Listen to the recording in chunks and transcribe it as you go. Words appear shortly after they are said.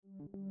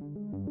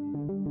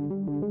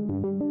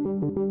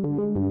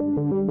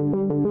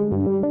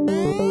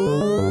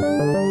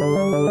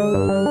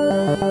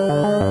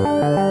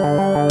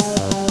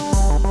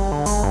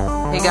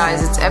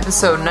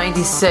episode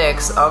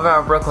 96 of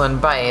our Brooklyn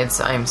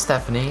Bites. I'm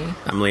Stephanie.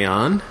 I'm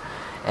Leon.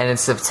 And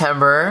it's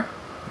September.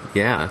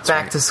 Yeah, that's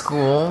Back right. to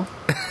school.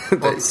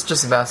 Well, it's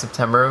just about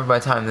September by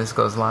the time this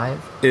goes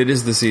live. It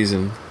is the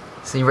season.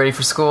 So you ready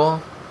for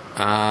school?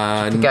 Pick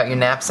Uh, out your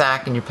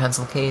knapsack and your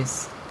pencil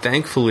case.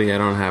 Thankfully, I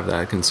don't have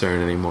that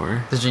concern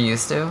anymore. Did you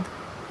used to?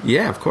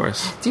 Yeah, of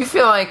course. Do you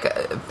feel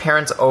like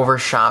parents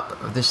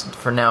overshop this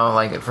for now,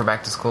 like for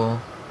back to school?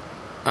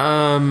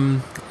 I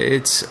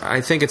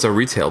think it's a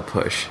retail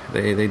push.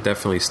 They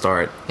definitely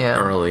start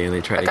early and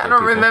they try to get I don't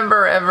people.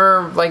 remember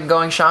ever like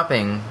going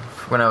shopping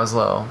when I was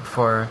little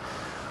for.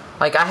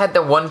 Like, I had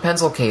the one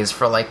pencil case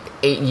for,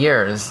 8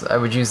 years. I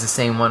would use the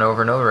same one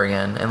over and over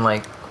again. And,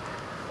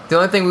 the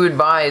only thing we would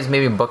buy is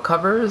maybe book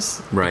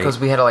covers. Right. Because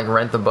we had to,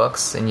 rent the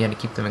books, and you had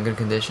to keep them in good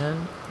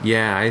condition.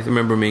 Yeah, I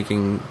remember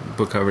making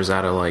book covers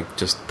out of,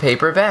 just...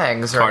 Paper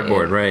bags, right?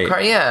 Cardboard, right.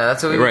 Yeah,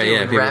 that's what we would do.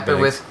 Yeah, We'd wrap bags.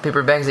 it with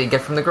paper bags that you get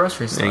from the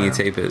grocery store. And you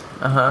tape it.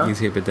 Uh-huh. You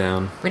tape it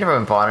down. We never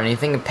bought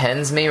anything.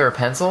 Pens, maybe, or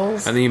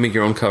pencils. And then you make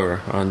your own cover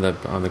on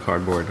the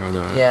cardboard or on the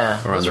or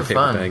on those the were paper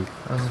fun. bag.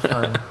 Those were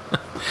fun.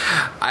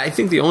 I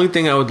think the only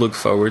thing I would look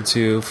forward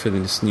to for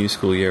this new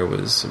school year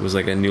was a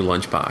new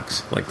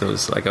lunchbox, like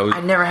those.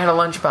 I never had a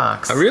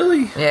lunchbox. Oh,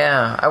 really?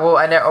 Yeah. I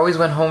always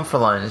went home for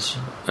lunch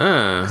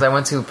because I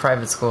went to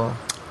private school.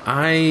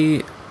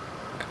 I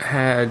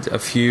had a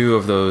few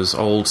of those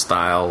old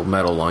style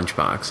metal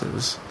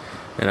lunchboxes,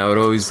 and I would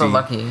always So be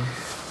lucky.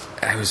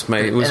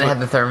 It had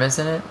the thermos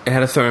in it. It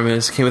had a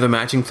thermos. Came with a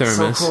matching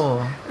thermos. So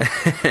cool.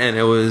 And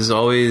it was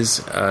always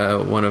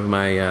one of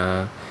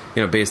my.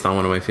 Based on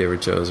one of my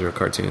favorite shows or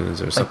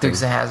cartoons or something. Like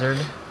Dukes of Hazzard?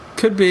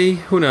 Could be.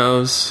 Who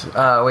knows?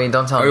 Wait,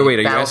 don't tell me. Wait,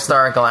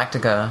 Battlestar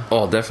Galactica.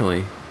 Oh,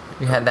 definitely.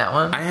 You had that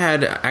one? I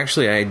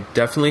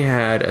definitely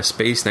had a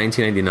Space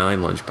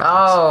 1999 lunchbox.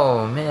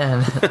 Oh,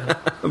 man.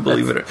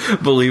 Believe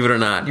it or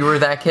not. You were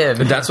that kid.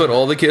 That's what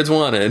all the kids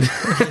wanted.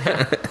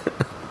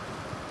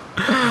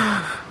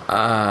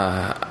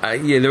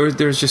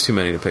 There was just too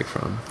many to pick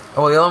from.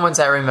 Well, the only ones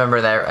I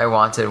remember that I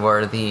wanted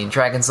were the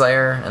Dragon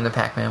Slayer and the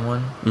Pac-Man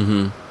one.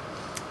 Mm-hmm.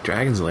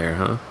 Dragon's Lair,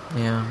 huh?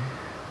 Yeah.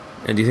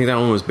 And do you think that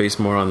one was based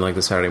more on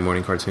the Saturday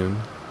morning cartoon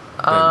than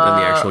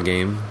the actual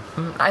game?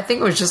 I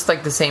think it was just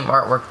the same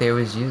artwork they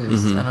always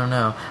used. Mm-hmm. I don't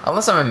know.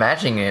 Unless I'm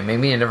imagining it.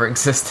 Maybe it never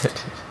existed.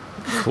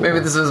 Cool. Maybe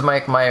this was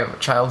my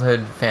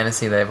childhood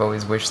fantasy that I've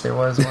always wished there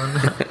was one.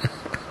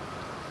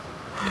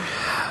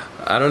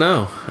 I don't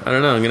know. I'm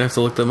going to have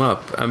to look them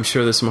up. I'm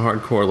sure there's some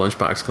hardcore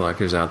lunchbox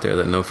collectors out there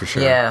that know for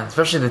sure. Yeah,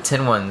 especially the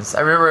tin ones. I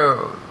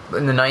remember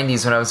in the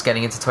 90s when I was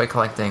getting into toy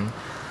collecting,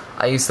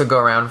 I used to go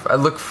around, I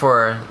looked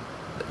for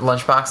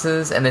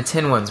lunchboxes, and the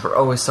tin ones were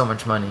always so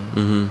much money.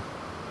 Mm-hmm.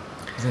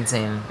 It was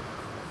insane.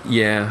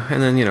 Yeah,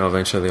 and then,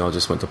 eventually they all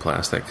just went to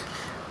plastic.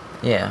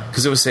 Yeah.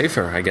 Because it was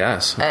safer, I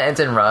guess. And it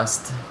didn't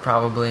rust,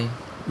 probably.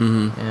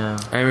 Mm-hmm. Yeah.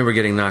 I remember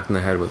getting knocked in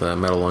the head with a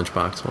metal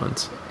lunchbox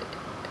once.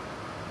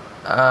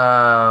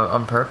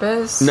 On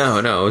purpose? No,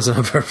 it was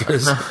on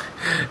purpose.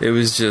 It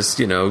was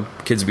just,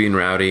 kids being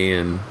rowdy,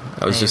 and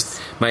I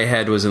was my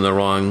head was in the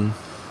wrong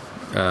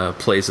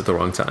place at the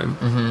wrong time.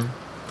 Mm-hmm.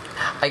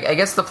 I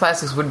guess the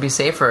plastics would be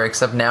safer,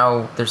 except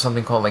now there's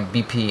something called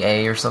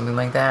BPA or something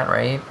like that,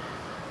 right?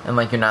 And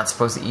you're not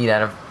supposed to eat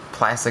out of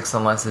plastics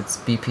unless it's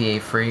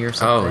BPA free or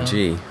something. Oh,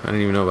 gee, I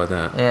didn't even know about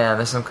that. Yeah,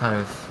 there's some kind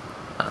of,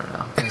 I don't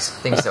know,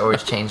 things are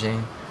always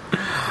changing.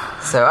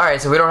 So, all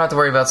right, so we don't have to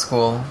worry about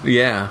school.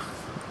 Yeah.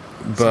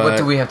 But, so what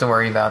do we have to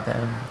worry about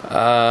then?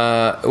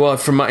 Well,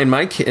 in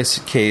my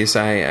case,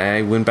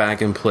 I went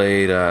back and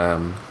played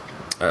a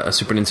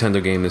Super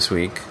Nintendo game this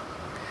week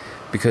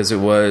because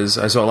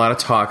I saw a lot of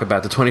talk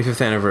about the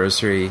 25th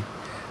anniversary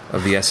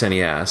of the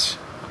SNES,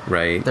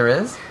 right? There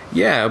is?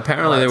 Yeah,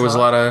 apparently there was a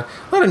lot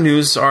of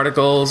news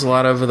articles, a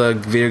lot of the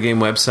video game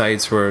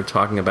websites were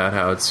talking about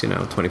how it's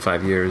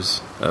 25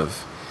 years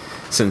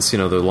since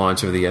the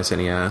launch of the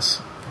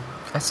SNES.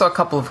 I saw a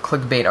couple of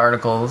clickbait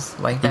articles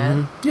like that.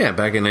 Mm-hmm. Yeah,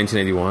 back in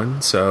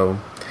 1981. So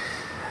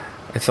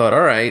I thought,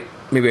 all right,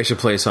 maybe I should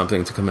play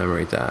something to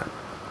commemorate that.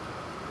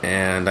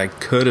 And I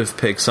could have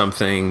picked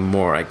something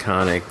more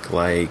iconic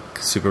like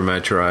Super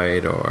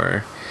Metroid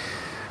or,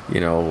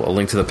 A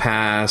Link to the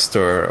Past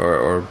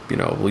or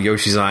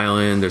Yoshi's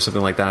Island or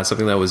something like that.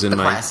 Something that was in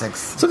classics.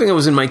 Something that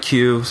was in my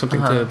queue.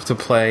 Something to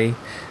play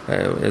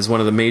as one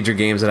of the major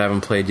games that I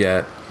haven't played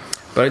yet.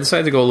 But I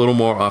decided to go a little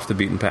more off the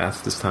beaten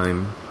path this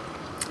time.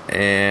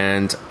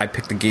 And I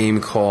picked a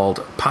game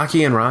called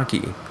Pocky and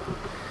Rocky.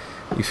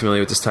 You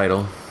familiar with this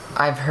title?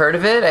 I've heard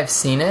of it. I've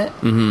seen it.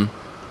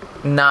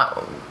 Mm-hmm.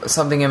 Not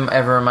something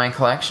ever in my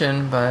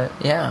collection, but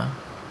yeah.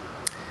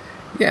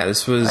 Yeah,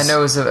 this was... I know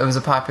it was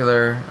a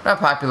popular... Not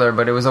popular,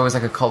 but it was always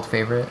a cult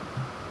favorite.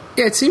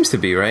 Yeah, it seems to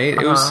be, right?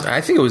 Uh-huh. It was.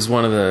 I think it was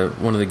one of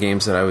the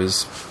games that I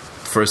was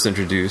first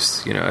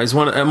introduced, as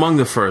one among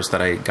the first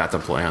that I got to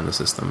play on the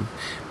system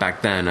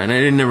back then. And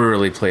I never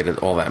really played it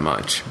all that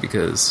much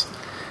because...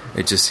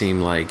 It just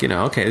seemed like,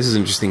 okay, this is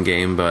an interesting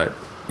game, but,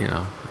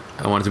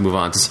 I wanted to move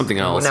on to something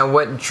else. Now,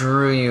 what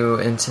drew you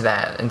into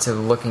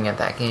looking at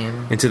that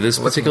game? Into this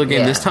particular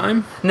game this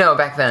time? No,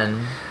 back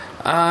then.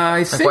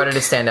 I think. Why did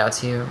it stand out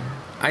to you?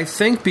 I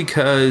think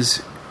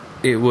because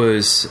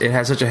it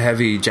had such a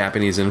heavy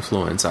Japanese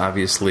influence.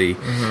 Obviously,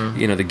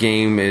 the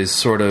game is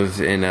sort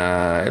of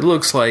it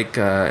looks like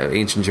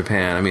ancient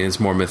Japan. I mean, it's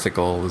more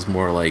mythical. There's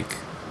more like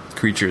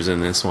creatures in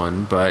this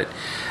one, but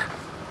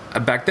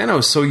back then I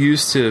was so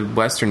used to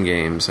Western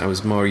games. I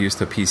was more used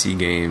to PC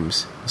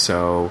games.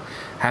 So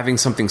having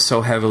something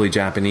so heavily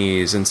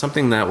Japanese and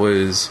something that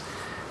was,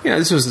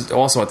 this was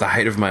also at the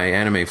height of my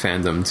anime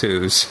fandom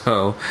too.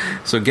 So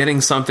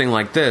getting something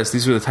like this,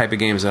 these were the type of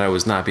games that I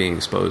was not being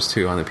exposed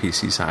to on the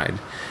PC side.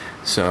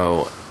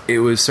 So it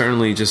was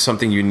certainly just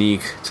something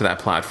unique to that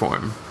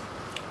platform.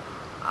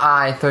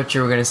 I thought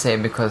you were going to say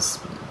because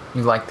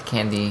you like the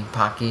candy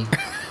Pocky.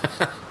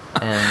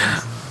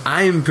 And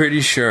I'm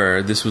pretty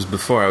sure this was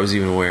before I was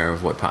even aware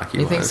of what Pocky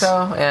was. You think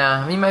so?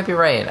 Yeah, you might be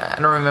right. I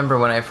don't remember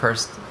when I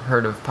first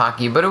heard of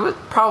Pocky, but it was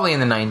probably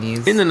in the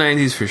 90s. In the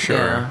 90s for sure.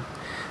 Yeah.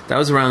 That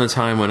was around the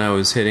time when I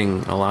was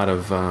hitting a lot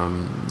of,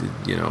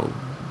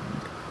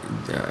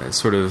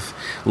 sort of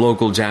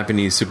local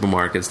Japanese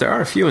supermarkets. There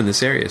are a few in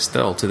this area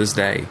still to this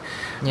day.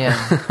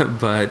 Yeah.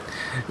 But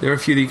there are a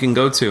few that you can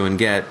go to and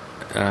get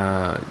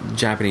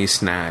Japanese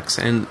snacks.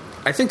 And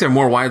I think they're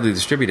more widely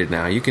distributed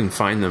now. You can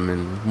find them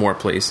in more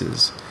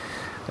places,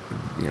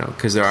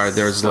 because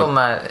there's still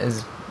not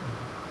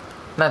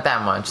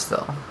that much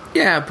still.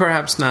 Yeah,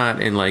 perhaps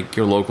not in like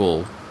your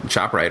local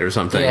ShopRite or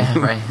something. Yeah,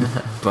 right.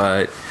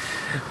 but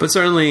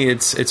certainly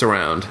it's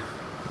around.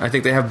 I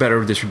think they have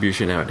better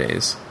distribution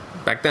nowadays.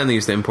 Back then they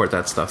used to import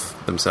that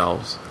stuff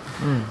themselves.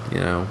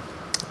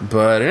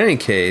 But in any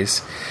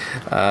case,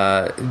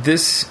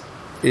 this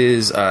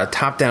is a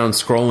top-down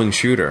scrolling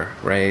shooter,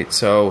 right?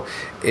 So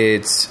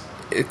it's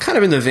kind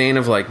of in the vein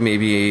of like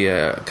maybe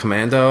a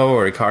Commando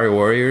or Ikari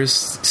Warriors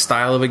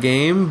style of a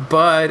game,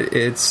 but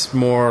it's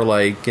more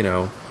like,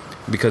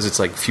 because it's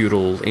like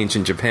feudal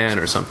ancient Japan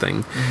or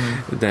something,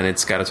 then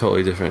it's got a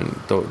totally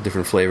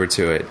different flavor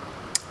to it.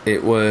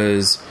 It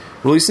was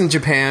released in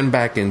Japan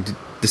back in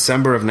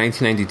December of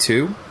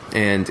 1992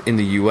 and in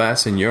the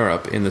US and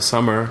Europe in the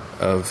summer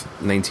of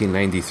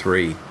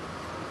 1993.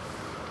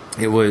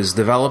 It was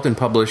developed and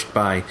published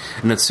by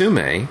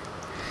Natsume,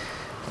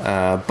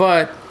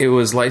 but it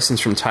was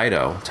licensed from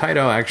Taito.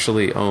 Taito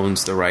actually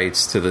owns the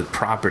rights to the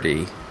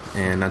property,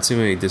 and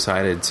Natsume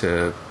decided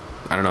to,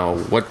 I don't know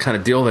what kind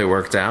of deal they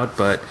worked out,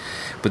 but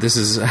this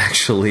is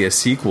actually a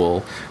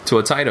sequel to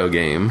a Taito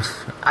game.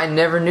 I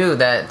never knew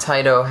that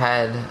Taito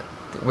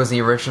was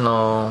the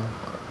original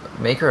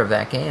maker of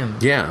that game.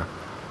 Yeah,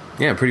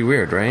 pretty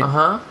weird,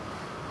 right?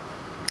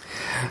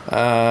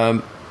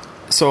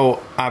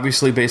 So,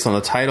 obviously, based on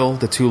the title,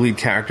 the two lead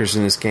characters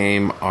in this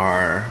game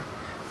are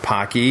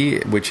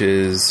Pocky, which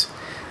is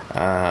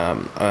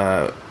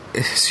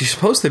she's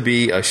supposed to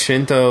be a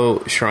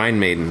Shinto shrine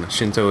maiden.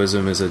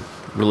 Shintoism is a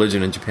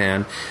religion in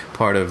Japan,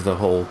 part of the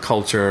whole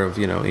culture of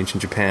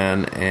ancient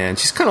Japan, and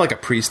she's kind of like a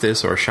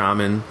priestess or a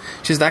shaman.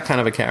 She's that kind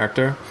of a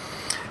character.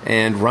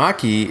 And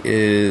Rocky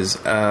is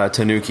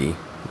Tanuki,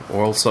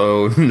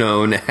 also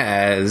known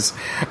as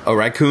a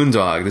raccoon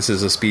dog. This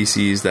is a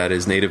species that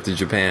is native to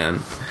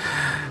Japan.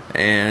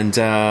 And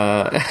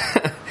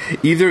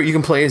either you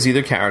can play as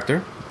either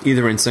character,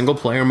 either in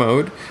single-player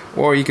mode,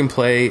 or you can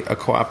play a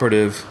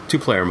cooperative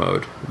two-player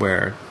mode,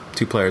 where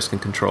two players can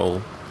control,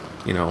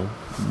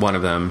 one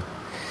of them.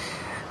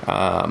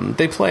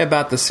 They play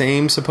about the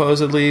same,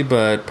 supposedly,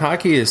 but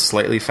Pocky is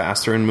slightly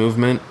faster in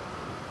movement,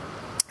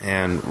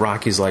 and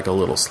Rocky's like a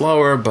little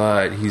slower,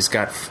 but he's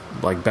got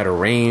like better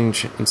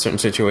range in certain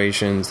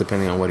situations,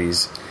 depending on what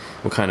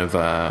kind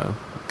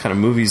of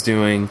move he's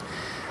doing.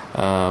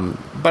 But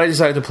I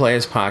decided to play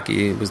as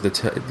Pocky. It was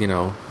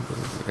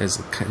as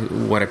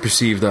what I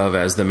perceived of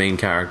as the main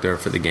character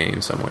for the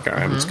game. So I'm like, all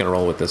right, I'm just going to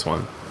roll with this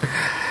one.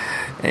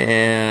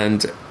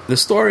 And the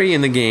story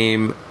in the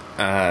game,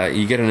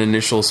 you get an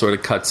initial sort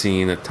of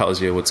cutscene that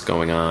tells you what's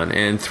going on.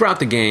 And throughout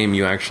the game,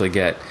 you actually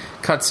get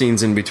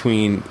cutscenes in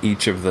between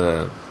each of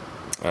the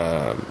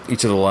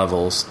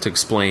levels to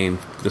explain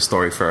the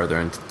story further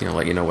and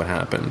let you know what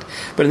happened.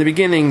 But in the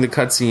beginning, the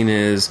cutscene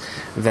is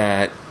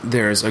that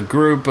there's a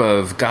group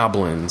of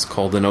goblins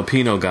called the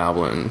Nopino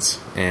goblins,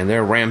 and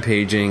they're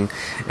rampaging,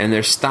 and they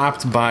were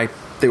stopped by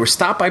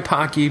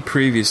Pocky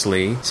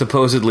previously,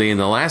 supposedly in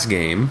the last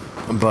game,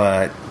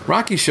 but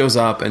Rocky shows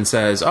up and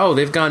says, "Oh,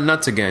 they've gone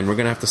nuts again. We're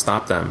going to have to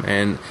stop them."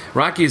 And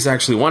Rocky is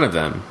actually one of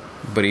them,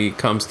 but he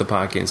comes to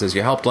Pocky and says,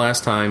 "You helped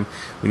last time.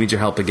 We need your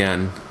help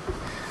again.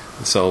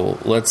 So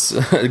let's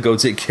go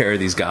take care of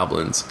these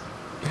goblins."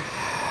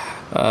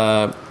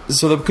 So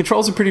the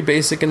controls are pretty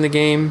basic in the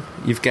game.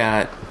 You've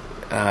got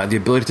the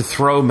ability to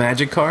throw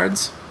magic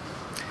cards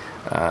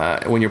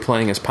when you're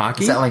playing as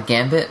Pocky. Is that like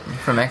Gambit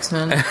from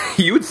X-Men?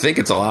 You would think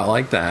it's a lot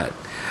like that.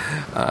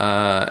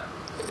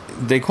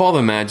 They call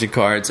them magic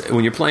cards.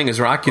 When you're playing as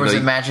Rocky, or is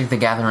it Magic the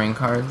Gathering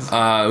cards?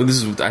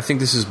 I think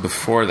this is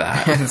before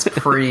that. It's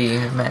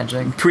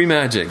pre-Magic.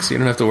 Pre-Magic, so you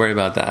don't have to worry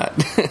about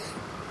that.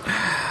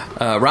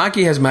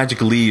 Rocky has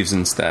magic leaves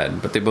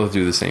instead, but they both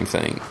do the same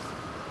thing.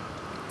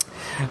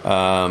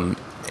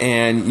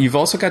 And you've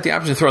also got the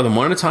option to throw them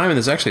one at a time, and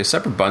there's actually a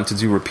separate button to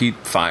do repeat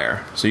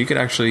fire. So you could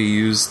actually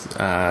use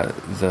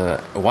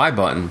the Y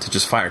button to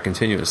just fire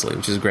continuously,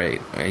 which is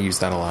great. I use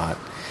that a lot.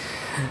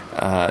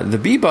 The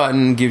B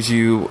button gives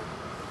you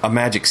a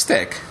magic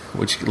stick,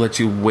 which lets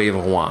you wave a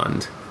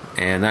wand.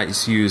 And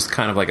that's used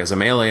kind of like as a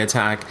melee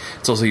attack.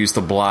 It's also used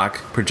to block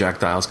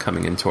projectiles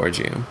coming in towards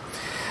you.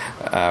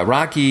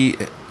 Rocky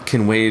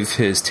can wave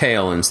his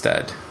tail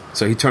instead.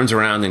 So he turns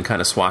around and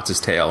kind of swats his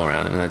tail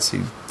around, and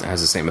he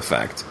has the same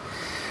effect.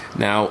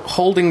 Now,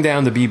 holding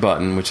down the B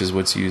button, which is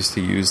what's used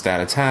to use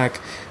that attack,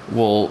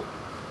 will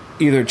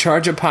either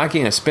charge up Pocky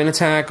in a spin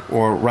attack,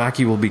 or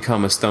Rocky will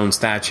become a stone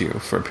statue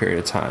for a period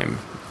of time.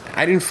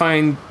 I didn't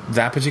find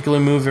that particular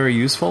move very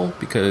useful,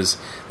 because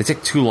they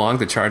take too long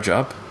to charge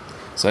up,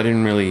 so I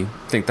didn't really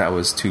think that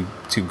was too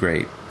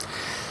great.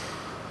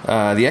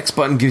 The X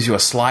button gives you a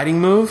sliding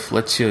move,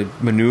 lets you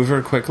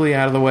maneuver quickly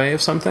out of the way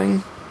of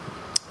something.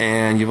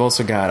 And you've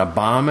also got a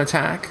bomb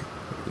attack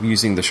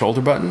using the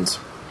shoulder buttons.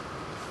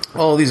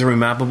 All of these are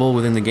remappable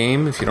within the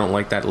game if you don't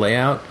like that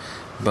layout,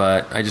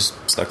 but I just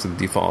stuck to the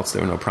defaults. They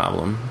were no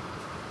problem.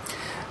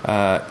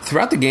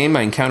 Throughout the game,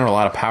 I encounter a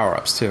lot of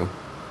power-ups, too.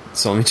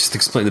 So let me just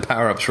explain the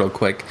power-ups real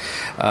quick.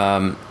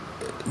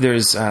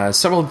 There's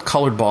several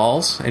colored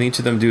balls, and each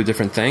of them do a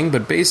different thing,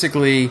 but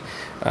basically,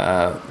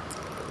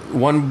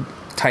 one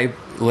type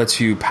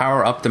lets you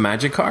power up the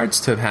magic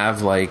cards to have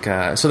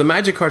so the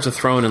magic cards are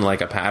thrown in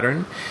like a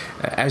pattern.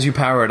 As you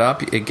power it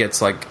up, it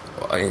gets like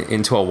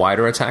into a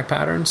wider attack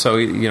pattern. So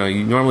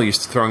you normally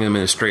used to throwing them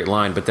in a straight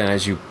line, but then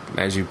as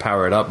you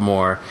power it up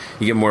more,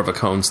 you get more of a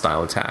cone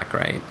style attack,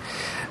 right?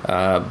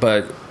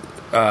 But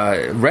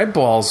red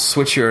balls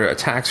switch your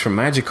attacks from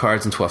magic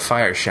cards into a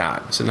fire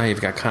shot. So now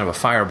you've got kind of a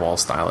fireball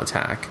style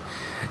attack,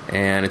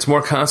 and it's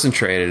more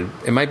concentrated.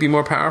 It might be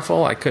more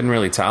powerful. I couldn't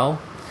really tell.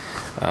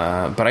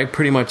 But I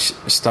pretty much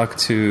stuck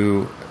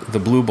to the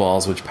blue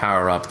balls, which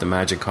power up the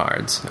magic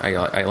cards.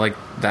 I like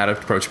that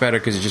approach better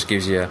because it just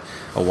gives you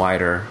a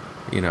wider,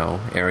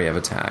 area of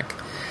attack.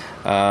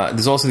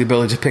 There's also the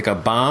ability to pick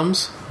up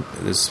bombs.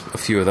 There's a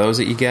few of those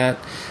that you get.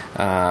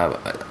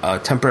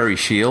 A temporary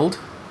shield,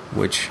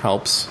 which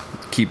helps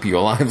keep you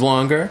alive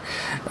longer.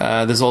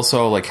 There's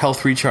also like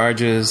health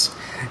recharges.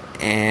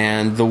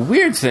 And the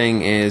weird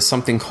thing is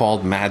something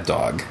called Mad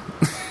Dog.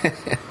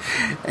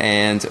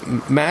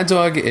 And Mad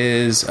Dog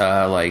is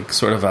like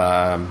sort of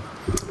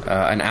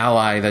an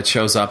ally that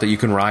shows up that you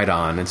can ride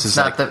on. It's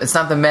not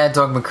the Mad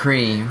Dog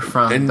McCree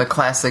from the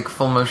classic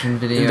full motion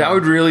video. That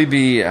would really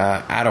be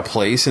out of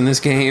place in this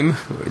game.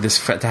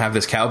 To have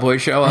this cowboy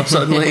show up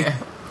suddenly.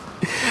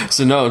 Yeah.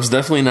 So no, it's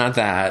definitely not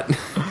that.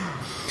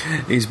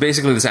 He's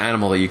basically this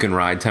animal that you can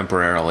ride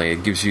temporarily.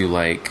 It gives you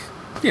like.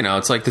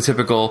 It's like the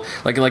typical,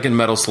 like in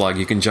Metal Slug,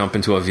 you can jump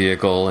into a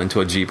vehicle,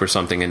 into a Jeep or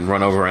something, and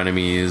run over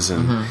enemies,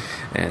 and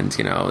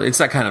it's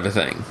that kind of a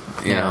thing,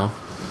 you know,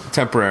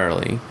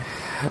 temporarily.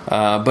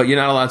 But you're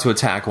not allowed to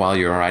attack while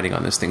you're riding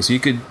on this thing. So you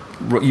could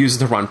use it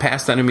to run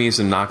past enemies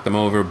and knock them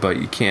over, but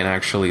you can't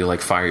actually like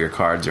fire your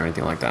cards or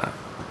anything like that.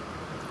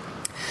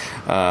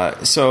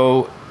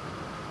 So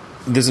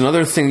there's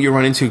another thing you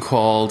run into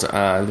called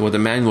what the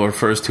manual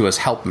refers to as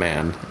Help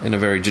Man in a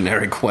very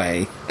generic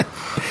way.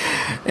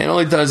 And all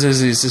it does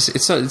is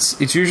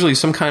it's usually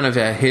some kind of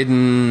a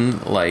hidden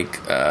like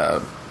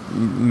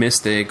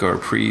mystic or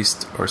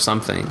priest or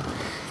something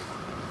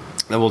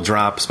that will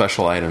drop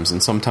special items,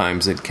 and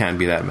sometimes it can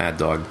be that Mad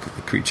Dog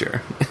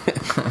creature.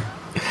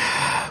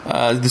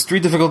 There's 3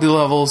 difficulty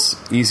levels: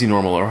 easy,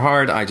 normal, or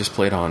hard. I just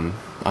played on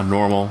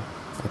normal.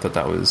 I thought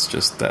that was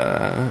just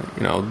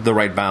the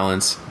right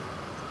balance.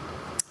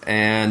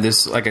 And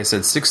there's, like I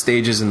said, 6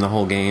 stages in the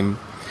whole game.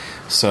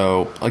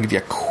 So I'll give you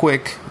a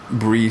quick,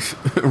 brief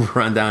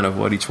rundown of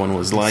what each one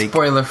was like.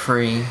 Spoiler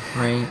free,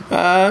 right?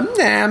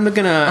 I'm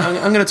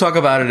gonna talk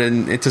about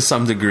it to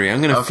some degree.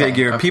 I'm gonna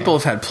figure people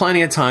have had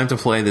plenty of time to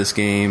play this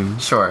game.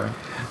 Sure.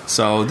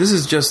 So this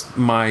is just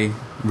my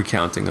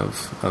recounting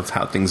of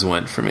how things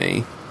went for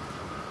me.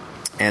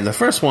 And the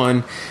first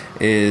one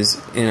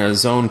is in a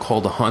zone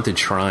called the Haunted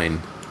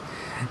Shrine.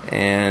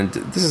 And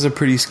this is a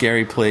pretty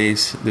scary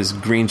place. There's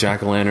green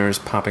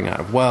jack-o'-lanterns popping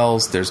out of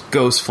wells. There's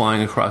ghosts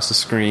flying across the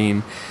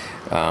screen.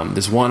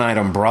 There's one-eyed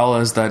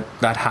umbrellas that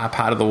hop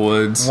out of the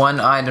woods.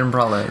 One-eyed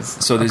umbrellas.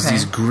 So there's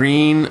these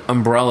green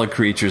umbrella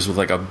creatures with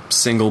like a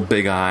single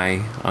big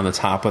eye on the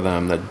top of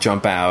them that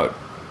jump out.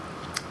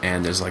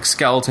 And there's like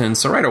skeletons.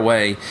 So right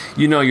away,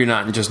 you're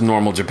not in just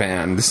normal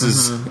Japan. This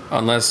is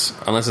unless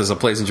there's a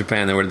place in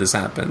Japan where this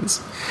happens.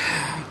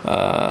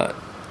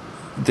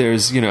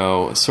 There's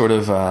sort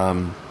of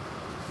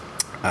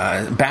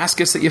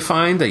baskets that you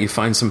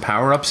find some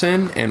power-ups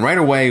in, and right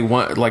away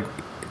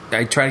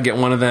I try to get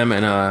one of them,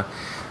 and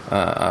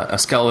a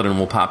skeleton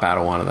will pop out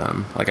of one of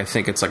them. Like I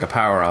think it's like a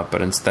power-up,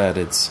 but instead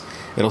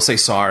it'll say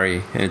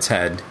sorry in its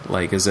head,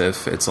 like as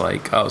if it's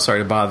like, oh, sorry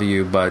to bother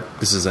you, but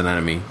this is an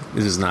enemy.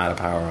 This is not a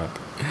power-up.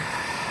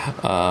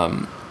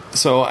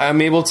 So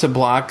I'm able to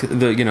block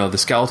the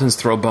skeletons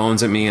throw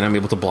bones at me, and I'm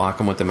able to block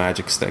them with the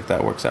magic stick.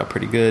 That works out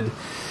pretty good.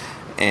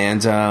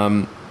 And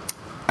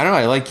I don't know.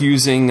 I like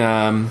using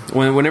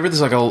whenever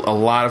there's like a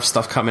lot of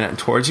stuff coming at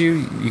towards you.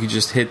 You can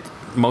just hit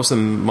most of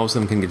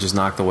them can get just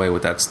knocked away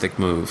with that stick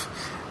move,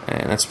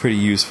 and that's pretty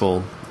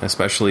useful,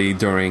 especially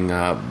during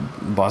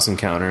boss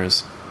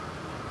encounters.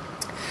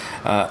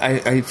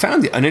 I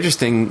found an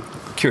interesting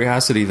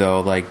curiosity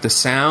though, like the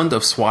sound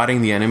of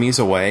swatting the enemies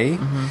away.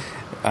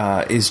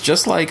 Is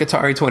just like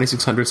Atari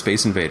 2600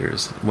 Space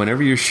Invaders.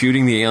 Whenever you're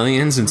shooting the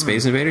aliens in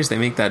Space Invaders, they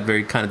make that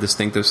very kind of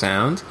distinctive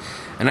sound.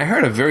 And I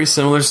heard a very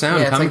similar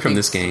sound coming from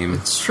this game.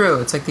 It's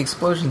true. It's like the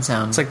explosion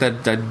sound. It's like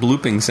that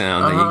blooping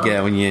sound that you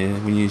get when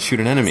you shoot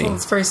an enemy.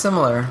 It's very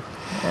similar.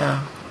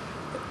 Yeah.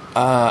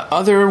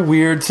 Other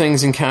weird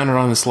things encountered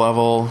on this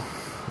level.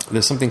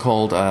 There's something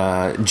called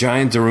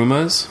giant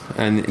Darumas,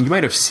 and you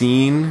might have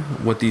seen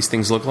what these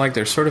things look like.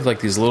 They're sort of like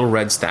these little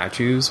red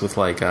statues with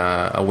like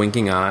a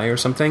winking eye or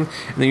something,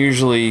 and they're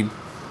usually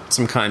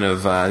some kind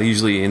of they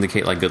usually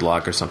indicate like good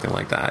luck or something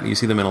like that. You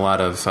see them in a lot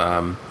of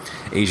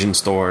Asian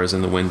stores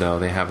in the window.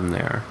 They have them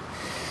there.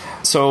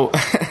 So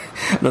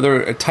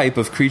another type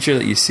of creature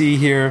that you see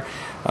here,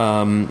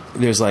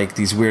 there's like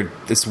this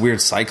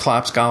weird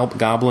Cyclops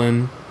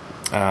goblin.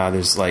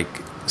 There's like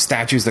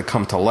statues that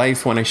come to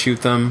life when I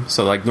shoot them.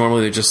 So like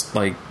normally they're just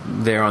like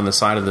there on the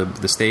side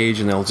of the stage,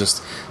 and they'll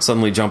just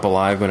suddenly jump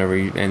alive whenever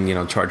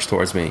and charge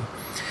towards me.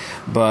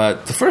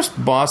 But the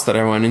first boss that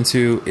I run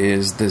into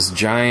is this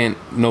giant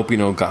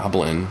Nopino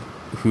goblin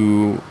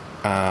who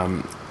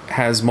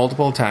has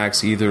multiple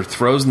attacks. He either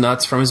throws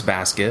nuts from his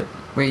basket.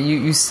 Wait,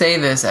 you say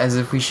this as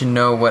if we should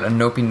know what a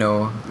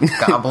Nopino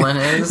goblin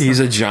is? He's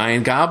a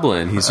giant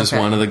goblin. He's just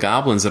one of the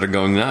goblins that are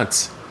going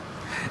nuts.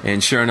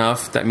 And sure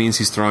enough, that means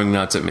he's throwing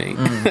nuts at me.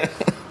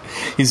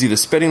 He's either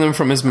spitting them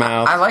from his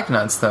mouth. I like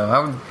nuts,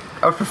 though.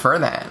 I would prefer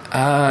that.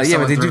 Yeah,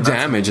 but they do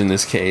damage in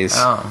this case.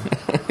 Oh.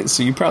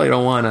 So you probably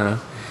don't want to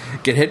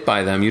get hit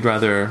by them. You'd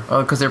rather...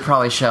 Oh, because they're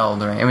probably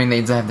shelled, right? I mean,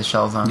 they have the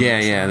shells on them.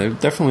 Yeah. They're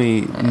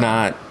definitely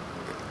not,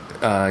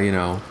 they're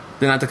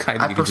not the kind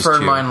that you can just chew. I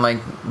preferred mine, like,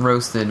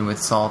 roasted with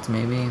salt,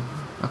 maybe.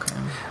 Okay.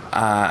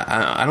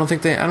 I don't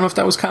know if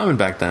that was common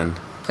back then.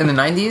 In the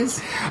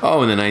 90s?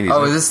 Oh, in the 90s.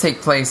 Oh, does this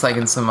take place like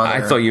in some other...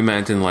 I thought you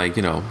meant in like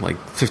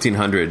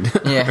 1500.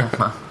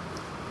 Yeah.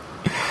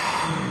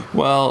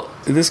 Well,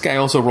 this guy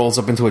also rolls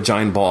up into a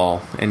giant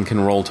ball and can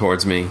roll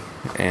towards me.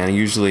 And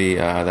usually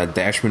that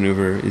dash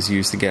maneuver is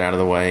used to get out of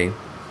the way.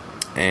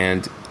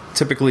 And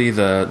typically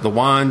the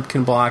wand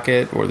can block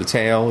it, or the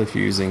tail if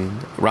you're using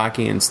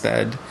Rocky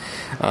instead.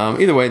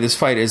 Either way, this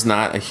fight is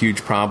not a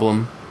huge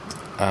problem.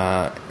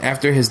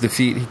 After his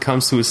defeat, he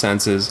comes to his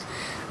senses,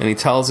 and he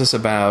tells us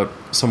about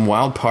some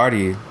wild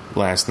party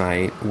last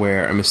night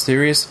where a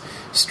mysterious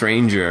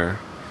stranger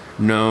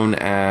known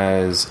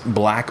as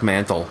Black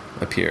Mantle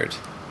appeared.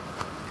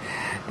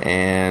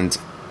 And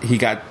he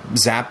got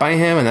zapped by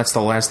him, and that's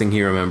the last thing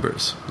he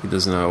remembers. He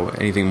doesn't know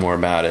anything more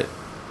about it.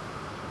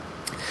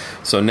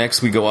 So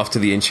next we go off to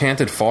the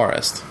Enchanted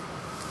Forest.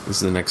 This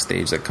is the next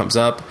stage that comes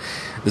up.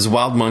 There's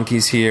wild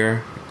monkeys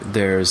here.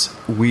 There's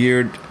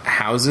weird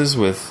houses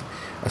with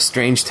a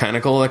strange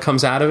tentacle that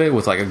comes out of it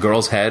with like a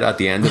girl's head at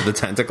the end of the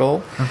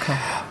tentacle. Okay.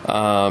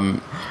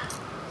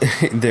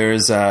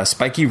 There's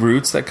spiky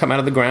roots that come out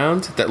of the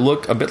ground that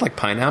look a bit like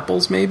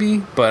pineapples maybe,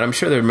 but I'm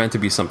sure they're meant to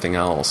be something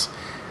else.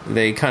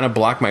 They kind of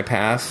block my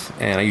path,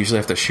 and I usually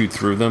have to shoot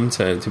through them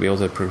to be able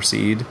to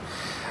proceed.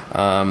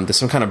 There's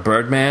some kind of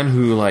birdman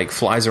who like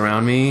flies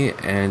around me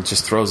and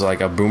just throws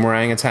like a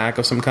boomerang attack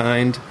of some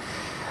kind.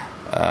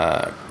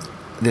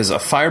 There's a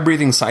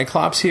fire-breathing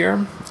Cyclops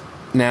here.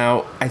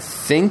 Now, I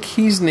think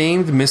he's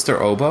named Mr.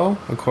 Oboe,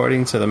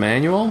 according to the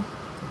manual.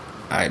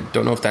 I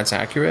don't know if that's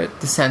accurate.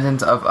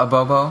 Descendant of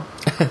Abobo?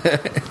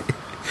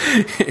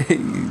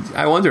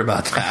 I wonder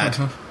about that.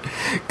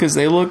 Because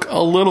they look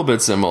a little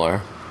bit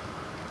similar.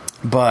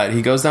 But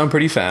he goes down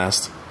pretty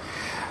fast.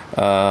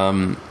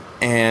 And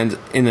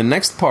in the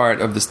next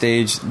part of the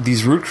stage,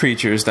 these root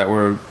creatures that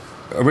were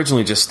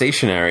originally just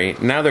stationary,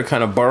 now they're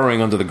kind of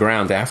burrowing under the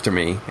ground after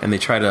me. And they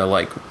try to,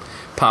 like,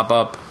 pop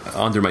up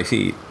under my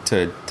feet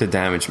to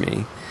damage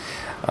me.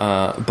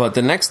 But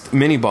the next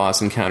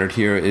mini-boss encountered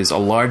here is a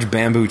large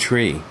bamboo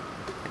tree.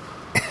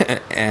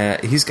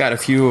 He's got a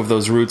few of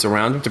those roots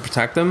around him to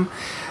protect him.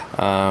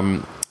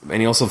 And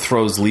he also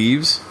throws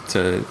leaves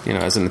to,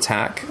 as an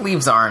attack.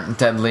 Leaves aren't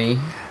deadly.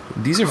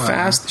 These are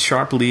fast,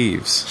 sharp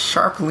leaves.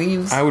 Sharp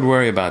leaves? I would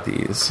worry about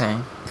these. Okay.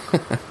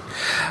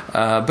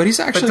 But he's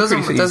actually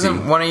pretty easy.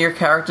 Doesn't one of your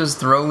characters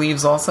throw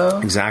leaves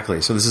also?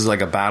 Exactly. So this is like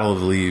a battle of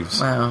the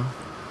leaves. Wow.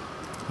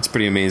 It's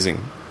pretty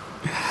amazing.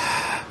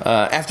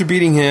 After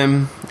beating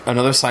him,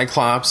 another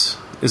Cyclops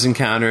is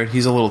encountered.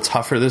 He's a little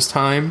tougher this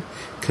time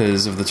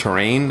because of the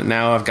terrain.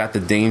 Now I've got the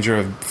danger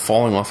of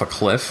falling off a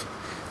cliff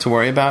to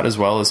worry about, as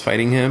well as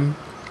fighting him.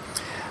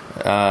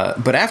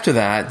 But after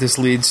that, this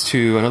leads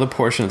to another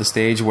portion of the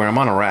stage where I'm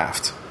on a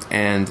raft.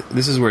 And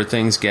this is where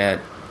things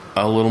get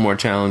a little more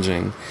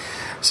challenging.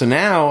 So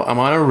now I'm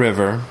on a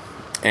river,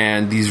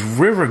 and these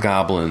river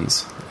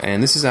goblins,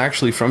 and this is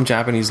actually from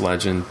Japanese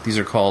legend, these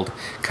are called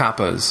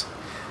kappas.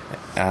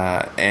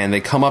 and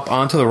they come up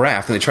onto the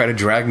raft and they try to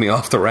drag me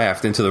off the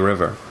raft into the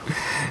river.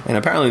 And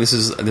apparently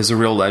there's a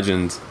real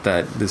legend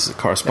that this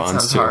corresponds that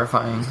sounds to.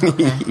 horrifying.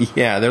 Okay.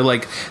 Yeah, they're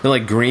like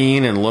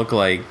green and look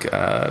like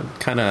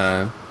kind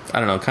of, I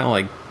don't know, kind of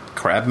like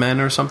crabmen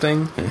or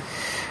something.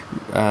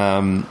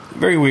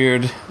 Very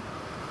weird.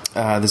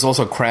 There's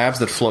also crabs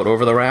that float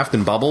over the raft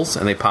in bubbles,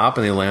 and they pop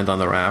and they land on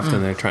the raft,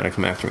 and they're trying to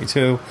come after me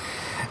too.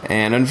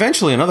 And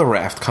eventually another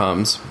raft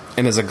comes,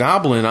 and there's a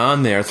goblin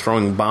on there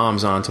throwing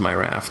bombs onto my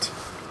raft.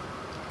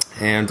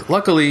 And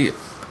luckily,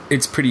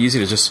 it's pretty easy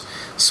to just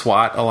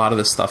swat a lot of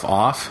this stuff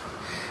off,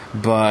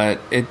 but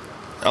a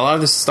lot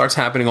of this starts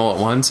happening all at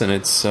once, and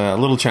it's a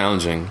little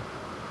challenging.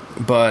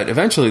 But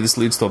eventually, this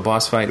leads to a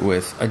boss fight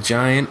with a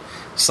giant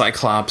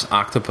Cyclops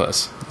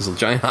octopus. There's a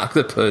giant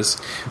octopus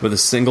with a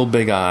single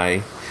big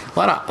eye. A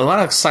lot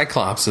of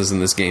Cyclopses in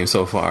this game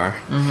so far.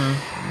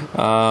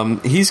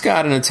 Mm-hmm. He's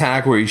got an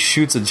attack where he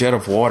shoots a jet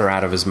of water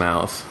out of his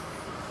mouth.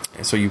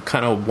 So you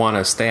kind of want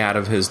to stay out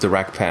of his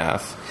direct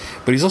path.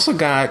 But he's also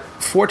got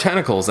 4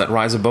 tentacles that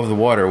rise above the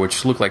water,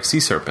 which look like sea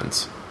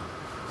serpents.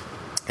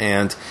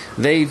 And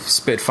they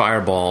spit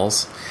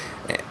fireballs.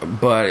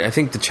 But I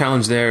think the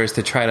challenge there is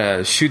to try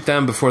to shoot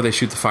them before they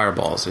shoot the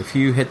fireballs. If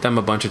you hit them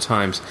a bunch of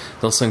times,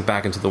 they'll sink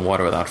back into the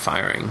water without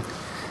firing.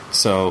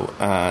 So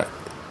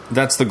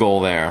that's the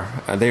goal there.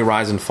 They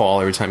rise and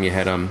fall every time you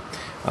hit them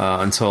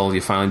until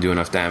you finally do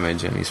enough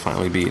damage and he's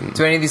finally beaten.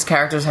 Do any of these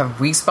characters have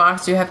weak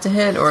spots you have to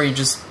hit, or you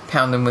just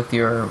pound them with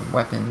your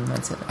weapon?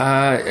 That's it.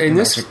 In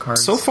this,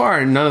 so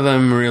far, none of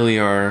them really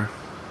are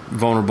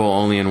vulnerable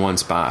only in one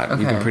spot.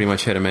 Okay. You can pretty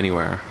much hit them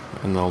anywhere,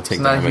 and they'll take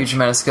damage. Not a huge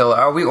amount of skill.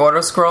 Are we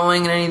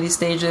auto-scrolling in any of these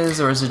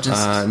stages, or is it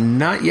just...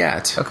 not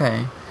yet.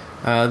 Okay.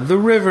 The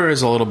river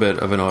is a little bit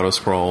of an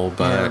auto-scroll,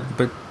 but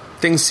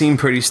things seem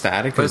pretty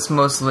static. But it's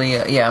mostly...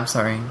 I'm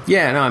sorry.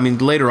 Yeah, no, I mean,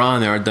 later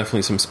on, there are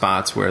definitely some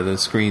spots where the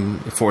screen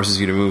forces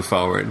you to move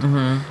forward.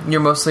 Mm-hmm.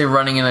 You're mostly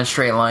running in a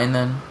straight line,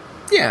 then?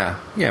 Yeah,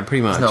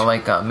 pretty much.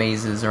 There's no,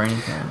 mazes or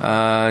anything?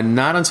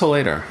 Not until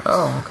later.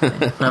 Oh,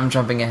 okay. I'm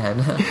jumping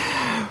ahead.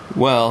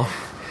 Well,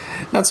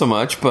 not so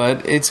much,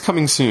 but it's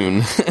coming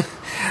soon.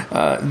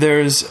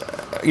 There's,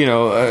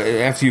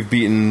 after you've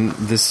beaten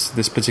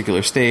this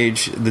particular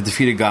stage, the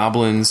defeated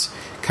goblins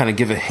kind of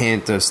give a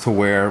hint as to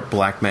where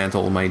Black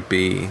Mantle might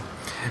be.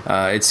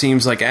 It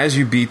seems like as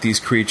you beat these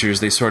creatures,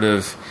 they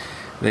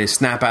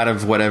snap out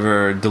of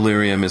whatever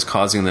delirium is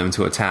causing them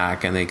to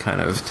attack, and they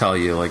kind of tell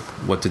you like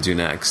what to do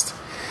next.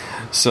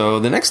 So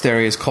the next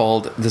area is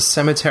called the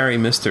Cemetery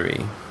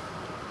Mystery.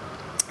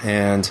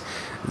 And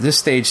this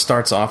stage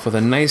starts off with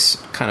a nice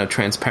kind of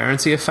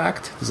transparency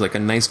effect. There's like a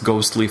nice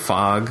ghostly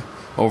fog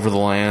over the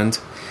land,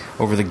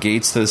 over the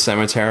gates to the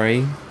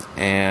cemetery,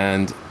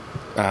 and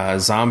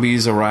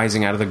zombies are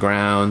rising out of the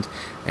ground,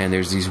 and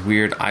there's these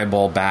weird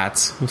eyeball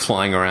bats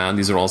flying around.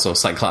 These are also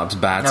Cyclops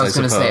bats, I suppose.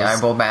 I was going to say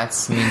eyeball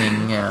bats,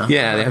 meaning,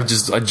 Yeah, they have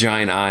just a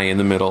giant eye in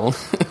the middle.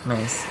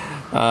 Nice.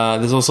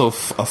 There's also a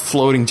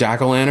floating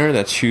jack-o'-lantern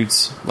that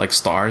shoots like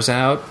stars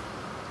out.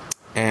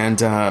 And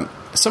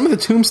some of the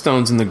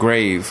tombstones in the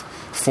grave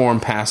form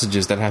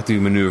passages that have to be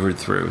maneuvered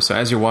through. So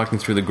as you're walking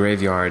through the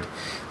graveyard,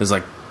 there's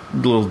like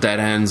little dead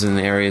ends in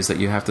areas that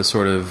you have to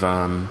sort of,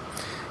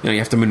 you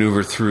have to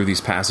maneuver through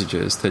these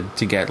passages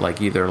to get like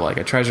either like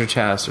a treasure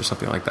chest or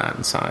something like that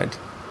inside.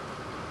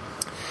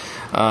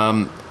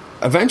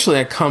 Eventually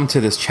I come to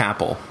this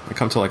chapel. I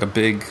come to like a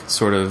big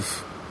sort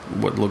of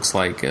what looks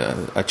like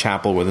a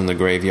chapel within the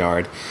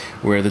graveyard,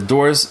 where the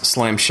doors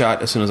slam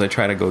shut as soon as I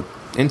try to go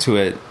into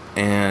it,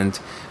 and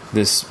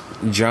this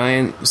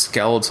giant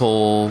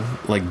skeletal,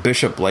 like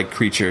bishop-like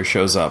creature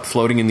shows up,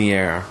 floating in the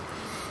air.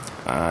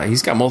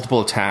 He's got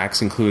multiple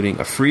attacks, including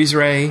a freeze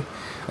ray,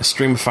 a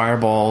stream of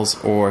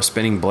fireballs, or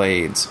spinning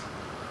blades.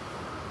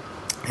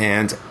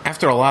 And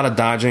after a lot of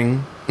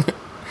dodging,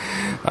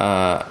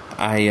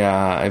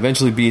 I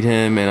eventually beat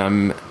him,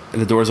 and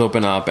the doors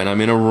open up, and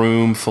I'm in a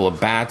room full of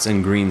bats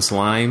and green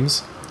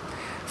slimes,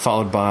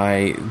 followed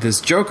by this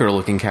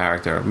Joker-looking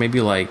character,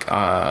 maybe like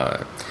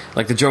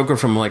the Joker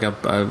from like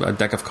a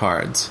deck of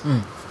cards,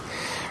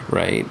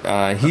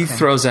 right? He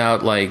throws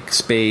out like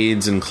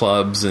spades and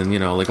clubs and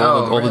all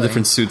the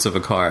different suits of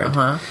a card.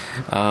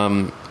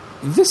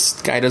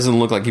 This guy doesn't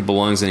look like he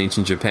belongs in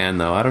ancient Japan,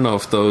 though. I don't know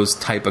if those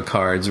type of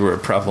cards were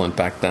prevalent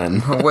back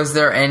then. Was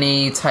there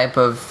any type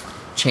of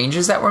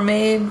changes that were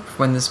made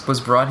when this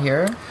was brought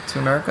here to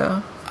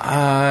America?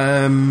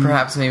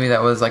 Perhaps maybe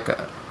that was like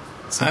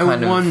I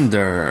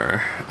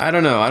wonder. I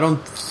don't know. I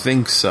don't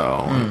think so.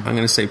 I'm going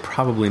to say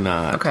probably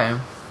not. Okay.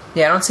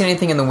 Yeah, I don't see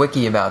anything in the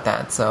wiki about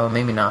that, so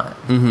maybe not.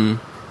 Mm-hmm.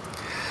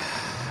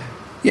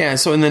 Yeah,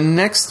 so in the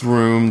next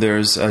room,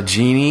 there's a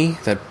genie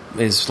that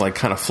is like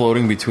kind of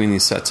floating between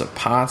these sets of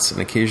pots, and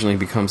occasionally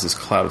becomes this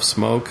cloud of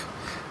smoke.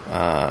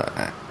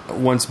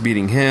 Once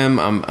beating him,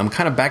 I'm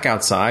kind of back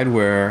outside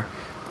where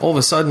all of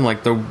a sudden,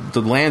 like the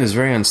land is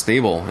very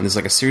unstable, and there's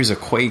like a series of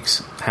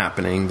quakes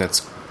happening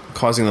that's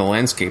causing the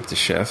landscape to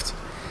shift.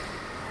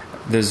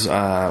 There's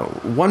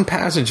one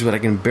passage that I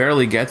can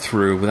barely get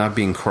through without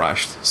being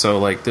crushed. So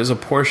like there's a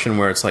portion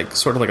where it's like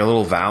sort of like a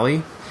little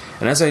valley,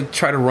 And as I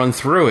try to run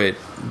through it,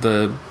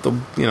 the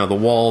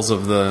walls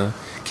of the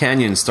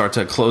canyon start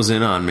to close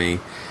in on me.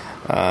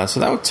 So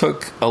that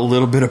took a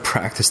little bit of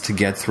practice to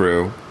get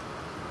through.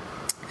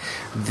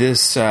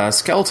 This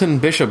skeleton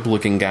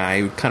bishop-looking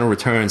guy kind of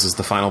returns as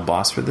the final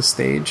boss for this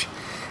stage.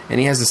 And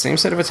he has the same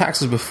set of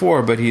attacks as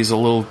before, but he's a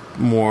little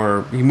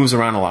more... He moves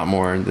around a lot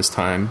more this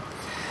time.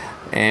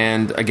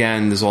 And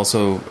again, there's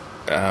also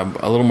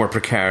a little more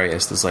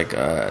precarious. There's like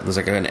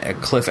a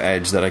cliff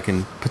edge that I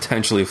can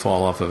potentially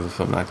fall off of if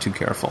I'm not too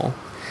careful.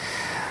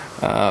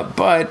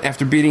 But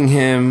after beating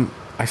him,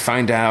 I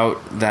find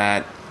out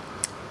that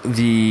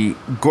the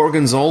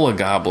Gorgonzola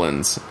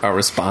goblins are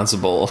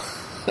responsible.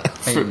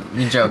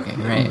 You're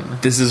joking, right?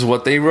 This is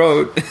what they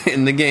wrote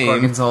in the game.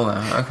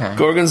 Gorgonzola, okay.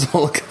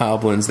 Gorgonzola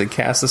goblins, they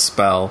cast a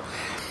spell,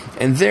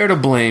 and they're to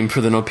blame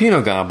for the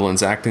Nopino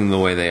goblins acting the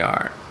way they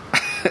are.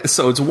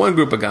 So it's one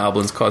group of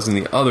goblins causing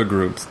the other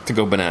group to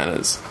go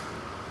bananas.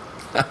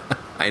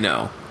 I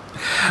know.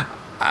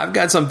 I've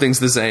got some things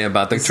to say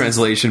about the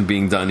translation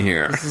being done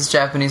here. This is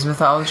Japanese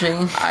mythology?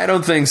 I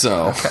don't think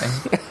so.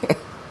 Okay.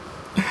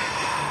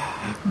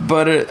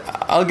 But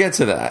I'll get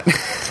to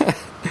that.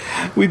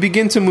 We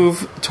begin to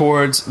move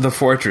towards the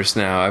fortress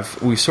now.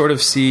 We sort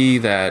of see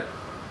that,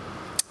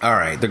 all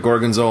right, the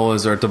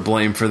Gorgonzolas are to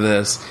blame for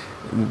this.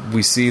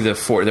 We see their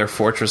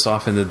fortress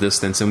off in the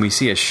distance, and we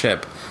see a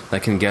ship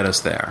that can get us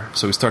there.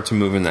 So we start to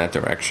move in that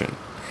direction.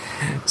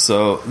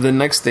 So the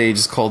next stage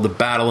is called the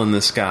Battle in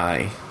the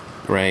Sky,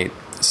 right?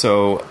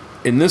 So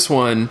in this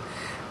one,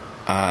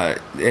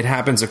 it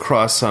happens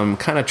across some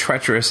kind of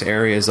treacherous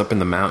areas up in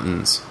the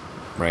mountains,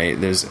 right?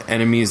 There's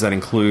enemies that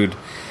include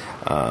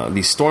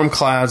these storm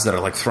clouds that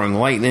are like throwing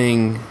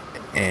lightning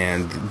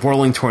and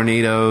whirling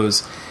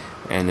tornadoes,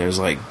 and there's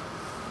like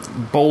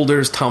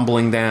boulders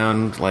tumbling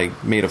down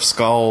like made of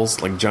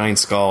skulls, like giant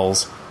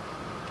skulls.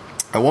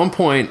 At one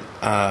point,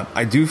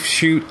 I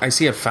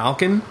see a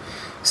falcon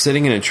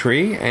sitting in a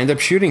tree. I end up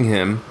shooting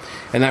him,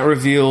 and that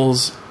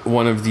reveals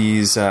one of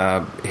these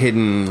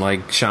hidden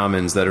like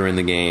shamans that are in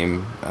the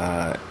game.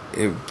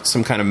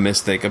 Some kind of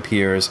mystic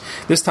appears.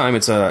 This time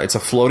it's a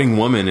floating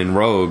woman in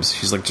robes.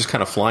 She's like just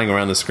kind of flying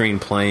around the screen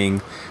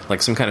playing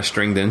like some kind of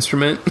stringed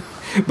instrument,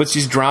 but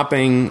she's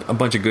dropping a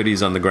bunch of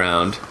goodies on the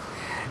ground.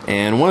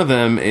 And one of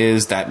them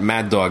is that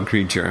mad dog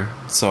creature.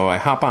 So I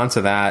hop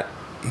onto that.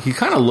 He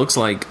kind of looks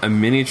like a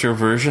miniature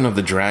version of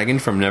the dragon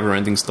from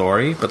Neverending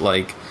Story, but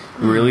like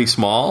really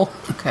small.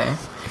 Okay.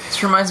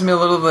 This reminds me a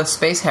little of the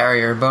Space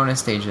Harrier bonus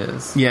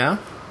stages. Yeah.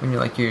 When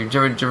you're like, did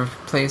you ever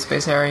play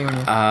Space Harrier?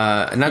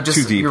 Not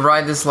too deep. You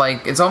ride this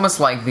like, it's almost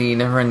like the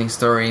Neverending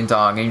Story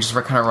dog, and you just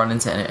kind of run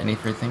into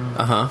anything.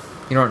 Uh-huh.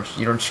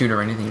 You don't shoot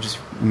or anything. You just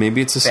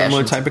maybe it's a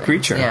similar type of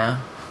creature.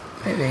 Yeah,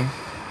 maybe.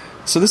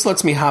 So this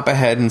lets me hop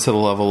ahead into the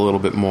level a little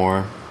bit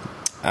more.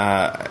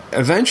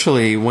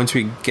 Eventually, once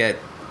we get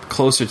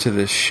closer to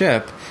this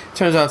ship, it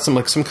turns out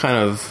some kind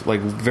of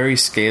like very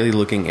scaly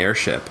looking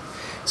airship.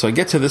 So I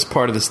get to this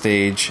part of the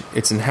stage.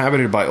 It's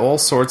inhabited by all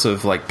sorts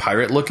of like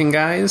pirate looking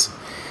guys.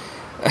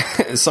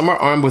 Some are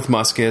armed with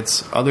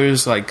muskets.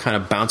 Others like kind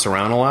of bounce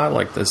around a lot,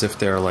 like as if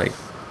they're like,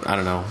 I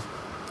don't know,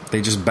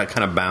 they just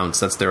kind of bounce.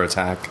 That's their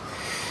attack.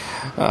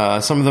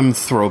 Some of them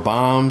throw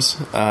bombs.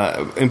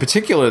 In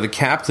particular, the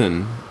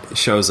captain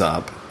shows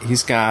up.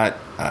 He's got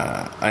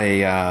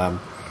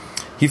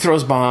he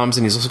throws bombs,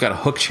 and he's also got a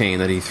hook chain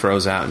that he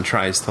throws out and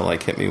tries to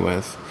like hit me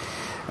with.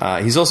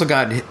 He's also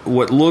got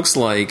what looks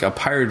like a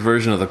pirate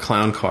version of the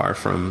clown car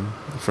from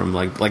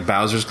like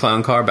Bowser's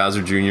clown car.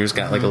 Bowser Jr.'s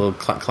got like a little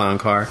clown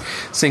car.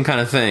 Same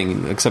kind of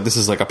thing, except this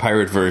is like a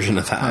pirate version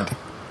of that.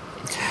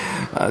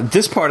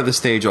 This part of the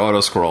stage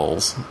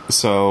auto-scrolls.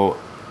 So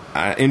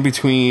in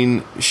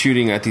between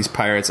shooting at these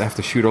pirates, I have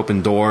to shoot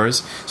open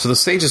doors. So the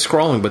stage is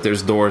scrolling, but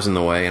there's doors in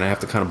the way, and I have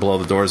to kind of blow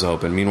the doors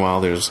open.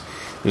 Meanwhile, there's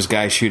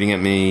guys shooting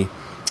at me.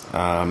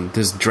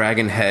 There's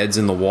dragon heads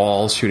in the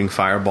walls shooting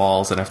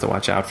fireballs that I have to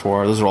watch out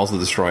for. Those are also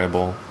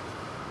destroyable.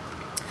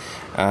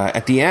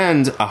 At the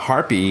end, a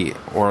harpy,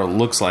 or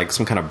looks like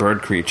some kind of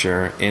bird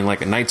creature, in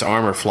like a knight's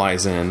armor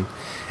flies in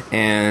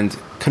and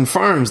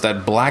confirms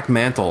that Black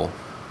Mantle,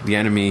 the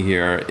enemy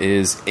here,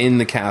 is in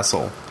the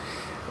castle.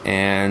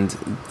 And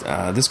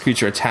this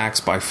creature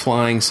attacks by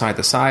flying side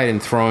to side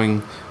and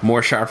throwing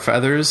more sharp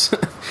feathers.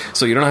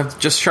 So you don't have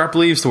just sharp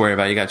leaves to worry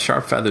about, you got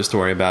sharp feathers to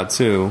worry about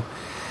too.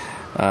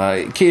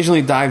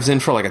 Occasionally dives in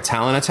for like a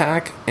talon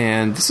attack,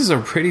 and this is a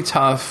pretty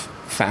tough,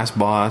 fast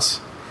boss.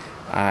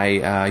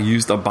 I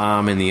used a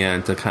bomb in the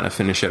end to kind of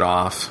finish it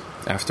off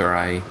after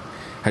I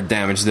had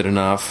damaged it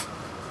enough.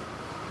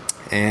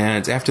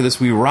 And after this,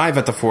 we arrive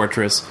at the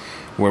fortress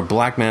where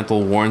Black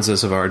Mantle warns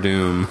us of our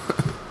doom.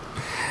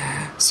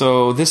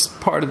 So this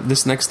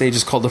next stage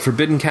is called the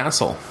Forbidden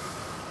Castle.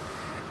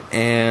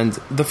 And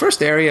the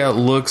first area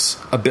looks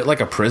a bit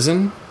like a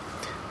prison,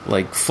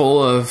 like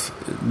full of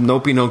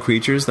Nopino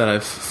creatures that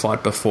I've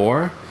fought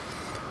before.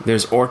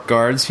 There's orc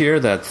guards here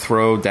that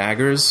throw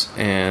daggers,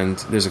 and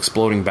there's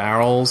exploding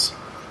barrels.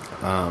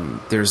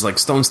 There's like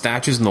stone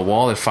statues in the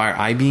wall that fire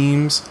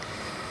I-beams.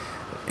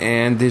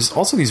 And there's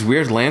also these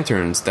weird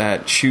lanterns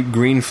that shoot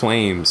green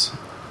flames.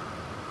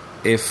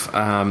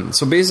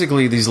 so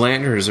basically these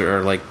lanterns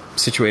are like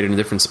situated in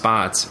different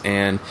spots,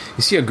 and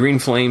you see a green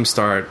flame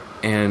start,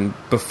 and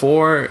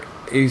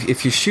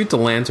if you shoot the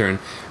lantern,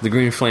 the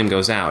green flame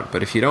goes out.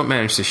 But if you don't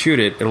manage to shoot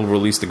it, it'll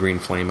release the green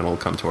flame and it'll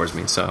come towards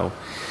me. So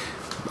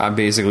I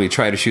basically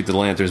try to shoot the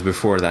lanterns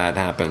before that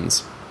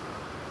happens.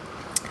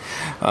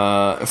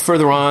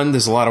 Further on,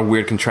 there's a lot of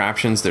weird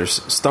contraptions.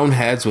 There's stone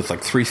heads with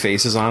like 3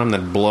 faces on them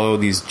that blow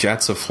these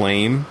jets of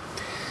flame.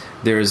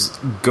 There's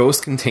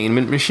ghost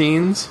containment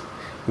machines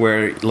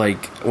where,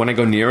 like, when I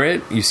go near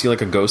it, you see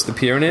like a ghost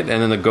appear in it,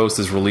 and then the ghost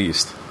is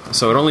released.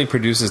 So it only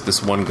produces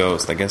this one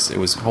ghost. I guess it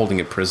was holding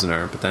it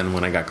prisoner, but then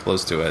when I got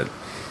close to it,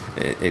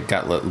 it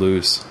got let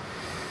loose.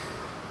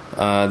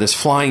 There's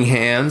flying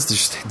hands.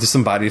 There's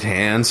disembodied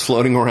hands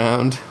floating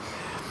around,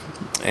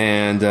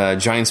 and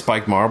giant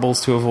spiked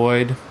marbles to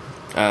avoid.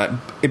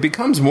 It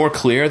becomes more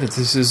clear that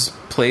this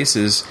place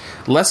is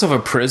less of a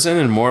prison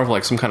and more of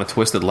like some kind of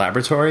twisted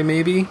laboratory,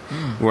 maybe,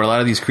 where a lot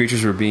of these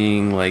creatures were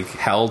being like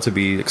held to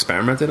be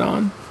experimented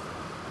on.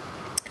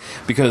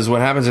 Because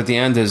what happens at the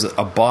end is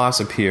a boss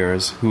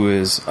appears who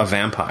is a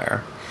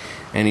vampire,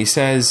 and he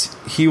says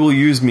he will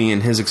use me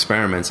in his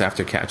experiments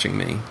after catching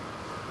me.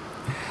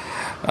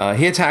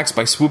 He attacks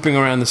by swooping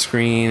around the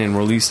screen and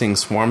releasing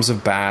swarms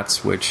of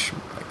bats, which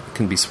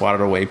can be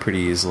swatted away pretty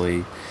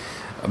easily.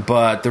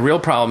 But the real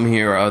problem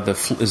here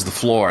is the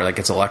floor that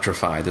gets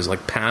electrified. There's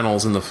like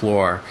panels in the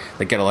floor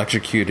that get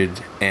electrocuted,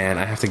 and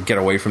I have to get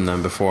away from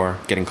them before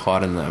getting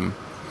caught in them.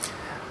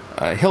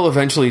 He'll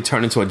eventually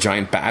turn into a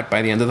giant bat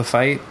by the end of the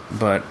fight,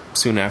 but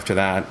soon after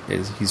that,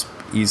 he's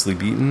easily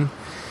beaten.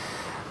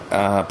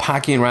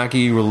 Pocky and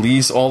Rocky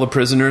release all the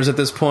prisoners at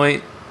this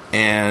point,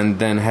 and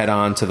then head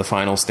on to the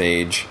final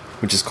stage,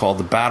 which is called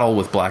the Battle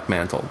with Black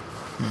Mantle.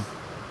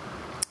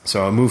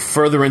 So I move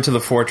further into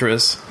the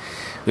fortress.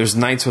 There's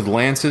knights with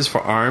lances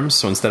for arms,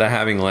 so instead of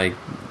having like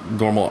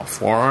normal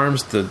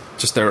forearms,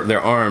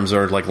 their arms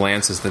are like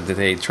lances that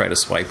they try to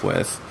swipe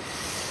with.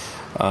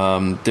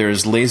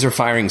 There's laser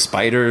firing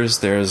spiders.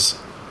 There's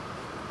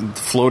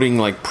floating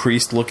like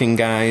priest looking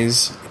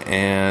guys,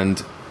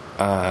 and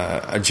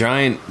a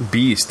giant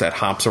beast that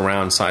hops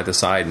around side to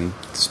side and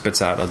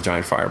spits out a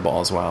giant fireball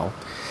as well.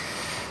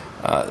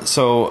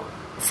 So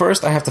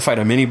first I have to fight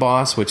a mini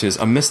boss, which is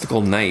a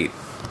mystical knight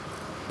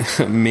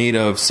made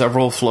of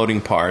several floating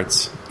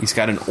parts. He's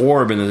got an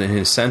orb in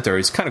his center.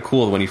 It's kind of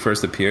cool when he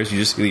first appears. You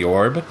just see the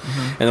orb,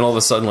 and then all of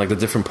a sudden, like the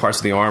different parts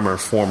of the armor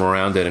form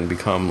around it and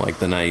become like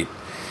the knight.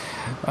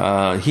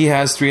 He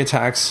has 3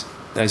 attacks,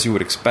 as you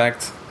would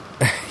expect.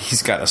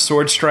 He's got a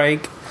sword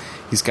strike.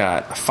 He's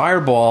got a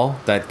fireball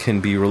that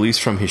can be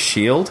released from his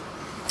shield,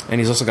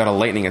 and he's also got a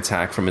lightning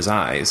attack from his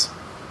eyes.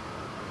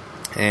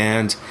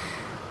 And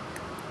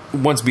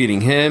once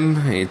beating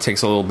him, it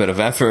takes a little bit of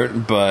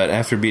effort, but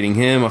after beating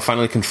him, I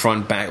finally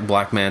confront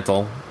Black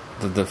Mantle,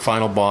 the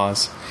final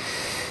boss.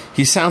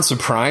 He sounds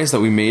surprised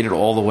that we made it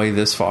all the way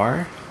this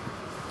far.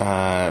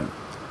 But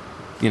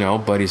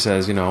he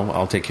says,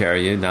 I'll take care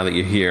of you now that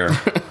you're here.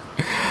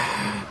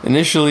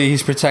 Initially,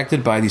 he's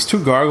protected by these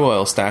 2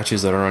 gargoyle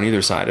statues that are on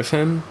either side of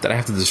him that I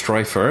have to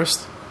destroy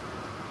first.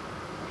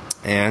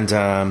 And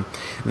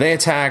they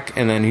attack,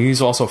 and then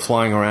he's also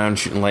flying around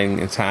shooting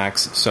lightning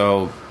attacks,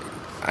 so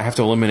I have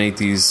to eliminate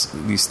these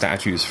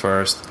statues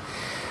first.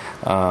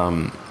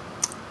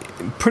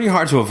 Pretty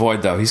hard to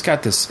avoid, though. He's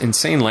got this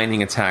insane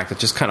lightning attack that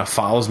just kind of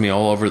follows me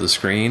all over the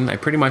screen. I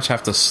pretty much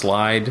have to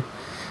slide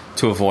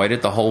to avoid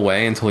it the whole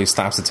way until he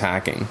stops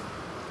attacking.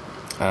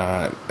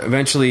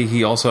 Eventually,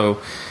 he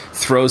also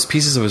throws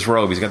pieces of his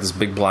robe. He's got this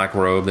big black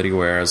robe that he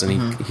wears,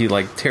 and he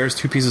like tears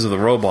 2 pieces of the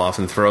robe off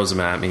and throws them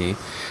at me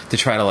to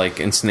try to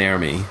like ensnare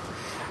me.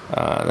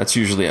 That's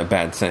usually a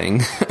bad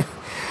thing.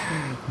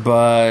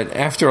 But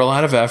after a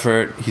lot of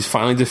effort, he's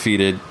finally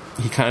defeated.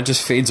 He kind of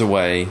just fades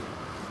away,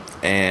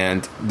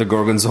 and the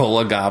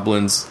Gorgonzola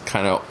goblins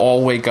kind of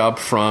all wake up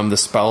from the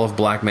spell of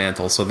Black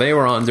Mantle, so they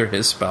were under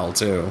his spell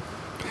too.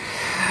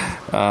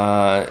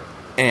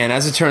 And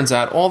as it turns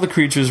out, all the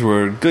creatures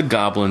were good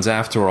goblins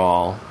after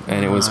all,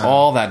 and it was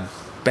all that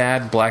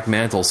bad Black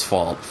Mantle's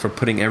fault for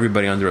putting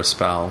everybody under a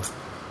spell.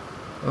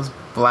 Those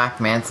Black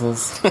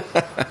Mantles.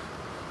 What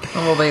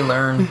will they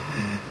learn?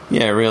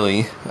 Yeah,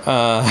 really.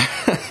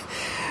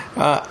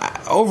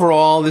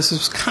 Overall, this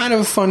is kind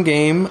of a fun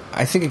game.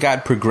 I think it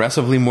got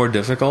progressively more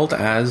difficult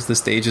as the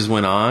stages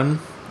went on.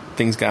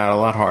 Things got a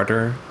lot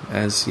harder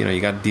as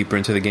you got deeper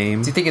into the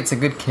game. Do you think it's a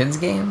good kids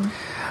game?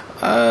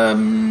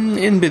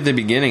 In the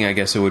beginning, I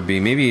guess it would be.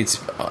 Maybe it's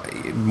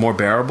more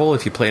bearable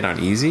if you play it on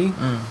easy.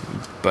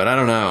 But I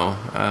don't know.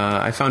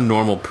 I found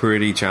normal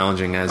pretty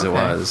challenging as it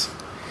was.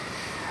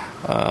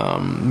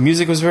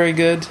 Music was very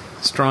good.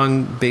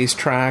 Strong bass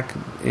track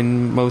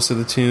in most of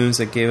the tunes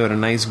that gave it a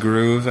nice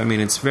groove. I mean,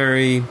 it's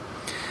very...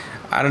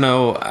 I don't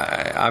know.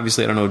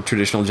 Obviously, I don't know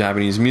traditional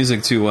Japanese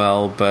music too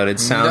well, but it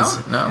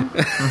sounds... No.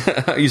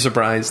 Are you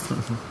surprised?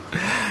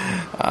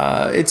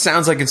 It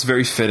sounds like it's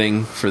very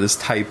fitting for this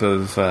type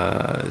of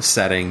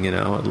setting.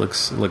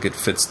 It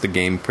fits the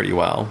game pretty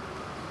well.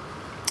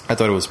 I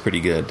thought it was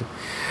pretty good.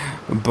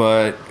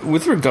 But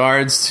with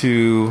regards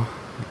to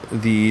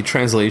the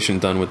translation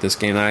done with this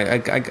game. I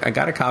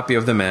got a copy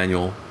of the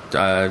manual,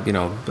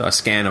 a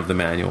scan of the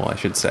manual, I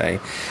should say.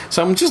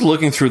 So I'm just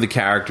looking through the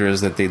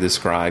characters that they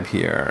describe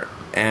here,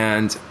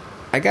 and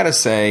I gotta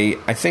say,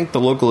 I think the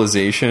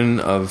localization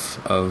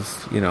of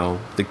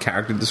the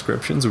character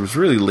descriptions was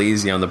really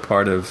lazy on the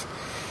part of,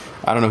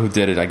 I don't know who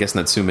did it. I guess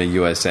Natsume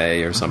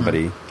USA or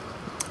somebody.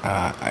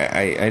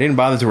 I didn't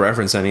bother to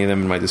reference any of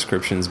them in my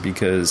descriptions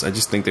because I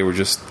just think they were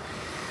just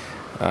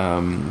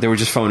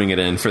phoning it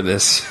in for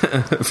this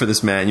for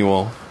this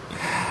manual.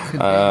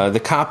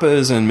 The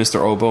Kappas and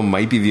Mr. Obo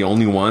might be the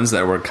only ones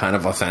that were kind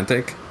of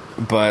authentic,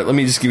 but let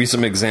me just give you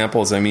some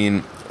examples. I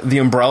mean, the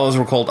umbrellas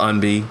were called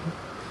Anbi.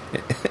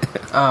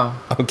 Oh.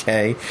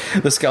 Okay.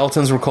 The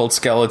skeletons were called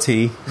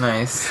Skelety.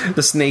 Nice.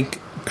 The snake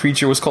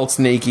creature was called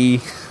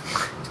Snakey.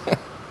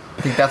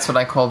 I think that's what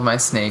I called my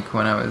snake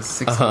when I was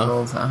 6 years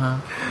old.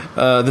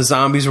 The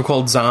zombies were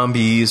called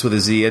Zombies with a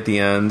Z at the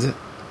end.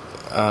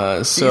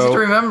 Easy to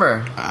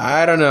remember.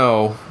 I don't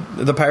know.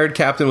 The pirate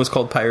captain was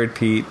called Pirate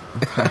Pete.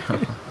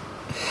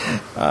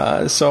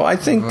 So I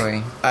think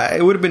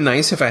it would have been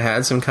nice if I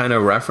had some kind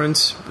of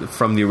reference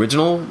from the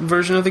original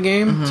version of the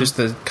game, just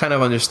to kind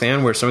of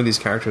understand where some of these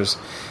characters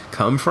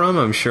come from.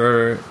 I'm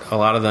sure a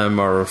lot of them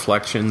are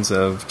reflections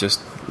of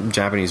just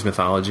Japanese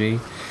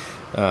mythology.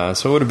 So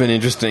it would have been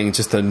interesting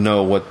just to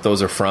know what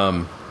those are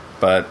from,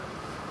 but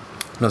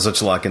no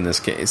such luck in this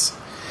case.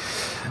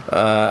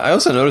 I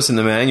also noticed in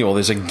the manual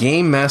there's a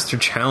Game Master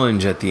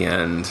Challenge at the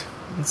end.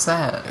 What's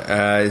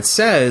that? It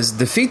says,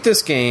 defeat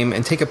this game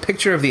and take a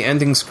picture of the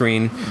ending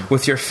screen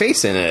with your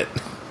face in it.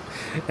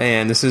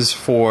 And this is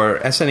for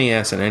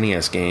SNES and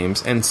NES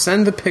games. And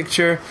send the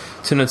picture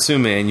to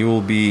Natsume and you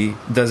will be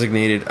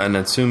designated a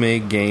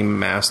Natsume Game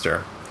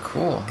Master.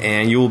 Cool.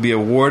 And you will be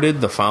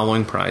awarded the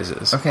following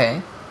prizes.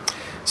 Okay.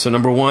 So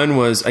number 1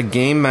 was a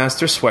Game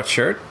Master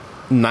sweatshirt.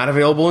 Not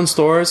available in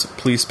stores.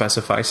 Please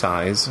specify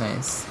size.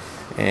 Nice.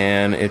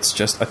 And it's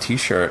just a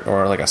t-shirt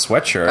or like a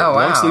sweatshirt. Oh,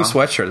 wow. Long-sleeve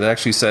sweatshirt that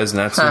actually says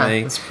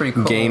Natsume That's pretty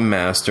cool. Game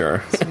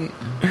Master. Sweet.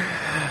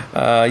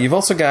 You've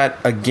also got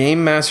a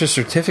Game Master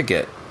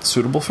certificate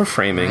suitable for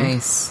framing.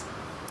 Nice.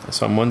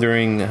 So I'm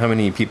wondering how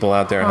many people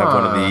out there have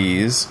one of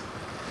these.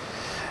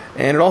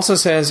 And it also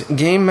says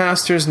Game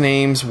Masters'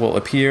 names will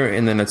appear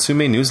in the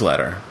Natsume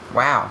newsletter.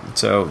 Wow.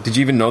 So did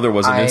you even know there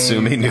was a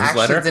Natsume newsletter?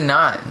 I actually did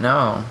not,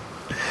 no.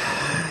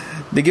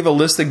 They give a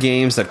list of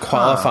games that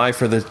qualify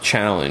for the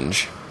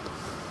challenge.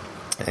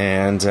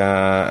 And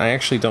I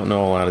actually don't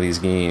know a lot of these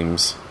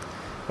games.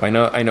 I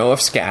know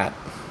of Scat.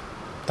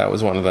 That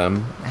was one of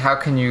them. How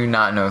can you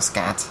not know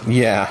Scat?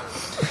 Yeah.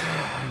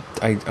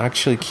 I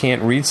actually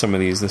can't read some of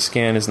these. The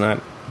scan is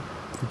not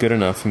good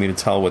enough for me to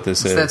tell what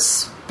this is.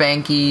 That's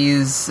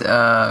Spanky's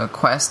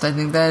Quest, I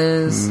think that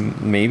is.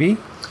 Maybe?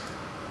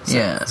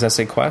 Yeah. Does that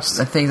say Quest?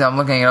 I think I'm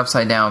looking it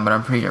upside down, but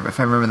I'm pretty sure if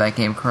I remember that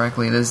game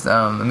correctly. There's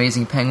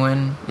Amazing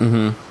Penguin.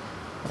 Mm-hmm.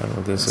 I don't know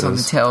what this Something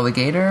is. Tail of the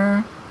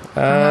Gator,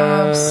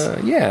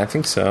 perhaps? Yeah, I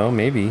think so.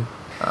 Maybe.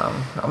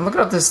 I'm looking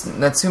up this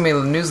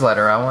Natsume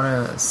newsletter. I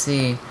want to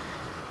see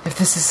if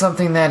this is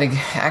something that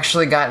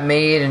actually got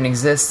made and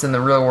exists in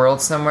the real world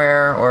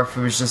somewhere, or if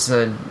it was just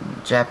a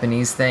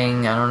Japanese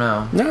thing. I don't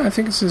know. No, I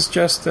think this is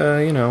just,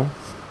 it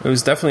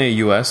was definitely a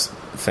U.S.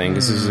 thing.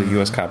 This is a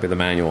U.S. copy of the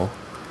manual.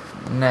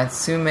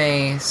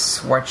 Natsume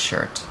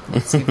sweatshirt.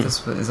 Let's see if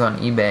this is on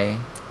eBay.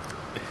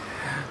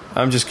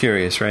 I'm just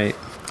curious, right?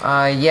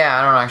 Yeah,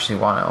 I don't actually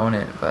want to own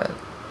it, but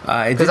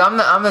because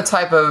I'm the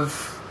type of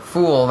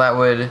fool that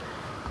would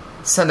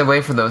send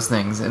away for those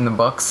things in the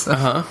books.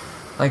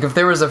 Like if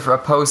there was a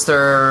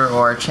poster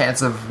or a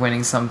chance of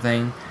winning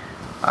something,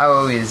 I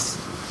always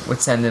would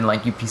send in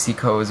like UPC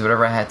codes,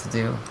 whatever I had to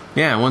do.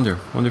 Yeah, I wonder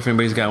if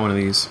anybody's got one of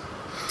these.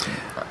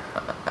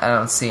 I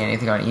don't see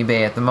anything on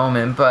eBay at the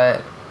moment,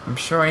 but I'm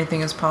sure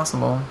anything is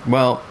possible.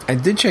 Well, I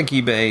did check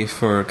eBay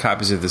for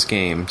copies of this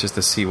game just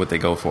to see what they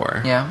go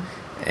for. Yeah.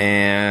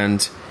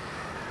 And,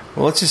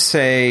 well, let's just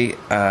say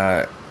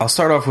I'll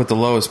start off with the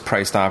lowest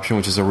priced option,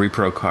 which is a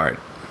Repro cart.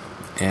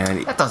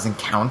 And that doesn't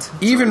count.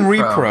 Even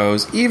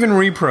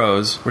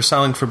repros were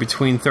selling for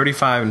between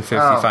 $35 and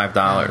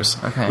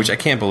 $55, okay. Which I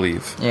can't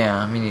believe.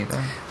 Yeah, me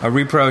neither. A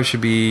repro should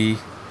be,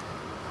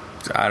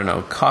 I don't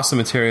know, cost of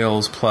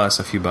materials plus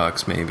a few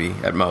bucks maybe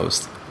at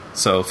most.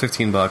 So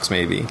 $15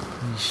 maybe.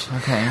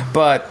 Okay.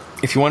 But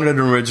if you wanted an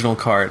original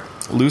cart,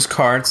 loose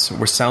carts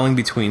were selling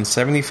between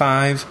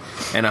 $75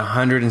 and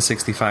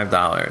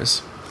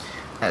 $165.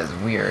 That is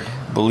weird.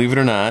 Believe it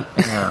or not.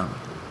 Yeah.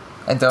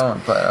 I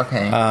don't, but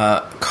okay.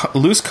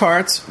 Loose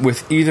carts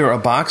with either a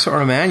box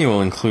or a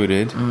manual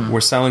included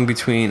were selling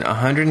between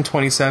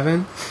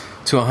 $127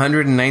 to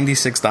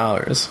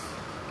 $196.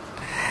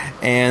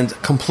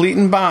 And complete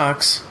in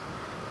box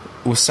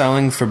was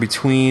selling for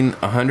between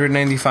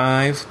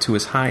 $195 to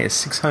as high as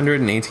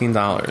 $618.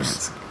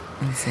 That's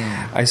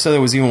insane. I saw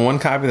there was even one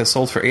copy that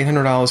sold for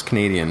 $800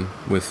 Canadian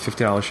with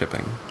 $50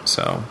 shipping.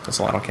 So that's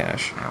a lot of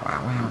cash.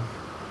 Wow.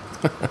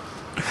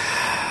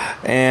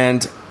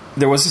 And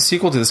there was a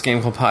sequel to this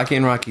game called Pocky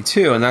and Rocky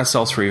 2, and that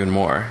sells for even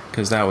more,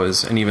 because that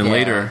was an even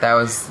later that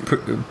was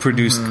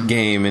produced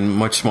game in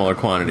much smaller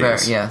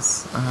quantities.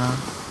 yes.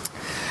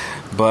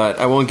 But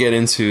I won't get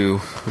into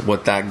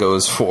what that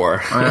goes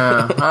for.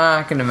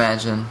 I can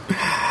imagine.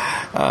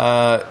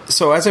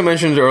 So as I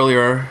mentioned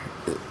earlier,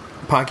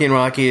 Pocky and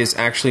Rocky is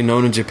actually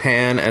known in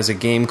Japan as a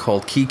game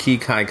called Kiki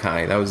Kai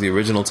Kai. That was the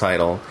original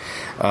title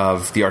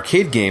of the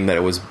arcade game that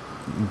it was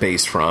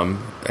based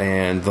from.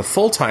 And the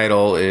full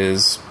title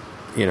is,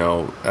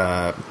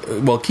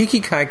 Kiki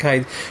Kai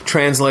Kai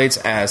translates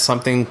as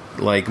something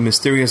like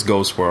Mysterious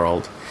Ghost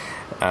World.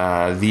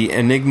 The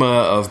Enigma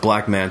of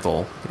Black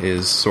Mantle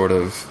is sort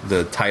of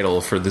the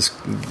title for this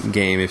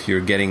game if you're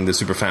getting the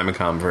Super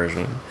Famicom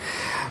version.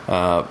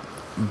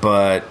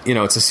 But,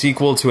 it's a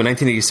sequel to a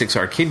 1986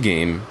 arcade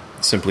game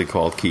simply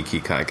called Kiki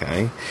Kai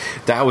Kai.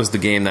 That was the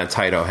game that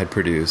Taito had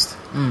produced.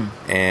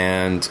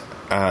 And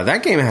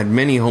that game had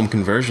many home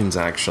conversions,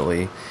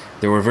 actually.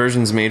 There were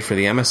versions made for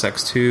the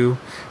MSX2,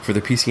 for the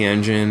PC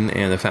Engine,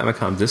 and the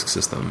Famicom Disk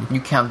System. You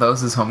count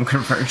those as home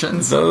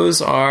conversions?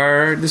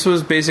 This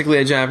was basically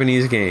a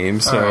Japanese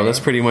game, so that's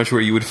pretty much where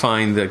you would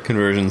find the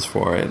conversions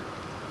for it.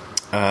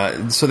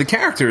 So the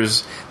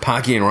characters,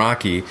 Pocky and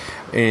Rocky,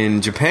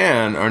 in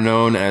Japan are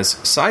known as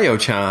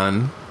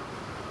Sayo-chan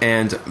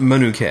and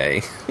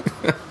Manuke.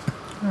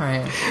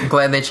 Alright. I'm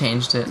glad they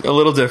changed it. A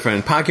little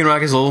different. Pocky and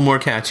Rocky is a little more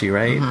catchy,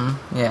 right?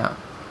 Mm-hmm. Yeah.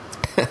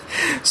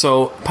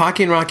 So,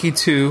 Pocky and Rocky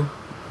 2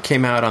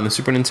 came out on the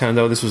Super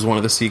Nintendo. This was one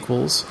of the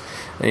sequels.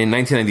 In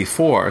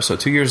 1994, so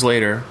 2 years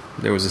later,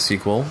 there was a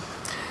sequel.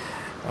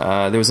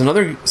 There was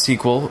another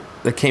sequel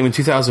that came in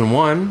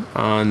 2001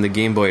 on the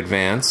Game Boy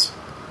Advance,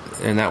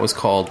 and that was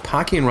called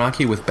Pocky and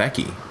Rocky with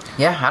Becky.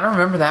 Yeah, I don't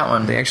remember that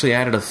one. They actually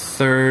added a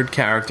third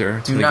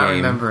character to the game. Do not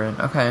remember it.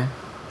 Okay.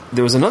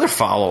 There was another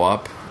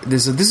follow-up.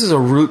 This is a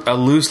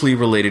loosely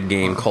related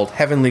game called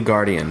Heavenly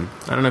Guardian.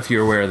 I don't know if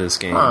you're aware of this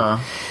game.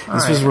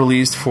 This was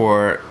released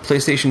for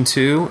PlayStation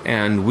 2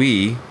 and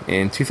Wii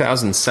in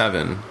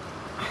 2007.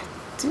 I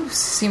do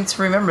seem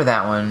to remember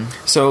that one.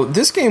 So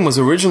this game was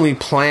originally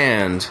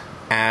planned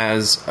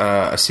as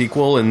a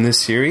sequel in this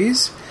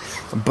series,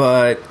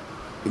 but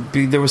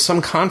there was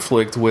some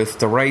conflict with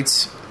the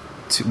rights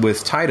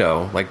with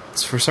Taito. Like,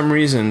 for some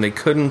reason, they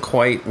couldn't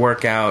quite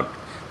work out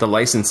the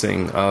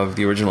licensing of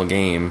the original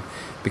game,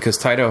 because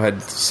Taito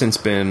had since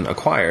been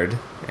acquired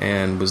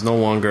and was no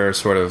longer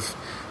sort of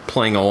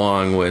playing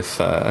along with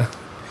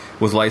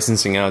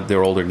licensing out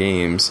their older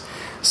games.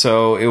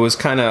 So it was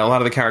kind of, a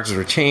lot of the characters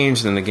were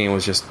changed, and the game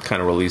was just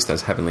kind of released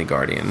as Heavenly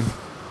Guardian.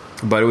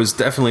 But it was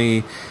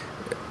definitely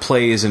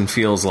plays and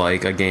feels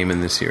like a game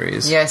in this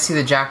series. Yeah, I see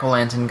the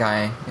Jack-o'-lantern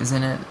guy is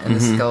in it, and the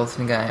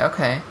skeleton guy.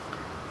 Okay.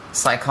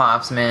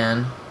 Cyclops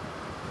Man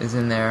is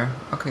in there.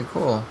 Okay,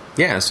 cool.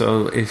 Yeah,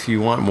 so if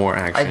you want more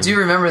action. I do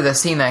remember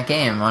seeing that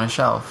game on a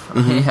shelf.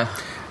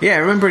 Yeah, I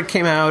remember it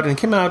came out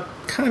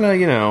kind of,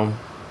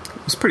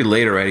 it was pretty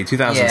late already.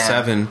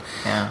 2007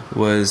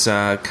 was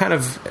kind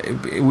of,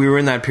 we were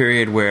in that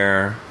period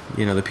where,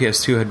 the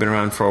PS2 had been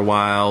around for a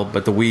while,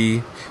 but the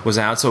Wii was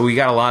out, so we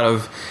got a lot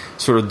of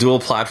sort of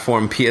dual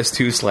platform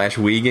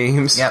PS2/Wii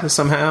games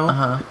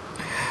somehow.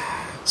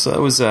 So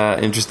that was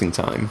an interesting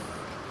time.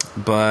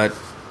 But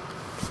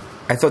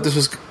I thought this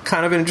was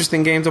kind of an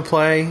interesting game to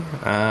play.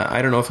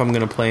 I don't know if I'm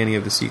going to play any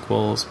of the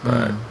sequels,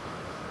 but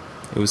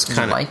it was kind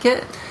of... Did you like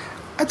it?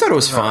 I thought it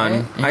was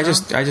fun. Right,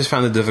 I just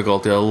found the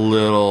difficulty a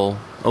little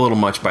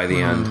much by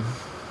the end,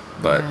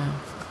 but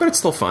it's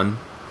still fun.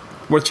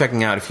 Worth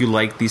checking out if you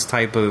like these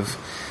type of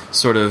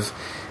sort of...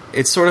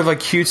 It's sort of a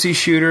cutesy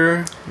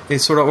shooter. It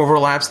sort of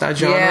overlaps that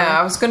genre. Yeah,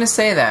 I was going to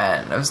say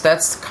that.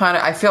 That's kind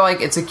of... I feel like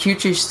it's a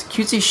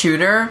cutesy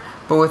shooter,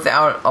 but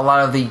without a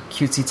lot of the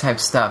cutesy type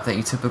stuff that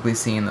you typically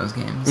see in those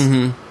games.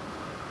 Mm-hmm.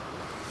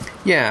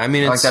 Yeah, I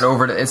mean, it's like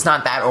that it's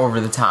not that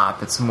over the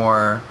top. It's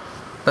more.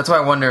 That's why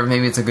I wonder if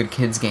maybe it's a good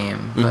kids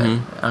game, but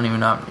I'm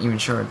not even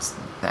sure it's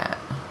that.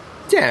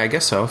 Yeah, I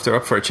guess so. If they're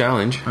up for a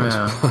challenge,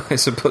 I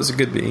suppose it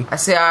could be.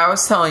 I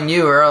was telling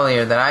you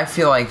earlier that I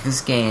feel like this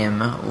game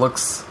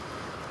looks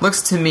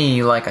to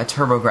me like a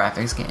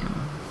TurboGrafx game.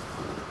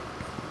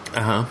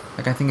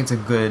 Like, I think it's a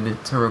good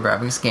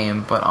TurboGrafx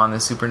game, but on the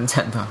Super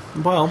Nintendo.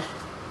 Well,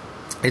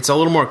 it's a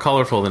little more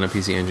colorful than a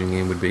PC Engine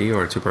game would be,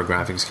 or a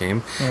TurboGrafx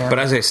game. Yeah. But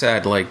as I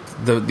said, like,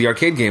 the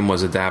arcade game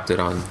was adapted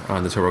on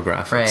the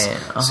TurboGrafx.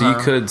 Right. So you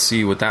could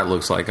see what that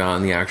looks like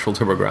on the actual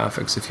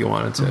TurboGrafx if you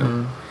wanted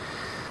to.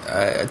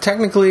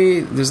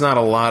 Technically, there's not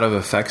a lot of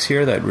effects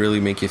here that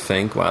really make you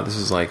think, wow, this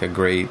is like a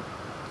great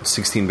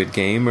 16-bit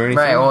game or anything.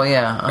 Right, well,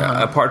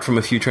 yeah. Apart from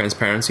a few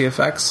transparency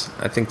effects,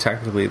 I think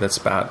technically that's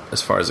about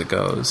as far as it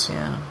goes.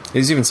 Yeah.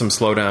 There's even some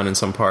slowdown in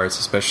some parts,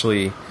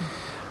 especially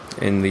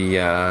in the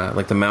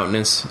like the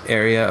mountainous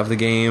area of the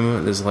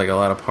game. There's like a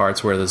lot of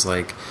parts where there's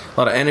like a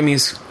lot of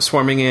enemies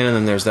swarming in, and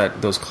then there's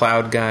those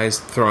cloud guys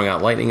throwing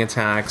out lightning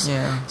attacks.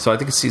 Yeah. So I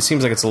think it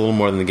seems like it's a little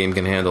more than the game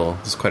can handle.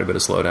 There's quite a bit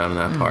of slowdown in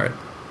that part.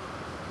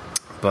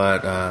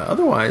 But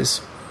otherwise,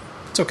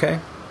 it's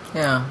okay.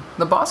 Yeah.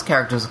 The boss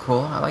characters are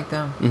cool. I like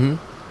them.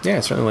 Mm-hmm. Yeah,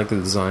 I certainly like the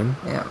design.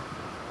 Yeah.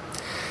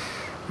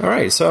 All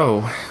right,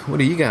 so what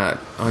do you got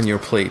on your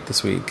plate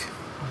this week?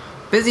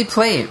 Busy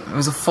plate. It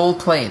was a full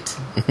plate.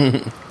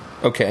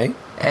 Okay.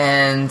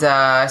 And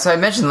so I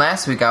mentioned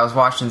last week I was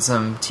watching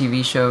some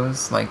TV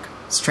shows like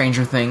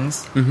Stranger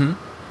Things. Mm-hmm.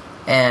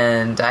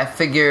 And I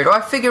figured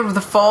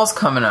the fall's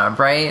coming up,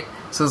 right?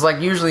 So it's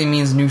like usually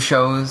means new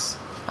shows.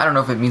 I don't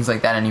know if it means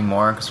like that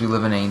anymore because we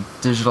live in a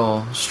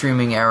digital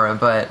streaming era,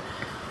 but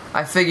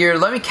I figured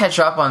let me catch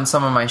up on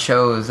some of my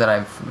shows that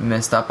I've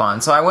missed up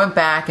on. So I went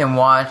back and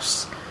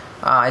watched,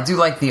 I do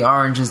like the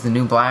Orange is the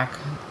New Black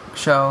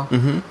show.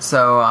 Mm-hmm.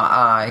 So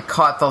I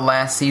caught the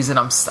last season.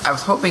 I was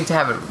hoping to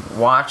have it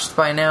watched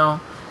by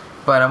now,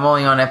 but I'm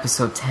only on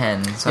episode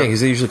 10. So yeah, because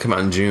they usually come out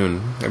in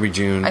June, every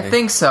June. I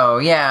think so,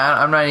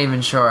 yeah. I'm not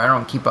even sure. I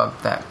don't keep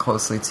up that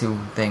closely to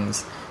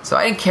things. So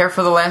I didn't care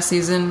for the last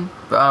season.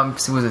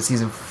 Was it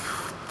season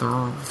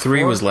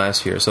 3 was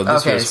last year, so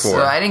this was 4.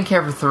 So I didn't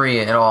care for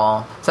 3 at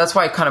all. So that's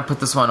why I kind of put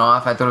this one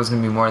off. I thought it was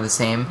going to be more of the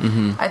same.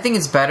 Mm-hmm. I think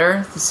it's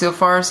better so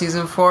far,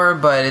 season 4,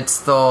 but it's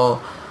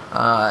still...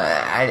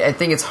 I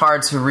think it's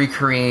hard to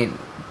recreate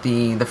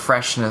the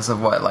freshness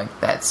of what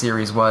like that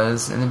series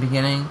was in the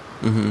beginning.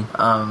 Mm-hmm.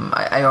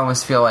 I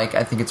almost feel like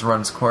I think it's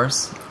run its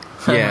course.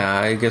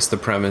 Yeah, I guess the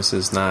premise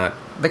is not...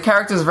 The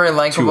character's very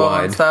likable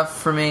and stuff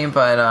for me,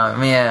 but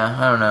yeah,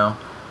 I don't know.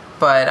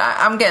 But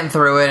I'm getting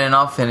through it, and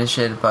I'll finish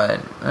it, but,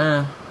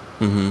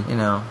 you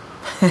know,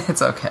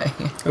 it's okay.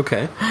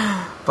 Okay.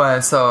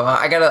 But, so,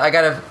 I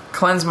gotta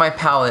cleanse my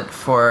palate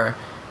for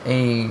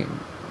a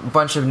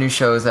bunch of new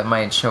shows that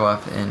might show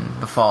up in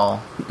the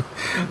fall.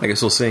 I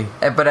guess we'll see.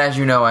 But as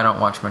you know, I don't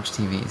watch much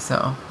TV,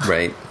 so...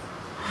 Right.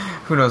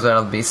 Who knows what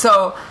it'll be.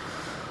 So...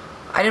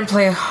 I didn't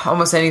play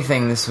almost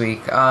anything this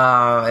week, but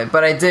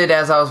I did,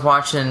 as I was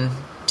watching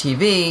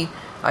TV,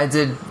 I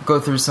did go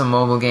through some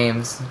mobile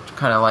games,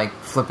 kind of like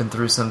flipping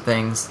through some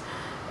things,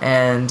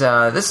 and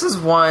this is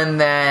one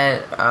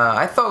that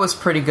I thought was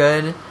pretty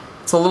good.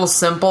 It's a little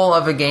simple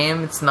of a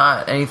game, it's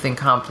not anything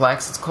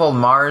complex. It's called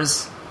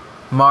Mars.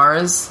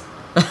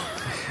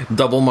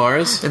 Double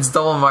Mars? It's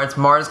double Mars. It's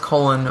Mars: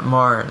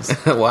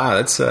 Wow,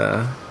 that's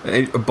a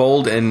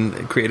bold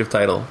and creative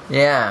title.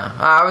 Yeah.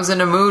 I was in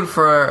a mood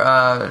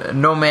for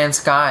No Man's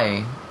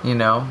Sky, you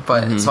know,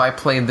 but so I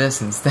played this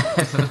instead.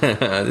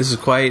 This is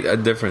quite a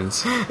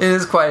difference. It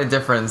is quite a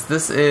difference.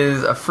 This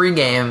is a free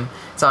game.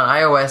 It's on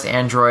iOS,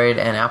 Android,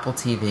 and Apple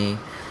TV.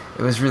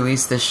 It was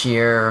released this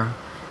year.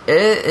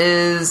 It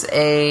is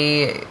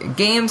a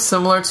game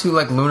similar to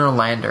like Lunar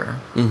Lander.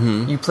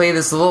 Mm-hmm. You play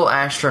this little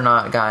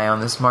astronaut guy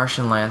on this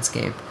Martian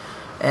landscape,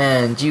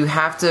 and you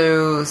have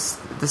to,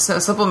 the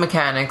simple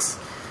mechanics,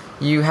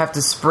 you have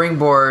to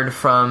springboard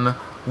from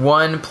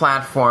one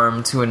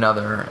platform to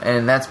another,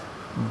 and that's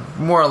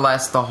more or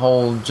less the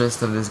whole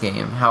gist of this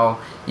game.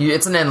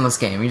 It's an endless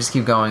game. You just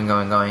keep going,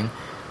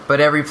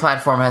 but every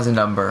platform has a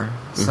number.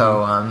 Mm-hmm.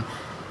 So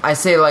I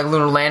say like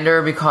Lunar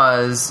Lander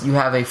because you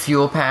have a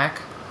fuel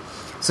pack.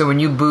 So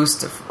when you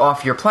boost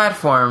off your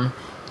platform,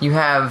 you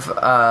have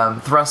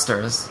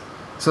thrusters.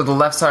 So the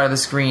left side of the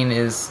screen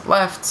is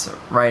left,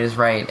 right is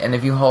right. And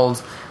if you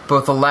hold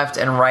both the left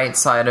and right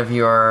side of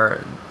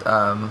your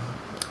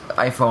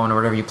iPhone or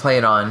whatever you play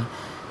it on,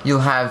 you'll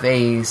have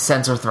a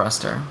sensor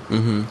thruster.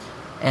 Mm-hmm.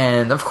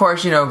 And of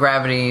course, you know,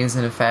 gravity is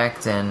in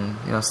effect and,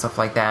 you know, stuff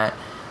like that.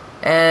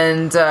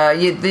 And,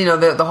 you know,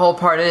 the whole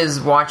part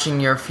is watching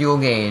your fuel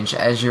gauge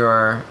as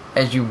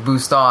you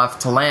boost off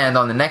to land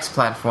on the next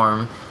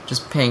platform.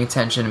 Just paying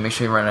attention to make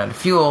sure you run out of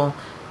fuel.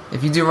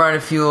 If you do run out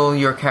of fuel,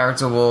 your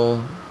character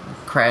will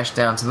crash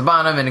down to the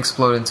bottom and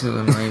explode into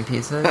a million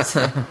pieces.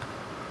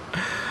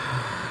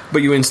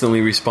 But you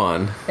instantly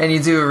respawn. And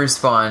you do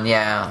respawn,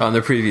 yeah. On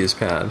the previous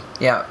pad.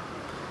 Yeah.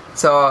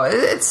 So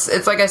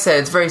it's like I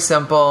said, it's very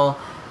simple.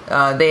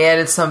 They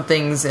added some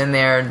things in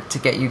there to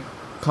get you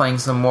playing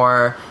some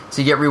more.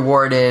 So you get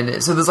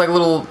rewarded. So there's like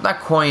little, not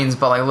coins,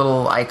 but like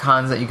little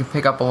icons that you can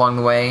pick up along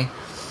the way.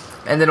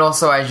 And then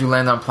also, as you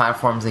land on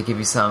platforms, they give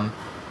you some.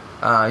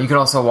 You can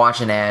also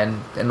watch an ad,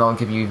 and they'll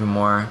give you even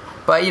more.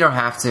 But you don't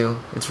have to.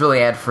 It's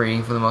really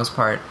ad-free for the most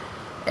part.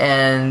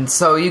 And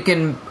so you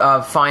can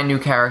find new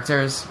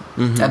characters.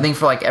 Mm-hmm. I think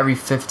for like every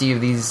 50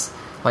 of these,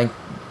 like,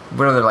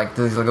 what are they, like,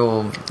 these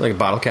little... Like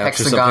bottle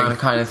caps or something?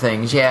 Kind of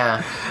things,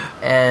 yeah.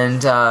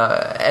 And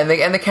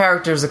the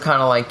characters are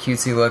kind of like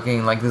cutesy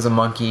looking. Like there's a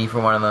monkey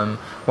for one of them.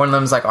 One of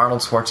them's like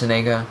Arnold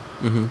Schwarzenegger.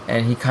 Mm-hmm.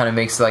 And he kind of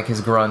makes like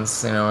his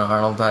grunts, you know,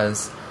 Arnold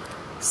does.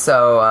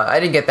 So, I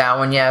didn't get that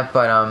one yet,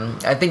 but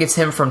I think it's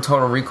him from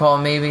Total Recall,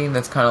 maybe.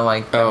 That's kind of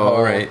like...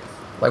 right.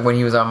 Like when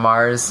he was on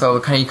Mars. So,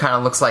 he kind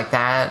of looks like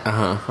that.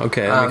 Uh-huh.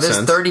 Okay, that makes sense.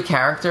 There's 30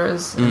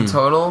 characters in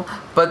total,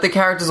 but the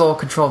characters all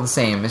control the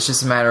same. It's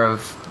just a matter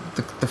of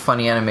the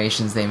funny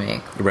animations they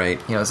make.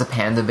 Right. You know, it's a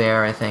panda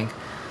bear, I think.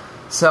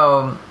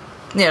 So,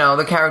 you know,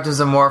 the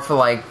characters are more for,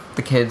 like,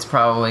 the kids,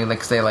 probably. Like,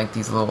 'cause they like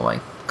these little,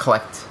 like,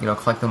 collect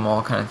them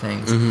all kind of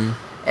things. Mm-hmm.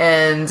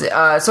 And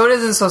so it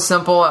isn't so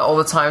simple all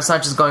the time. It's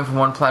not just going from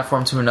one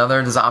platform to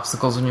another. There's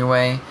obstacles in your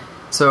way.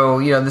 So,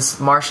 you know, this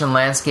Martian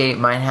landscape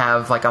might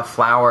have like a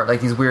flower, like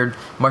these weird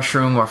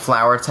mushroom or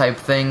flower type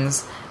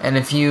things. And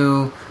if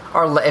you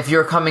or if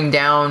you're coming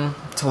down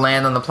to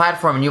land on the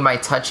platform and you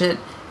might touch it,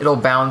 it'll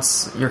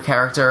bounce your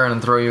character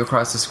and throw you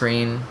across the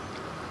screen.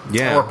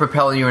 Yeah. Or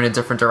propel you in a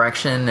different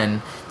direction,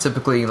 and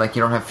typically, like,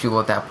 you don't have fuel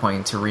at that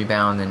point to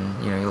rebound,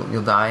 and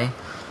you'll die.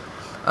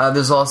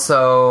 There's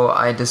also,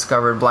 I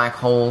discovered black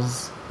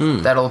holes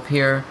that'll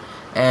appear,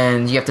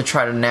 and you have to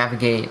try to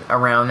navigate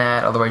around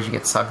that, otherwise you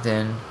get sucked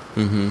in.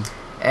 Mm-hmm.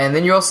 And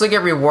then you also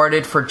get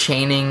rewarded for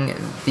chaining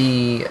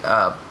the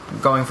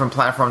going from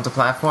platform to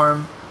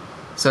platform.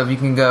 So if you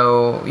can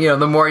go,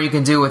 the more you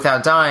can do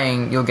without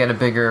dying, you'll get a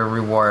bigger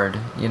reward.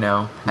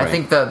 Right. I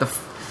think the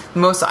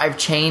most I've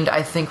chained,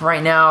 I think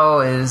right now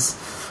is,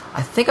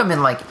 I think I'm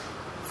in like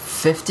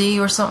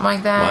 50 or something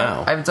like that.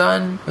 Wow. I've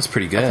done. That's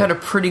pretty good. I've had a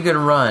pretty good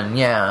run,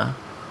 yeah.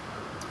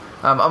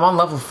 I'm on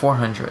level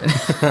 400.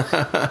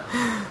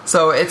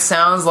 So it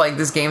sounds like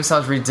this game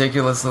sounds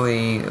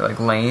ridiculously like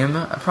lame,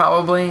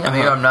 probably. I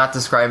mean, I'm not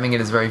describing it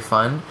as very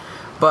fun.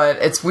 But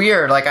it's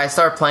weird. Like, I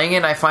start playing it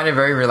and I find it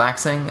very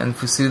relaxing and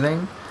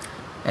soothing.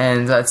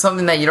 And it's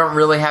something that you don't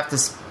really have to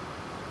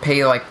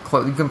pay, like,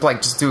 you can,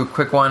 like, just do a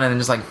quick one and then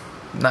just, like,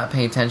 not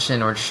pay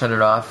attention or just shut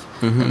it off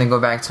and then go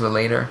back to it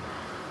later.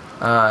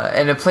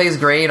 And it plays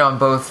great on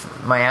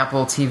both my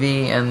Apple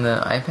TV and the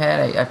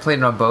iPad. I played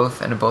it on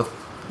both, and it both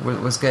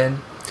was good.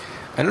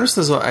 I noticed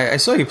I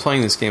saw you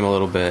playing this game a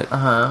little bit,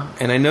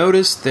 and I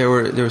noticed there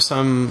was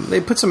some.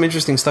 They put some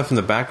interesting stuff in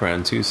the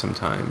background too.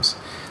 Sometimes,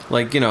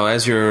 like,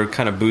 as you're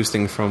kind of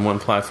boosting from one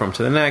platform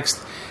to the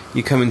next,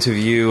 you come into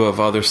view of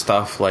other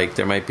stuff. Like,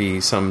 there might be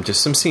some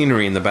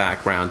scenery in the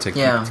background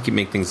to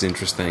make things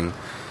interesting.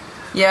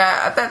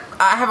 Yeah,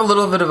 I have a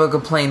little bit of a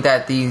complaint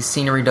that the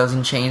scenery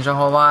doesn't change a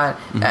whole lot.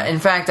 In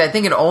fact, I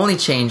think it only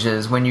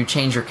changes when you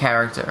change your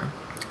character.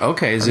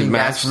 Okay, it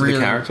match the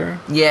character?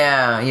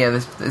 Yeah,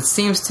 it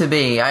seems to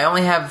be. I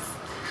only have...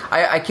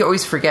 I can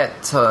always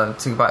forget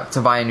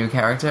to buy a new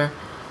character.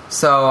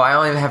 So I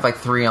only have like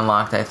 3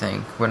 unlocked, I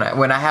think. When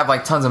I have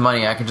like tons of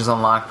money, I could just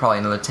unlock probably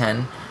another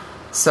 10.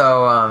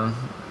 So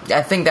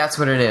I think that's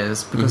what it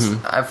is. Because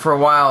for a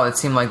while, it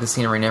seemed like the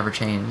scenery never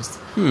changed.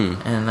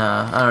 And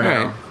I don't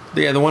know. Right.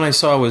 Yeah, the one I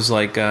saw was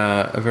like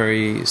a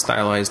very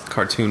stylized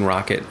cartoon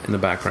rocket in the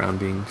background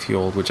being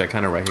fueled, which I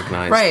kind of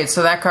recognized. Right,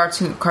 so that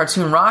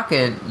cartoon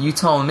rocket, you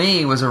told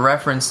me, was a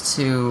reference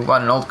to,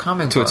 an old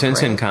comic book, to a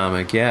Tintin right?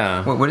 comic,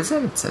 yeah. What is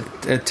it?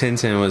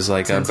 Tintin was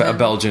like a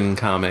Belgian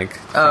comic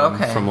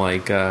from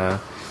like the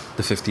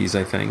 50s,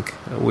 I think,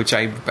 which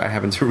I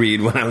happened to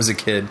read when I was a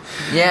kid.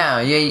 Yeah,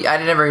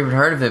 I never even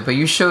heard of it, but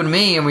you showed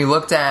me, and we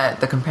looked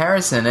at the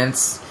comparison, and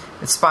it's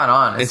spot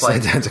on. It's like,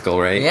 identical,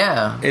 right?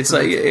 Yeah. It's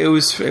like it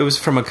was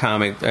from a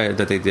comic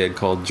that they did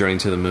called Journey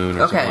to the Moon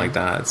or something like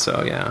that.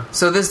 So yeah.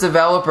 So this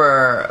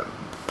developer,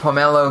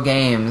 Pomelo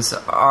Games,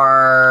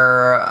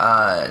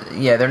 are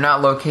they're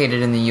not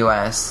located in the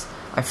U.S.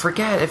 I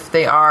forget if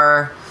they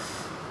are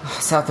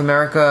South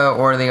America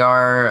or they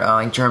are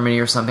like Germany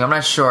or something. I'm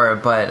not sure,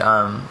 but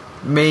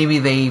maybe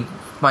they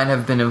might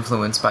have been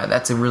influenced by it.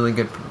 That's a really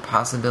good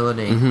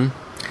possibility. Mm-hmm.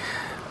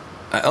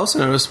 I also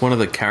noticed one of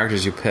the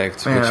characters you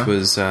picked, which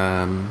was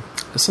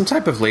some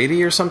type of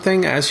lady or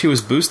something. As she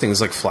was boosting,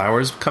 there's like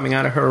flowers coming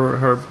out of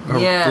her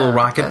little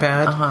rocket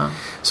pad.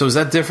 So is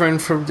that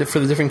different for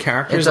the different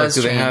characters? It does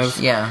do they change,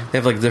 they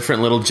have like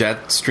different little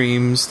jet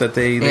streams that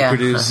they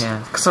produce?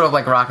 Yeah, sort of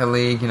like Rocket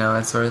League,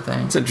 that sort of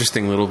thing. It's an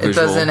interesting little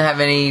visual. It doesn't have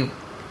any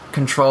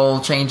control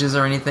changes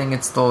or anything.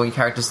 It's still, your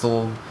character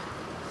still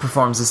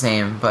performs the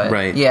same, but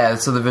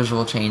so the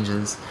visual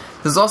changes.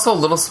 There's also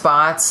little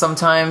spots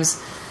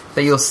sometimes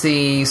that you'll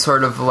see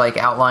sort of like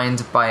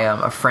outlined by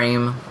a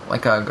frame,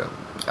 like a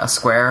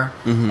square.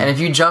 And if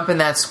you jump in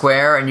that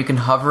square and you can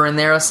hover in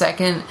there a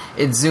second,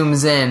 it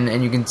zooms in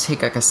and you can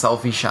take like a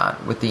selfie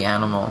shot with the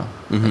animal,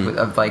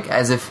 like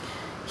as if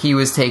he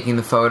was taking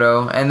the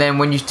photo. And then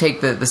when you take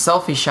the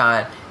selfie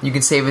shot, you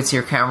can save it to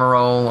your camera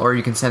roll, or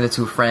you can send it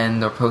to a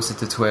friend or post it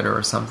to Twitter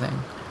or something.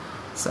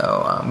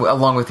 So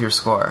along with your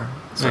score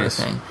sort of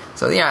thing.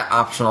 So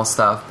optional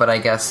stuff, but I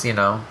guess they're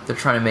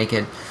trying to make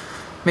it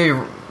maybe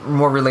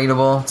more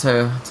relatable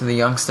to the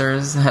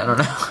youngsters. I don't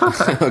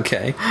know.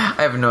 Okay.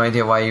 I have no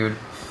idea why you would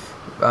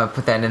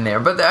put that in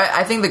there. But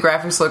I think the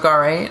graphics look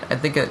alright. I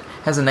think it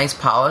has a nice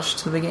polish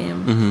to the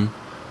game.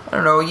 I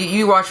don't know.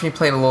 You watched me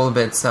play it a little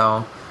bit,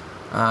 so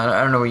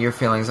I don't know what your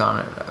feelings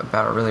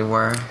about it really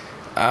were.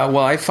 Well,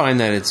 I find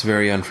that it's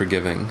very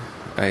unforgiving.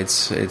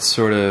 It's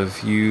sort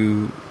of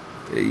you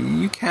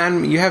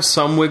have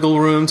some wiggle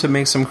room to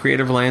make some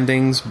creative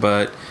landings,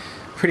 but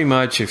pretty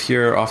much if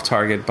you're off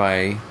target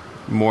by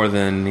more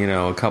than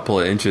a couple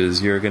of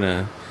inches, you're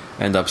gonna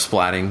end up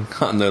splatting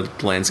on the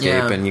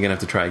landscape, and you're gonna have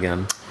to try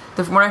again.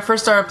 When I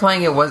first started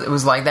playing, it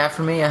was like that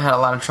for me. I had a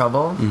lot of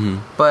trouble,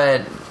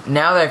 but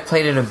now that I've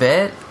played it a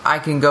bit, I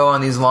can go on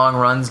these long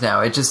runs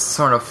now. It just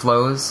sort of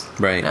flows.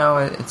 Right.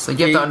 It's like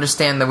you have to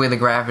understand the way the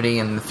gravity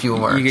and the fuel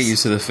works. You get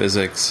used to the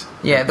physics.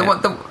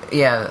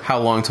 Yeah. How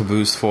long to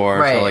boost for?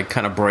 Right. To like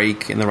kind of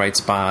brake in the right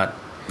spot.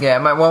 Yeah.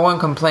 My one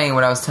complaint,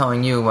 what I was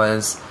telling you,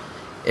 was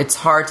it's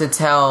hard to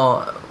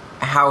tell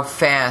how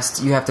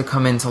fast you have to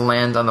come in to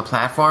land on the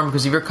platform,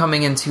 because if you're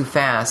coming in too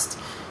fast,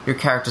 your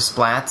character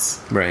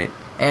splats. Right.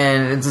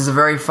 And there's a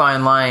very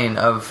fine line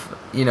of,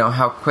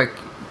 how quick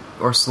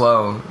or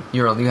slow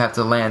you have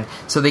to land.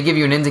 So they give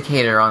you an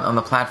indicator on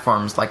the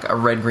platforms, like a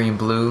red, green,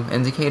 blue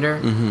indicator.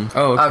 Mm-hmm.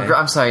 Oh, okay.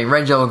 I'm sorry,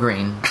 red, yellow,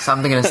 green. So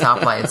I'm thinking of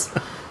stoplights.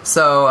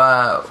 So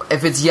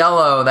if it's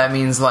yellow, that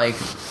means like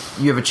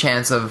you have a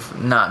chance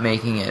of not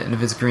making it, and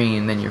if it's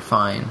green, then you're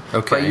fine.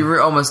 Okay. But you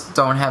almost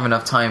don't have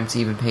enough time to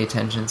even pay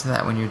attention to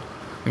that when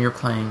you're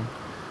playing.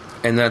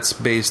 And that's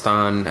based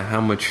on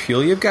how much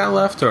fuel you've got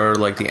left, or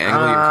like the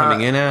angle you're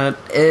coming in at?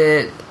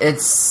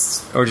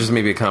 It's or just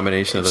maybe a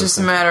combination of those. Just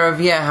things. A matter of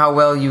how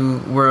well you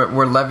were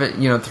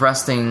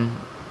thrusting,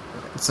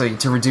 so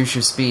to reduce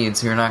your speed,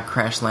 so you're not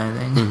crash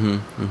landing.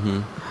 Mm-hmm.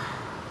 Mm-hmm.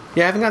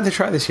 Yeah, I haven't gotten to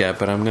try this yet,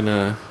 but I'm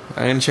gonna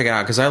check it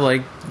out because I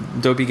like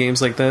dopey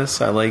games like this.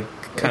 I like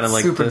kind of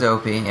like super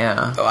dopey.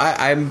 Yeah,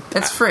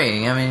 It's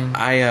free. I mean,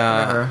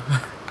 whatever.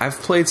 I've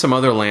played some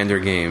other Lander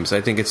games. I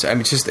think it's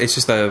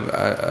just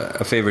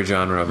a favorite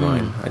genre of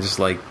mine. I just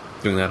like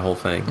doing that whole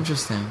thing.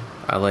 Interesting.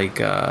 I like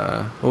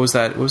what was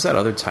that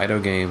other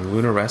Taito game,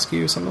 Lunar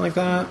Rescue or something like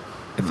that,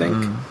 I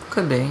think.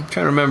 Could be. I'm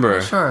trying to remember.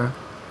 Yeah, sure.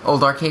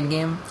 Old arcade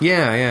game?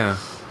 Yeah.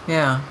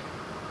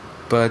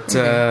 But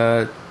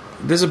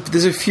there's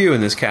a few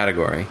in this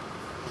category.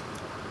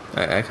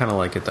 I kind of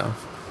like it though.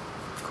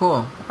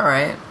 Cool. All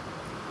right.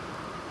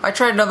 I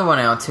tried another one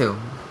out too.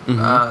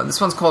 Mm-hmm.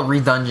 This one's called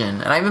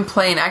Redungeon, and I've been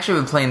playing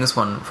this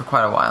one for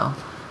quite a while,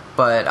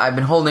 but I've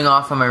been holding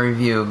off on my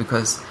review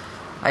because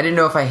I didn't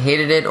know if I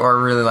hated it or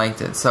really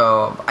liked it.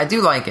 So I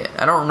do like it.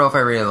 I don't know if I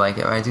really like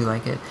it, but I do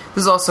like it.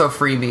 This is also a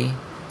freebie.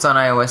 It's on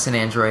iOS and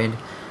Android,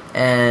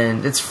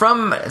 and it's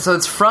from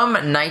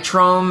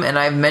Nitrome, and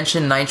I've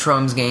mentioned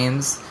Nitrome's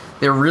games.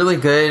 They're really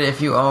good if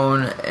you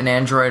own an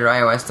Android or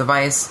iOS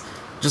device.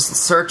 Just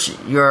search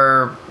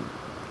your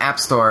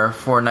App Store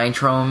for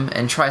Nitrome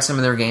and try some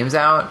of their games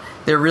out.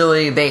 Their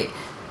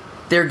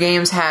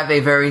games have a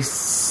very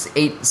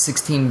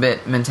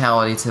 16-bit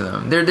mentality to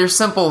them. They're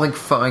simple,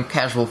 like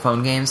casual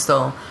phone games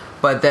still,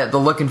 but the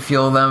look and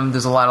feel of them,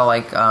 there's a lot of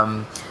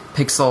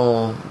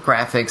pixel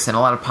graphics and a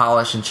lot of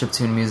polish and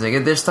chiptune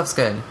music. Their stuff's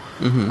good.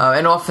 Mm-hmm.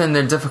 And often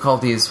their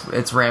difficulties,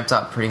 it's ramped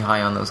up pretty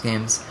high on those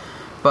games.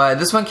 But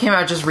this one came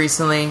out just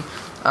recently.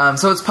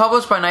 So it's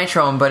published by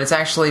Nitrome, but it's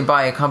actually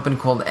by a company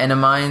called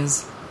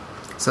Enemines.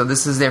 So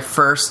this is their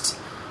first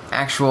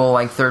actual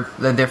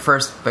their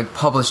first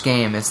published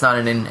game. It's not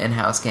an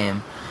in-house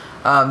game.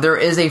 There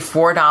is a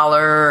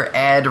 $4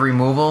 ad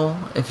removal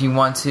if you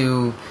want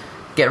to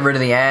get rid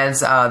of the ads.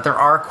 There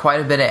are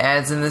quite a bit of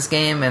ads in this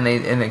game, and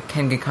it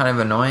can get kind of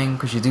annoying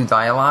because you do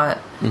die a lot.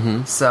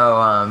 Mm-hmm.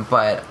 So,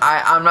 but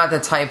I'm not the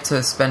type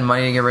to spend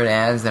money to get rid of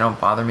ads. They don't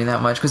bother me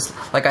that much because,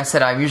 like I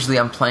said,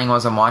 I'm playing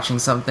as I'm watching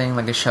something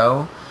like a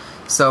show.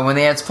 So when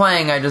the ad's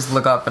playing, I just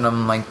look up and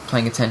I'm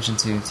paying attention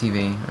to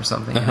TV or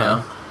something. You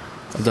know?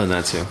 I've done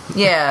that too.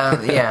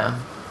 Yeah.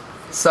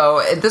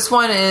 So this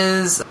one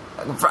is,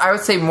 I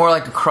would say, more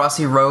like a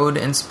Crossy Road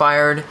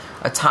inspired,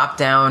 a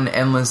top-down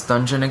endless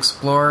dungeon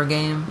explorer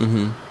game.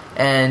 Mm-hmm.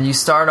 And you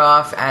start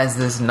off as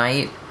this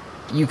knight.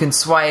 You can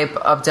swipe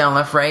up, down,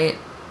 left, right.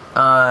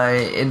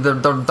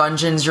 The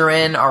dungeons you're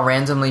in are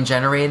randomly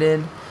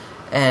generated,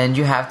 and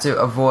you have to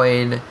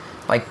avoid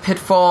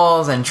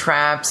pitfalls and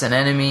traps and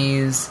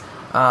enemies.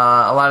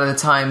 A lot of the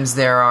times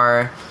there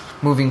are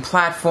moving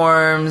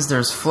platforms,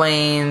 there's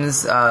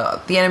flames.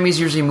 The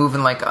enemies usually move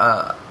in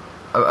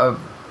a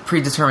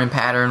predetermined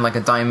pattern, like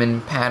a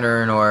diamond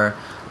pattern or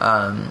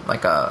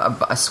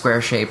a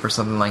square shape or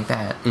something like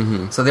that.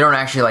 Mm-hmm. So they don't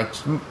actually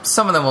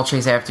some of them will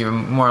chase after you.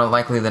 More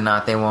likely than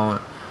not, they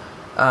won't.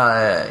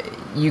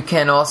 You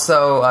can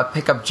also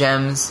pick up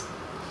gems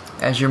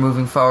as you're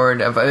moving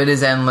forward. It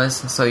is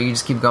endless, so you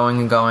just keep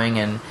going and going,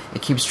 and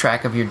it keeps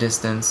track of your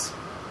distance.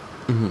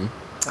 Mm-hmm.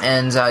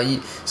 And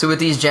so with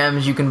these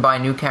gems, you can buy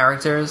new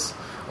characters,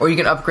 or you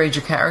can upgrade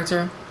your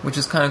character, which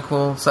is kind of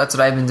cool. So that's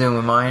what I've been doing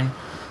with mine.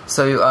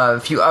 So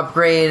if you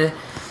upgrade,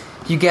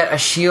 you get a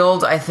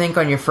shield, I think,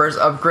 on your first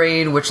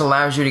upgrade, which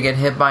allows you to get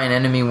hit by an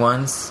enemy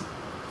once,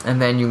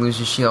 and then you lose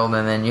your shield,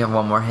 and then you have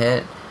one more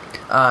hit.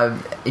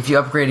 If you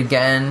upgrade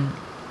again,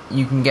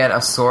 you can get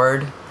a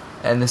sword,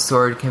 and the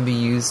sword can be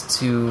used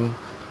to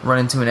run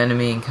into an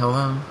enemy and kill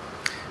them.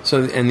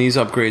 So, and these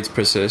upgrades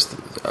persist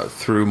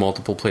through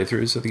multiple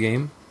playthroughs of the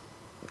game?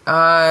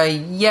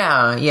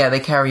 Yeah, they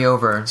carry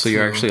over. So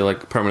you're actually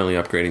permanently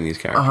upgrading these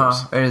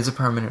characters? It is a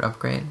permanent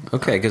upgrade.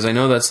 Okay, because I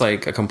know that's a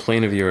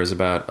complaint of yours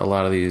about a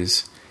lot of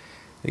these,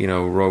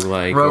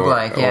 roguelike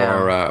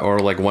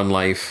or One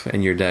Life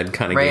and You're Dead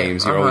kind of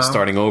games. You're always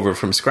starting over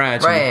from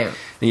scratch, and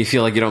you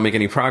feel like you don't make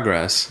any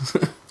progress.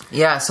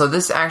 Yeah, so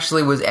this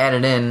actually was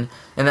added in,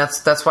 and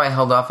that's why I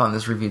held off on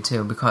this review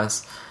too,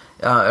 because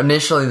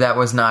initially that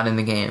was not in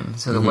the game,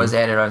 so it was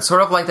added on.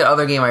 Sort of like that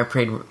other game I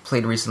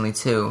played recently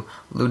too,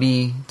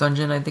 Ludi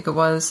Dungeon, I think it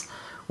was,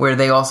 where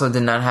they also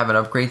did not have an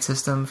upgrade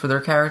system for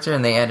their character,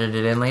 and they added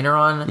it in later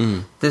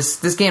on.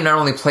 This game not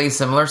only plays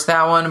similar to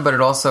that one, but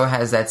it also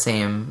has that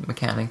same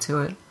mechanic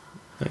to it.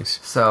 Nice.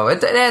 So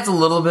it adds a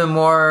little bit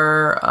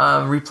more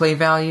replay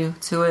value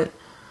to it.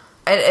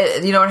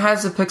 It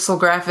has the pixel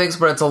graphics,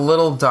 but it's a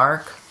little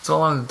dark. It's a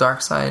little on the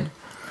dark side.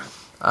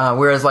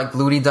 Whereas like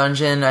Looty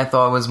Dungeon, I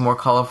thought was more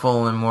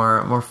colorful and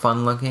more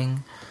fun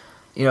looking.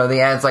 The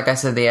ads, like I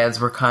said, the ads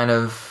were kind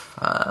of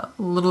a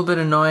little bit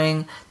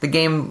annoying. The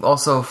game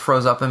also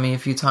froze up on me a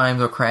few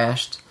times or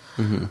crashed,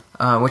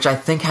 which I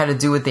think had to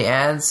do with the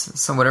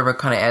ads, whatever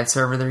kind of ad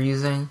server they're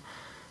using.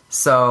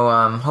 So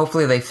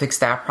hopefully they fixed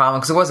that problem,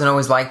 because it wasn't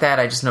always like that.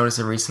 I just noticed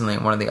it recently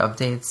in one of the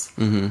updates.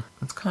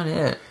 That's kind of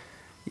it.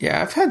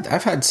 Yeah,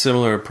 I've had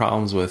similar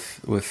problems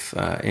with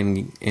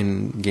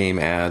in game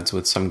ads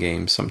with some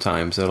games.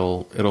 Sometimes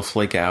it'll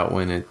flake out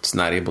when it's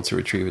not able to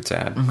retrieve its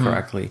ad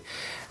correctly,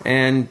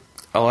 and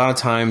a lot of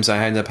times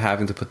I end up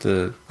having to put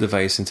the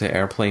device into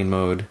airplane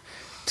mode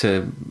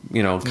to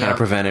kind of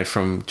prevent it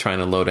from trying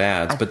to load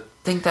ads. But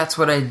I think that's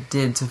what I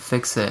did to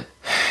fix it.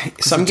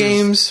 Some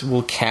games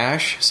will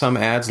cache some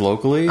ads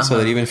locally, so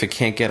that even if it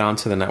can't get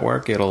onto the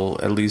network, it'll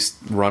at least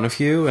run a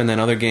few. And then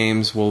other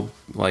games will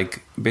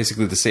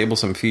basically disable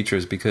some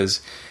features,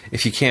 because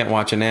if you can't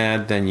watch an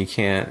ad, then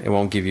it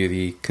won't give you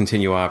the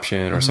continue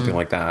option or something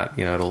like that.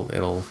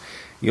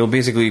 You'll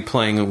basically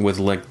playing with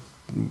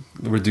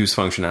reduced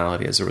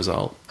functionality as a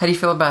result. How do you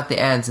feel about the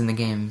ads in the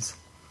games?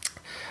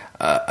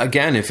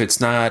 Again, if it's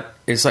not,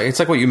 it's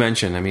like what you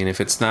mentioned. I mean, if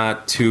it's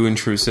not too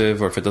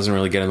intrusive, or if it doesn't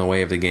really get in the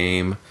way of the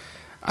game,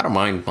 I don't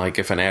mind. Like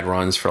if an ad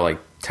runs for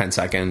 10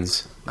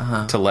 seconds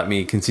to let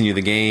me continue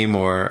the game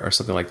or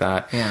something like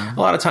that. Yeah. A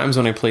lot of times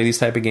when I play these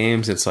type of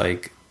games, it's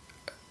like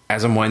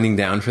as I'm winding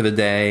down for the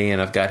day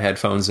and I've got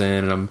headphones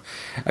in and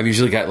I've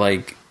usually got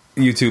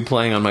YouTube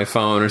playing on my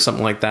phone or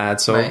something like that.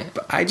 So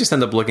I just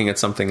end up looking at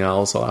something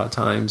else a lot of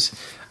times.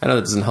 I know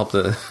that doesn't help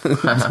the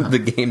the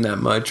game that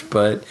much,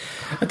 but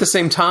at the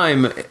same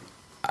time,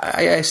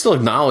 I still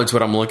acknowledge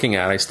what I'm looking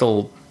at. I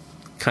still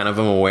kind of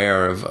am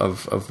aware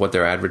of what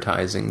they're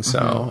advertising.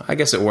 So I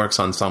guess it works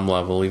on some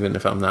level, even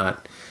if I'm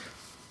not,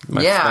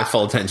 my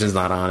full attention's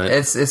not on it.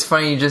 It's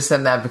funny you just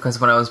said that, because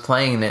when I was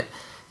playing it,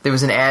 there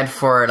was an ad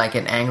for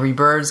an Angry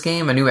Birds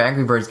game, a new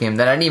Angry Birds game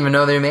that I didn't even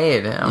know they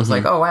made. And I was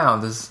like, oh wow,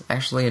 there's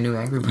actually a new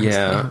Angry Birds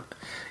game.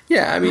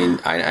 Yeah, I mean,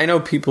 I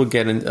know people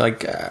get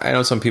I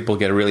know some people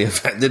get really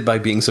offended by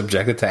being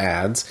subjected to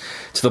ads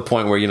to the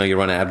point where you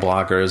run ad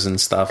blockers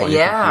and stuff on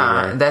your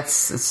computer.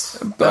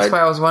 That's why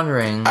I was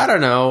wondering. I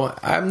don't know.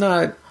 I'm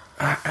not.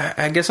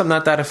 I guess I'm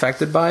not that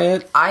affected by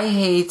it. I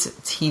hate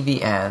TV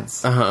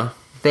ads.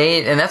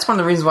 And that's one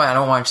of the reasons why I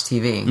don't watch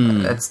TV.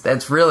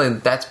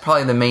 That's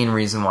probably the main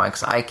reason why.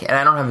 Because I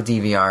don't have a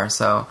DVR,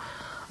 so.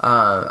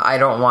 I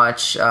don't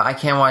watch. I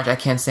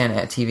can't stand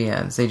TV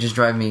ads. They just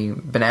drive me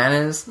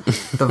bananas.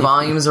 The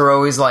volumes are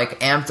always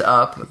amped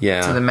up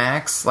to the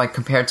max,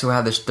 compared to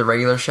how the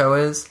regular show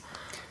is.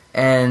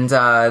 And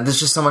there's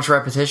just so much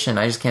repetition.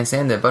 I just can't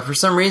stand it. But for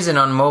some reason,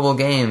 on mobile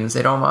games,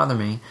 they don't bother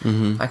me.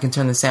 I can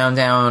turn the sound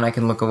down. I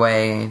can look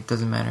away. It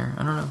doesn't matter.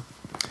 I don't know.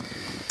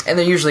 And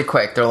they're usually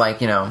quick. They're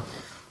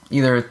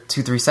either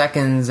 2-3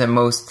 seconds, at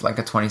most a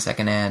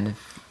 20-second ad.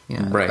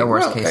 Right. The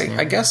worst case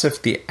I guess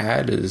if the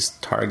ad is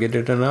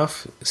targeted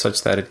enough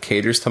such that it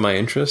caters to my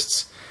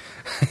interests,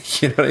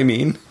 you know what I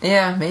mean?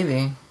 Yeah,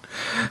 maybe.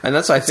 And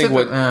that's I think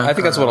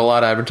that's what a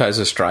lot of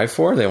advertisers strive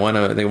for. They want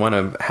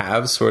to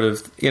have sort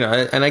of,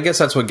 and I guess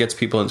that's what gets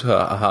people into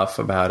a huff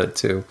about it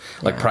too,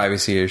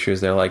 privacy issues.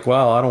 They're like,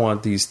 well, I don't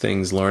want these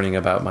things learning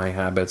about my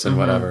habits and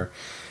whatever.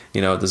 It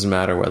doesn't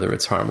matter whether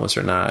it's harmless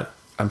or not.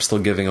 I'm still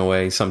giving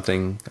away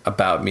something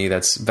about me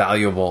that's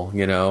valuable,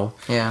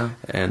 Yeah.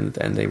 And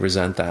they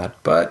resent that.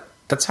 But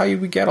that's how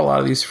we get a lot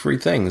of these free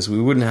things.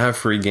 We wouldn't have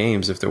free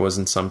games if there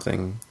wasn't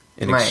something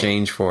in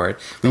exchange for it.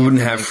 We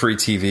wouldn't have free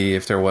TV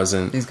if there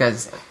wasn't. These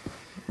guys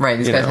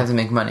have to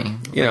make money.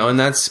 And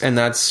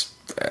that's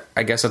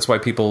I guess that's why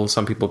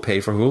some people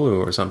pay for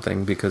Hulu or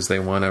something, because they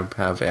want to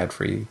have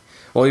ad-free.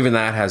 Well, even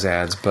that has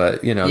ads,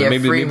 but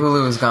maybe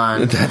Hulu is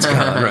gone. That's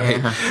gone,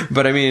 right?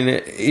 But I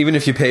mean, even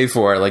if you pay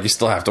for it, you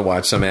still have to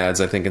watch some ads.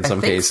 I think in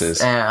some cases.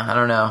 Yeah, I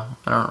don't know.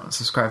 I don't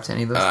subscribe to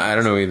any of those. I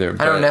don't know either.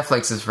 I know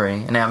Netflix is free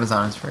and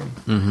Amazon is free.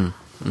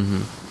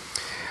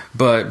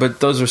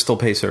 But those are still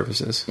pay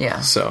services.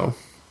 Yeah. So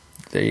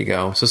there you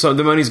go. So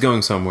the money's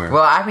going somewhere.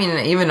 Well, I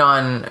mean, even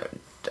I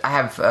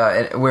have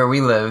where we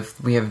live,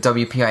 we have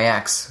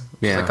WPIX,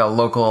 which is a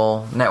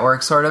local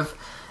network sort of.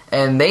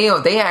 And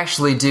they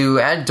actually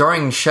do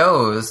during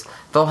shows.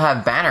 They'll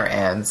have banner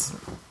ads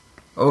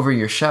over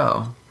your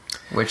show,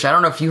 which I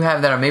don't know if you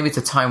have that, or maybe it's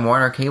a Time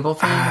Warner cable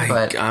thing.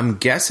 But I'm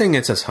guessing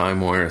it's a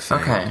Time Warner thing.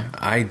 Okay,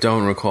 I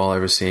don't recall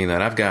ever seeing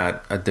that. I've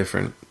got a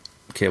different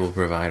cable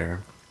provider,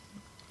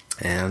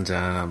 and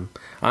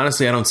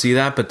honestly, I don't see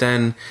that. But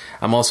then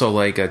I'm also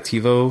a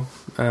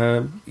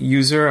TiVo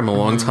user. I'm a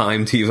long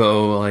time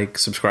TiVo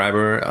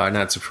subscriber,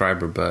 not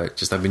subscriber, but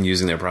just I've been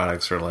using their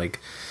products for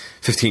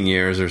 15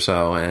 years or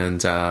so,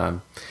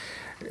 and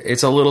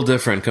it's a little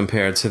different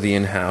compared to the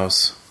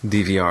in-house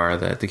DVR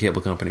that the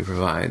cable company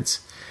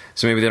provides.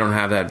 So maybe they don't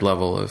have that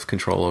level of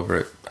control over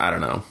it. I don't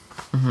know.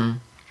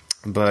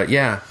 But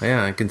yeah,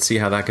 I can see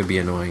how that could be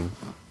annoying.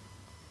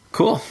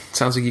 Cool.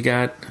 Sounds like you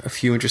got a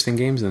few interesting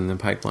games in the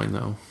pipeline,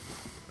 though.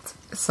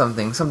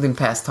 something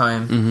past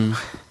time.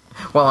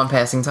 While I'm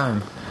passing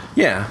time.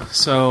 Yeah,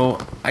 so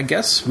I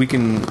guess we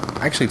can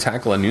actually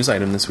tackle a news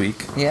item this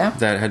week. Yeah?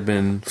 That had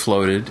been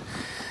floated.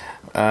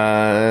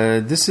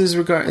 This is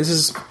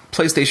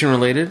PlayStation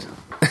related.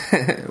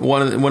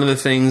 One of the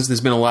things,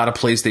 there's been a lot of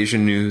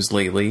PlayStation news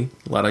lately.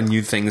 A lot of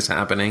new things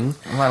happening.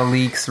 A lot of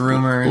leaks,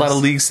 rumors. A lot of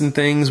leaks and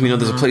things. We know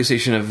there's a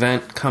PlayStation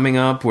event coming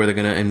up where they're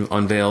going to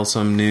unveil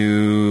some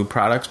new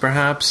products,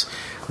 perhaps.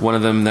 One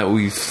of them that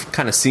we've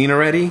kind of seen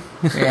already.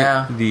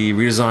 Yeah. The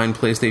redesigned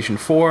PlayStation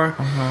 4.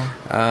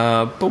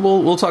 But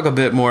we'll talk a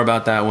bit more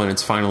about that when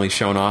it's finally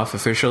shown off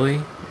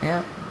officially.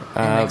 Yeah.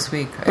 Next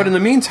week. But in the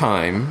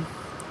meantime,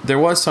 there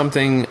was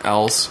something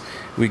else.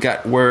 We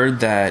got word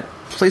that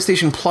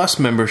PlayStation Plus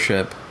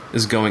membership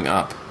is going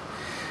up,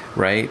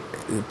 right?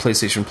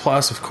 PlayStation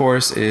Plus, of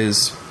course,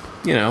 is,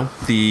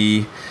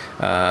 the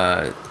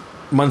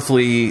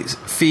monthly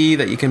fee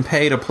that you can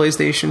pay to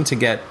PlayStation to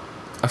get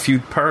a few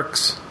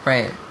perks.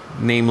 Right.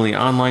 Namely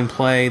online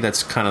play.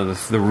 That's kind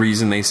of the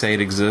reason they say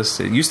it exists.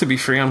 It used to be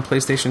free on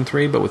PlayStation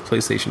 3, but with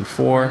PlayStation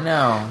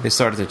 4, they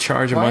started to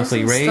charge a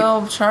monthly rate.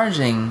 Still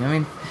charging? I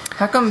mean,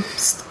 how come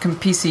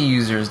PC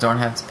users don't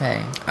have to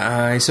pay?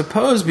 I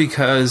suppose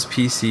because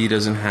PC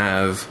doesn't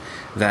have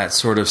that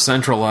sort of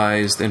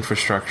centralized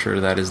infrastructure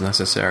that is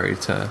necessary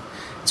to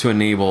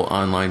enable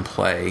online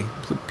play.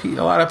 A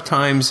lot of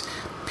times,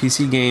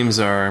 PC games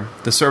the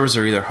servers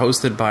are either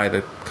hosted by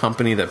the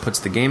company that puts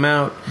the game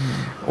out,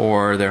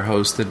 or they're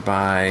hosted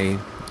by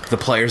the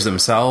players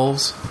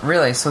themselves.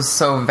 Really?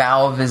 So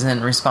Valve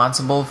isn't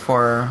responsible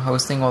for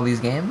hosting all these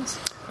games?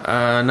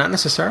 Not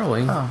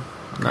necessarily. Oh,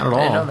 not at all.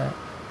 I didn't know that.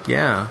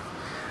 Yeah.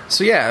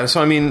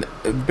 So I mean,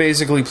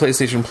 basically,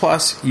 PlayStation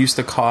Plus used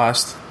to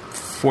cost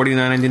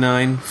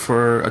 $49.99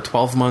 for a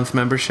 12-month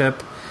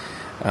membership,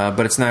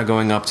 but it's now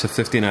going up to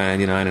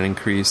 $59.99, an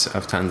increase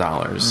of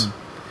 $10.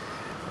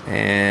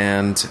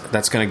 And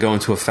that's going to go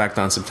into effect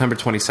on September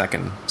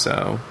 22nd.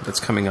 So that's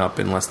coming up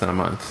in less than a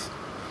month.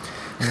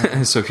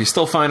 So if you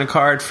still find a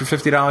card for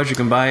 $50, you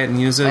can buy it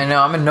and use it. I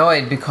know, I'm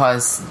annoyed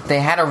because they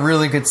had a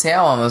really good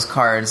sale on those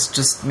cards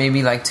just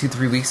maybe like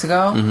 2-3 weeks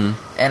ago.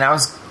 And I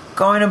was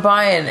going to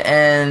buy it,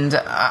 and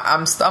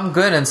I'm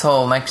good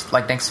until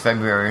next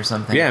February or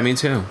something. Yeah, me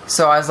too.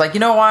 So I was like, you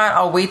know what?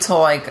 I'll wait till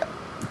like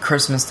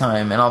Christmas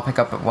time, and I'll pick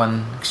up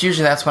one, because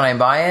usually that's when I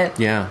buy it.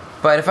 Yeah.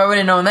 But if I would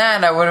have known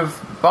that, I would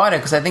have bought it,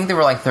 because I think they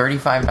were like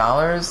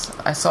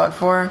 $35 I saw it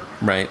for.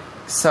 Right.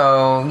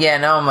 So, yeah,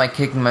 now I'm like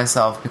kicking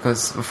myself,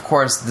 because of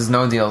course there's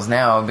no deals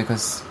now,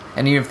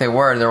 and even if they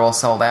were, they're all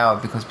sold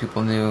out because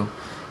people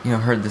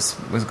heard this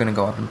was going to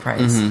go up in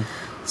price.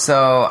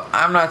 So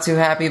I'm not too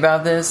happy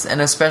about this,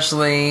 and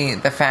especially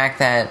the fact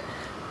that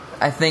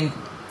I think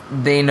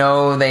they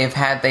know they've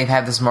had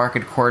this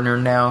market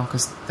cornered now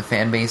because the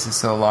fan base is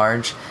so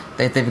large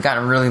that they've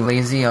gotten really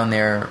lazy on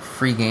their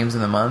free games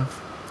of the month.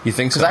 You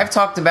think so? Because I've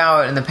talked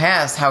about in the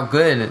past how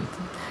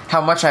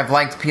much I've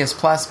liked PS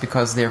Plus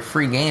because their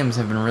free games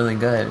have been really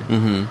good.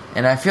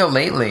 And I feel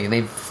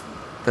lately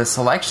the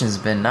selection's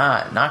been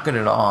not good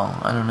at all.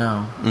 I don't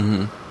know.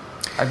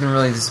 I've been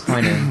really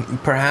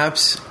disappointed.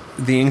 Perhaps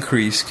the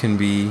increase can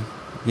be,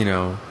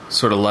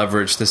 sort of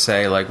leveraged to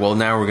say, like, well,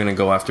 now we're going to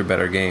go after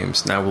better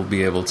games. Now we'll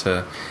be able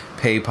to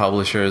pay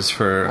publishers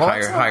for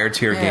higher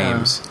tier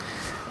games,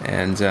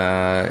 and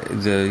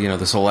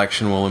the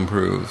selection will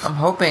improve. I'm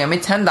hoping. I mean,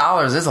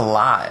 $10 is a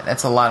lot.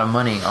 That's a lot of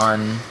money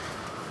on.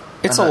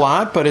 It's a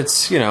lot, but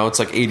it's it's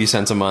like 80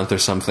 cents a month or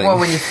something. Well,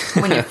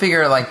 when you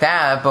figure it like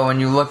that, but when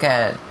you look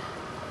at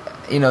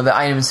the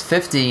item's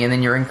 50 and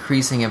then you're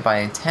increasing it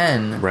by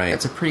 10, right?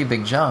 It's a pretty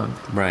big jump.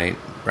 Right.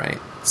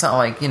 It's not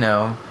like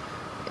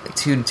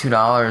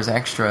 $2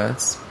 extra.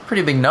 It's a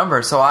pretty big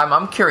number. So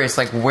I'm curious,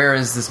 like, where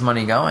is this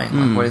money going?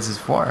 Like, what is this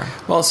for?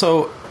 Well,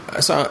 so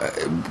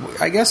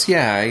I guess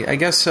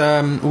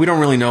we don't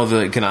really know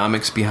the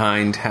economics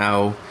behind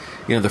how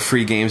the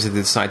free games that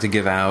they decide to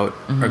give out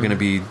are going to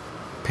be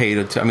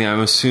paid. I mean,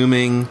 I'm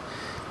assuming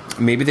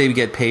maybe they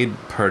get paid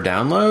per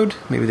download.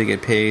 Maybe they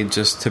get paid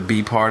just to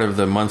be part of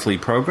the monthly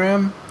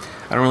program.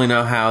 I don't really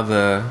know how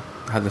the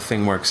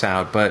thing works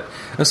out, but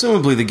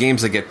assumably the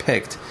games that get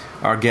picked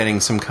are getting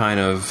some kind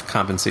of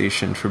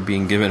compensation for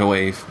being given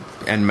away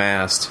en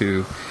masse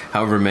to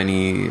however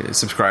many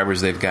subscribers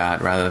they've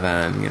got, rather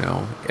than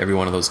every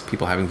one of those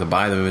people having to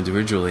buy them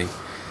individually.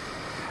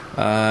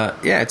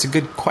 It's a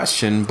good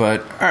question,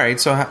 but all right.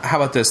 So how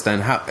about this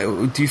then? How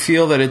do you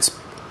feel that it's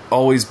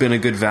always been a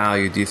good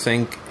value? Do you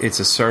think it's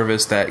a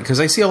service that, because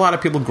I see a lot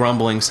of people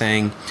grumbling,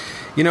 saying,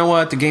 you know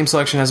what, the game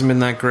selection hasn't been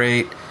that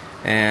great,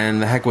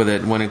 and the heck with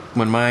it.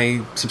 When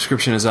my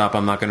subscription is up,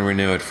 I'm not going to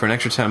renew it for an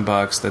extra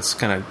 $10. That's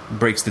kind of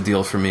breaks the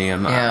deal for me.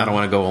 I don't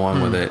want to go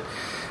along with it.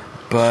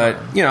 But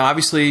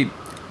obviously,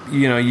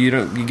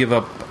 you give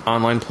up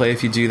online play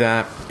if you do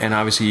that, and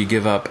obviously you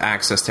give up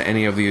access to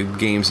any of the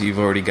games that you've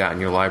already got in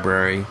your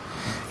library.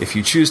 If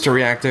you choose to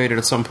reactivate it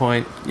at some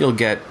point, you'll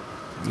get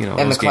and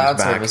those the cloud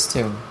games back. service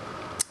too.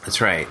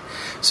 That's right.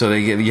 So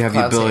you have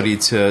the ability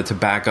to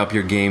back up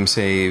your game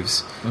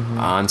saves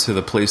onto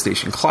the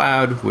PlayStation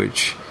Cloud,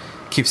 which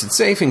keeps it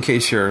safe in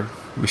case your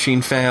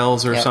machine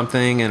fails or Yep.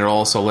 something, and it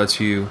also lets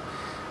you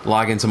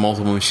log into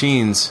multiple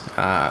machines.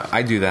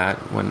 I do that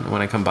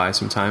when I come by.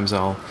 Sometimes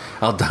I'll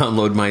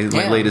download my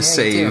latest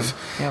yeah, you do. save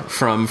Yep.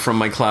 from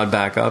my cloud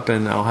backup,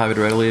 and I'll have it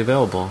readily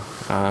available.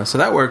 So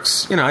that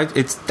works.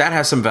 That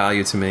has some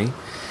value to me.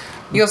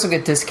 You also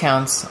get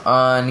discounts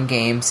on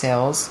game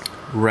sales.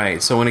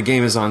 Right. So when a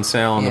game is on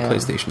sale on the Yeah.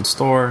 PlayStation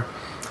Store,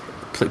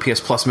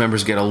 PS Plus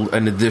members get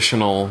an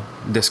additional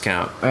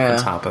discount Yeah.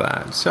 on top of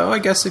that. So I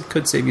guess it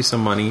could save you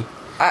some money.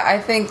 I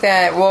think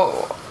that,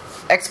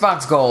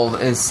 Xbox Gold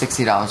is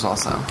 $60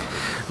 also.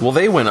 Well,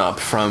 they went up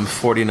from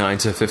 $49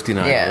 to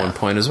 $59 at Yeah. one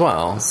point as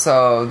well.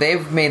 So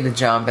they've made the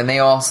jump, and they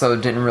also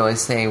didn't really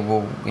say,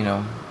 what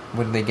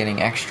are they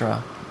getting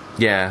extra?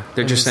 Yeah,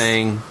 they're just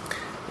saying,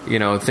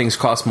 things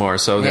cost more,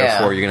 so Yeah.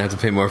 therefore you're going to have to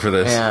pay more for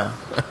this. Yeah.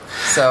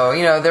 So,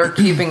 they're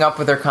keeping up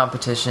with their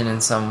competition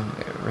in some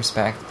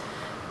respect.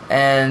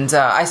 And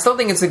I still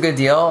think it's a good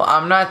deal.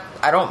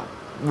 I don't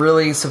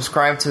really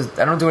subscribe to,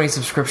 I don't do any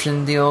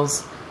subscription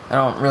deals. I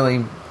don't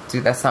really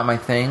do, that's not my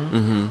thing.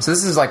 Mm-hmm. So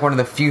this is like one of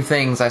the few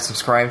things I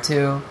subscribe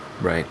to.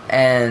 Right.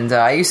 And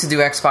I used to do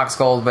Xbox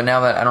Gold, but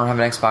now that I don't have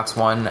an Xbox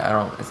One,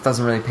 it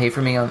doesn't really pay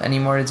for me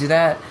anymore to do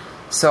that.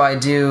 So I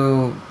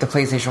do the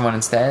PlayStation 1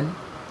 instead.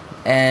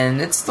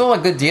 And it's still a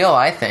good deal,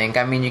 I think.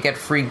 I mean, you get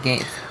free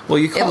game.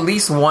 Well, at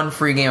least one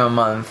free game a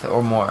month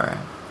or more.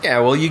 Yeah,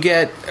 well, you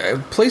get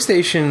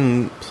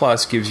PlayStation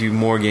Plus gives you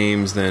more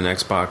games than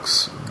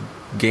Xbox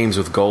Games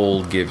with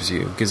Gold gives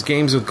you. Because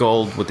Games with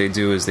Gold, what they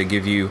do is they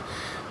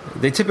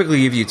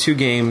typically give you 2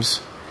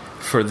 games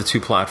for the 2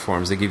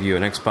 platforms. They give you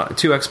 2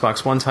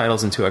 Xbox One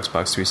titles and 2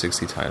 Xbox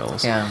 360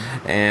 titles. Yeah.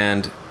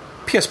 And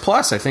PS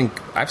Plus, I think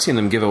I've seen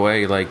them give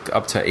away like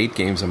up to 8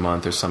 games a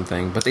month or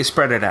something, but they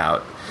spread it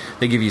out.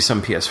 They give you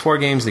some PS4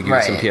 games, they give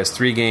you some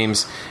PS3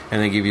 games,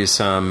 and they give you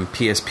some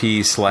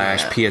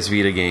PSP/PS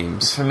Vita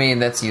games. For me,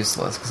 that's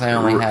useless because I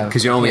only have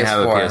because you only have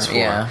a PS4.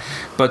 Yeah.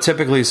 But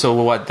typically, so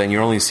what? Then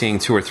you're only seeing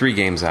 2 or 3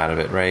 games out of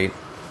it, right?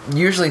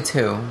 Usually 2.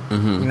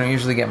 Mm-hmm. You don't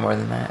usually get more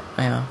than that.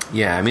 Yeah.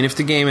 Yeah, I mean, if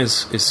the game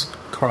is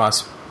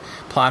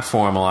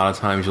cross-platform, a lot of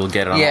times you'll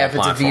get it on all if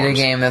platforms. it's a Vita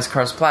game that's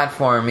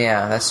cross-platform,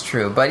 yeah, that's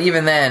true. But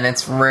even then,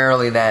 it's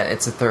rarely that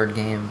it's a third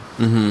game.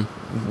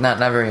 Mm-hmm. Not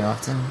very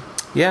often.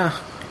 Yeah,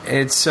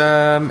 it's.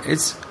 I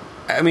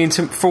mean,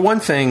 for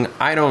one thing,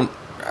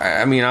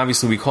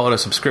 obviously we call it a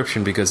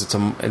subscription because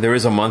there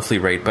is a monthly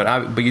rate,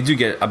 but you do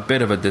get a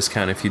bit of a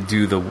discount if you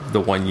do the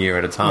 1 year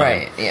at a time.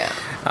 Right.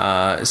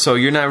 Yeah. So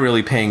you're not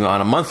really paying on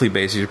a monthly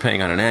basis; you're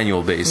paying on an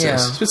annual basis.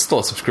 Yeah. It's still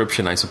a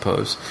subscription, I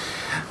suppose.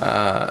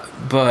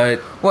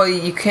 But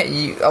you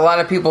can't. A lot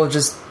of people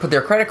just put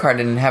their credit card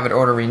in and have it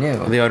auto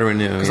renew. they auto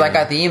renew. Because I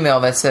got the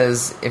email that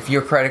says if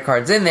your credit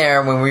card's in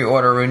there when we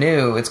auto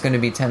renew, it's going to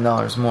be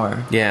 $10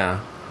 more. Yeah.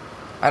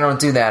 I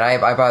don't do that.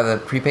 I buy the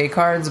prepaid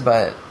cards,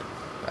 but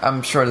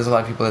I'm sure there's a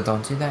lot of people that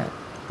don't do that.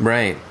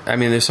 Right. I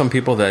mean, there's some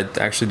people that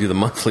actually do the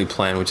monthly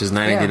plan, which is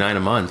 $9.99 a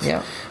month.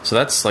 Yeah. So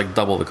that's like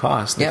double the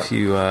cost if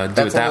you do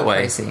that's it that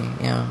way.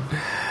 Pricey. Yeah.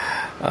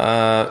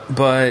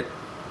 But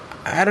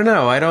I don't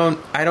know. I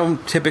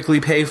don't typically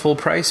pay full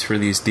price for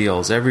these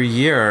deals. Every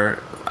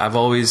year, I've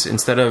always,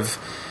 instead of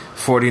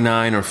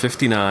 $49 or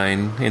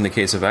 $59, in the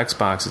case of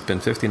Xbox, it's been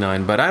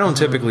 $59. But I don't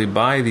typically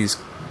buy these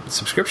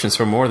subscriptions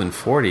for more than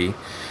 $40.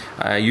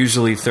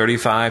 Usually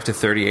 $35 to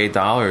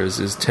 $38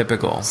 is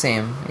typical.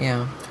 Same.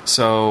 Yeah.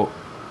 So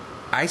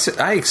I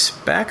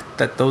expect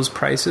that those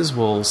prices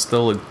will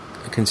still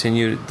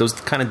continue. Those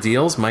kind of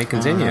deals might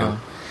continue.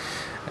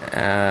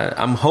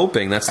 I'm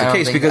hoping that's the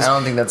case because I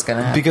don't think that's going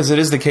to happen. Because it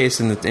is the case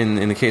in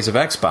the case of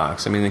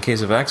Xbox. I mean, in the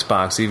case of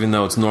Xbox, even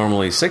though it's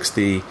normally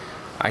 $60,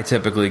 I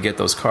typically get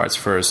those cards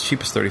for as cheap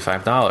as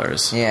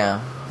 $35.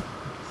 Yeah.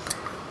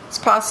 It's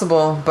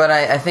possible, but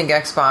I think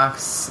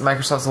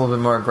Microsoft's a little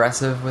bit more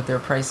aggressive with their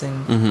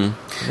pricing.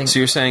 Mm-hmm. So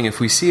you're saying if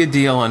we see a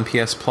deal on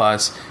PS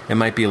Plus, it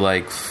might be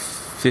like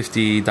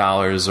 $50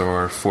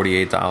 or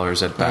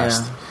 $48 at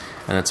best. Yeah.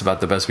 And that's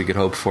about the best we could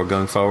hope for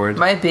going forward.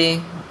 Might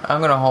be. I'm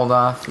going to hold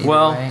off either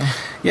way.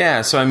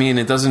 Yeah, so I mean,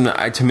 it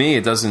doesn't, to me,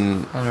 it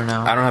doesn't, I don't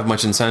know. I don't have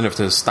much incentive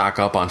to stock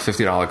up on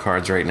 $50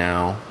 cards right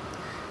now.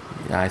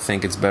 I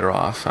think it's better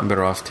off. I'm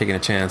better off taking a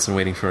chance and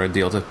waiting for a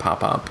deal to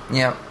pop up.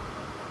 Yep.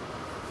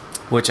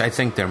 Which I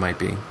think there might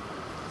be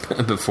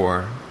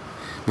before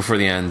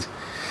the end.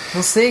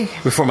 We'll see.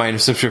 Before my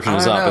subscription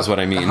is up, is what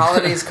I mean. The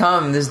holidays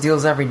come. There's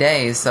deals every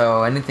day,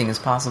 so anything is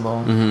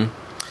possible.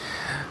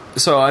 Mm-hmm.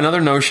 So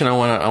another notion I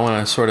want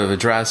to sort of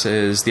address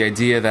is the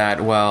idea that,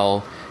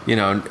 well, you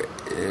know,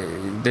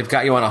 they've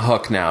got you on a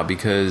hook now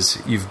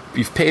because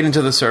you've paid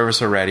into the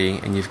service already,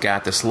 and you've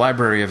got this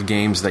library of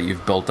games that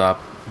you've built up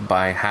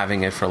by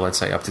having it for, let's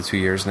say, up to 2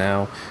 years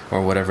now,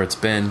 or whatever it's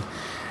been,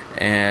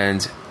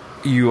 and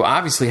you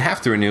obviously have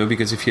to renew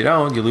because if you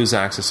don't, you lose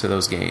access to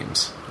those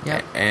games.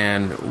 Yeah.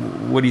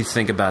 And what do you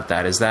think about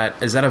that? Is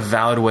that a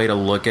valid way to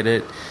look at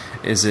it?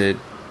 Is it?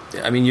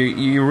 I mean,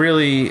 you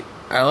really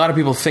a lot of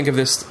people think of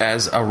this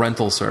as a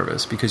rental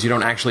service because you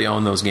don't actually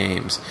own those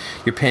games.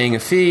 You're paying a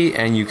fee,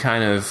 and you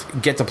kind of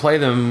get to play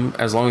them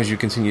as long as you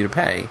continue to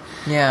pay.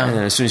 Yeah. And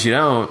then as soon as you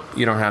don't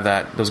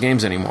have those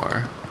games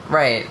anymore.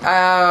 Right.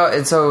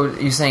 And so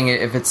you're saying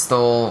if it's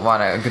still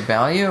a good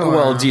value? Or?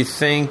 Well, do you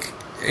think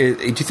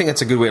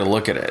that's a good way to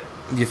look at it?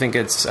 Do you think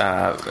it's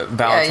valid to look at it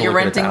that way? You're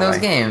renting those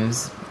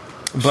games.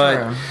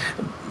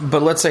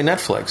 But let's say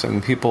Netflix. I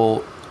mean,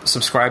 people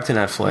subscribe to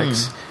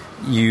Netflix.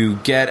 You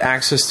get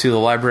access to the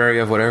library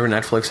of whatever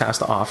Netflix has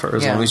to offer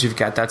as long as you've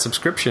got that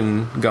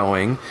subscription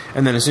going.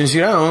 And then as soon as you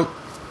don't,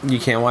 you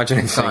can't watch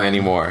anything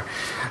anymore.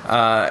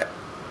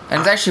 And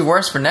it's actually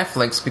worse for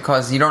Netflix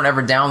because you don't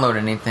ever download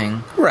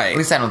anything. Right. At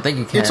least I don't think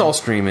you can. It's all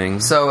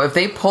streaming. So if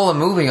they pull a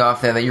movie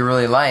off there that you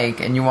really like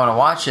and you want to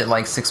watch it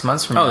 6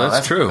 months from now,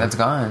 that's true. That's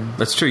gone.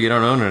 That's true. You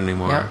don't own it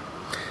anymore.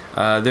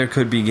 Yep. There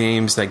could be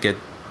games that get...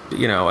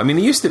 I mean,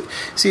 it used to...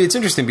 See, it's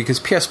interesting because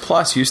PS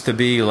Plus used to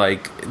be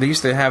they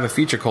used to have a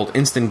feature called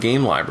Instant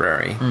Game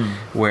Library,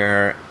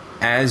 where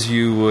as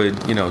you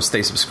would,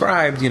 stay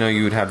subscribed,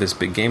 you would have this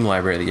big game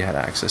library that you had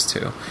access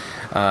to.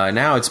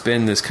 Now it's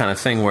been this kind of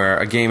thing where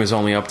a game is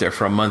only up there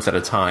for a month at a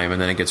time, and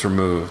then it gets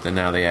removed, and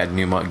now they add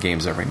new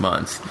games every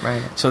month.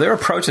 Right. So their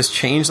approach has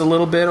changed a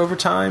little bit over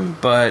time,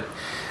 but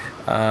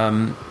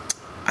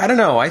I don't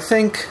know. I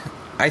think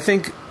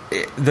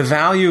the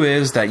value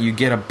is that you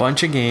get a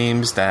bunch of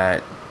games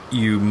that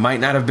you might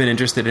not have been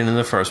interested in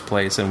the first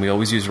place, and we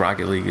always use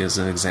Rocket League as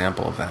an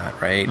example of that,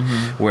 right?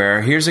 Mm-hmm.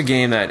 Where here's a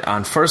game that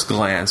on first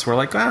glance we're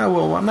like,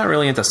 I'm not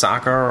really into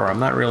soccer, or I'm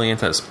not really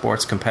into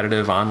sports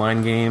competitive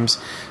online games,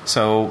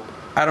 so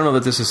I don't know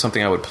that this is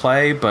something I would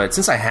play, but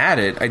since I had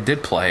it, I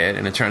did play it,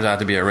 and it turns out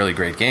to be a really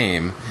great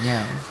game.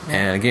 Yeah.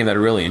 And a game that I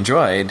really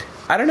enjoyed.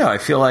 I don't know, I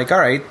feel like, all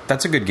right,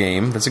 that's a good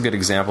game. That's a good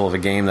example of a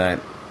game that,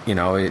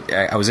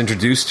 I was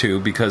introduced to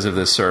because of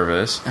this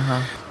service.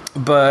 Uh-huh.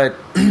 But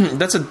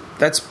that's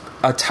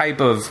a type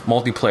of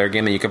multiplayer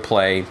game that you could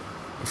play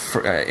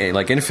for,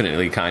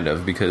 infinitely, kind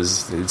of,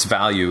 because its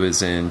value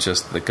is in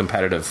just the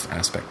competitive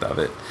aspect of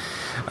it.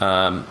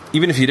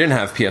 Even if you didn't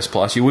have PS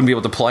Plus, you wouldn't be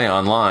able to play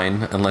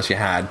online unless you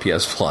had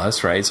PS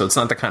Plus, right? So it's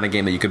not the kind of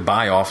game that you could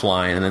buy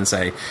offline and then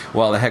say,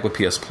 well, the heck with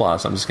PS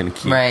Plus, I'm just going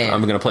to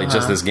I'm going to play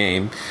just this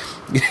game.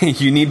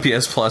 You need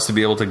PS Plus to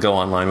be able to go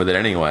online with it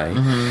anyway.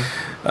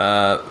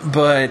 Mm-hmm.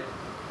 But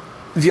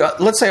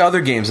let's say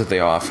other games that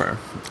they offer.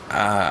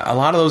 A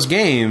lot of those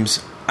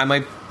games, I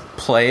might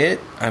play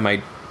it, I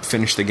might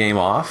finish the game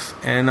off,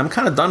 and I'm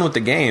kind of done with the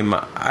game.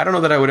 I don't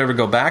know that I would ever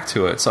go back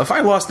to it. So if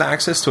I lost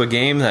access to a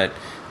game that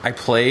I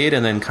played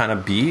and then kind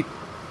of beat,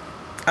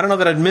 I don't know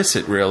that I'd miss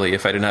it, really,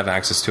 if I didn't have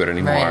access to it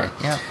anymore. Right,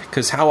 yeah.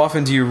 Because how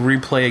often do you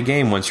replay a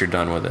game once you're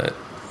done with it?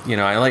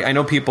 I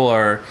know people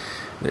are...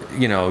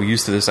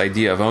 used to this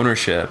idea of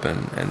ownership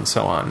and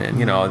so on,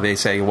 and they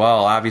say,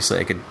 well, obviously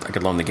I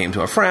could loan the game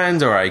to a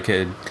friend, or I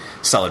could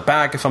sell it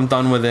back if I'm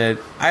done with it.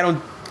 I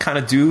don't kind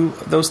of do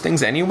those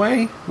things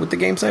anyway with the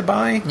games I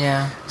buy.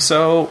 Yeah.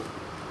 So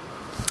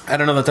I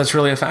don't know that that's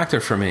really a factor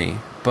for me,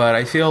 but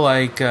I feel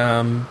like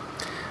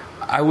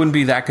I wouldn't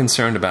be that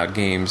concerned about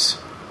games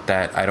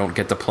that I don't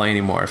get to play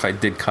anymore if I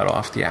did cut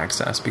off the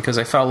access, because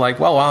I felt like,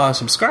 well, while I was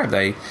subscribed,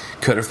 I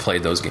could have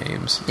played those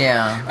games.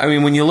 Yeah. I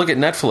mean, when you look at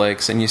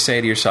Netflix and you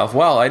say to yourself,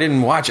 well, I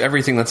didn't watch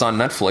everything that's on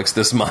Netflix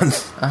this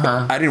month.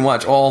 Uh-huh. I didn't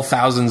watch all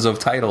thousands of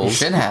titles.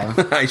 You should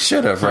have. I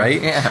should have,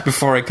 right? Yeah.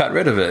 Before I got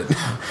rid of it.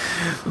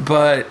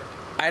 But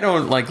I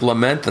don't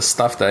lament the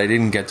stuff that I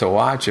didn't get to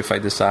watch if I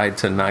decide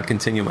to not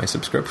continue my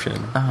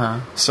subscription. Uh-huh.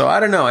 So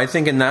I don't know. I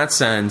think in that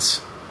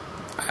sense,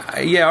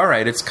 all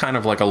right, it's kind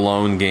of like a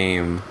lone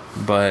game.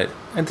 But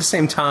at the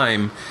same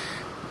time,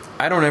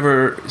 I don't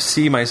ever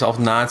see myself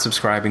not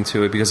subscribing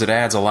to it because it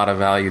adds a lot of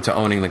value to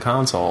owning the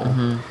console.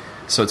 Mm-hmm.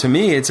 So to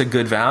me, it's a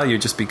good value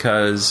just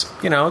because,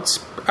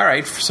 it's all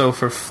right. So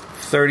for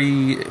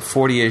 $30,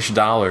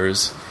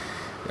 $40-ish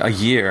a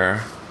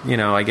year,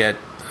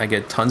 I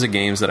get tons of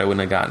games that I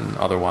wouldn't have gotten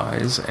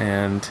otherwise.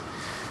 And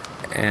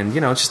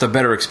it's just a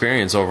better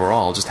experience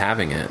overall just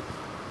having it.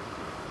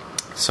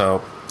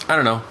 So I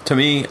don't know. To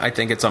me, I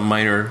think it's a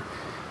minor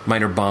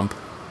bump.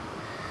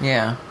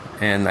 Yeah.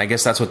 And I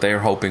guess that's what they're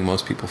hoping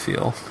most people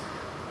feel.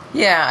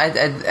 Yeah,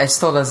 it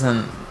still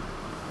doesn't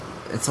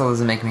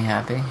make me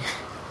happy.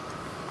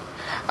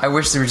 I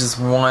wish there was just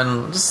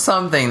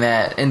something,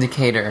 that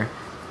indicator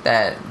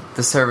that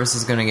the service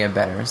is going to get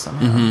better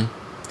somehow.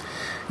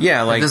 Mm-hmm.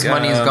 Yeah, that this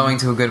money is going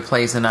to a good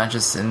place and not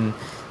just in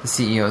the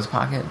CEO's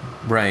pocket.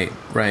 Right.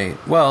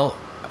 Well,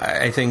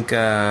 I think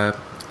the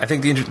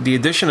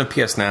addition of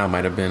PS Now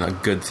might have been a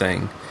good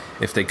thing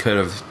if they could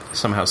have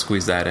somehow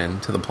squeezed that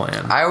into the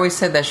plan. I always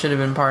said that should have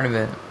been part of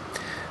it.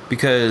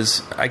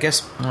 Because I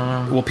guess,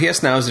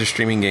 PS Now is their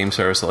streaming game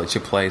service that lets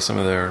you play some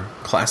of their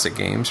classic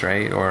games,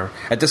 right? Or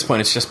at this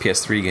point, it's just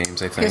PS3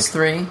 games, I think.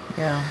 PS3,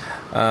 yeah.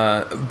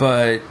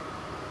 But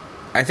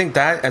I think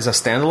that as a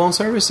standalone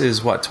service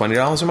is what,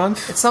 $20 a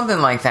month? It's something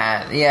like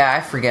that. Yeah,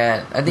 I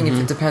forget. I think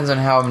it depends on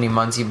how many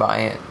months you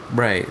buy it.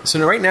 Right.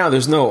 So right now,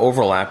 there's no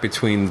overlap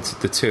between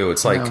the two.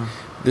 It's like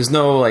There's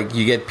no, like,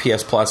 you get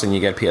PS Plus and you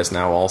get PS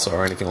Now also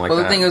or anything like that.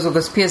 Well, the thing is,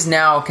 because PS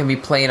Now can be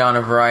played on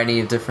a variety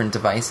of different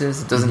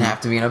devices. It doesn't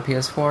have to be on a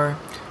PS4.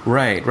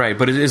 Right.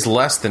 But it is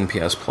less than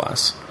PS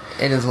Plus.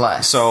 It is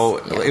less. So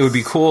yes. it would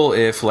be cool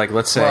if, like,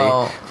 let's say,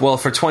 well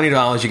for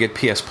 $20 you get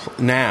PS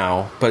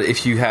Now, but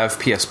if you have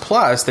PS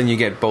Plus, then you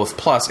get both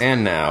Plus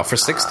and Now for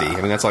 $60. I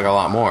mean, that's like a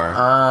lot more.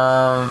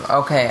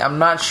 Okay, I'm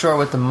not sure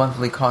what the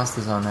monthly cost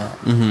is on that.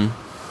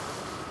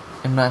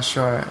 Mm-hmm. I'm not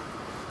sure.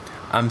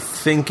 I'm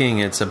thinking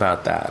it's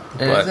about that.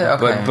 Is it?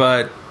 Okay.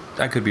 But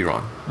I could be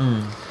wrong.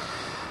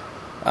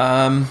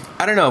 I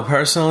don't know.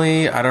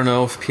 Personally, I don't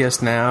know if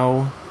PS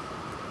Now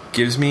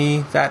gives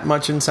me that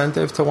much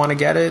incentive to want to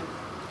get it.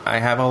 I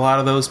have a lot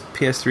of those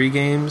PS3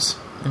 games,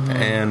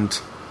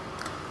 and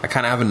I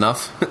kind of have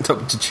enough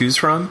to choose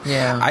from.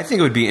 Yeah. I think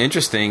it would be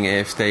interesting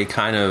if they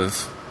kind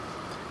of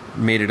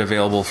made it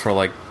available for,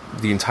 like,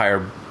 the entire,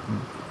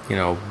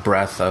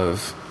 breadth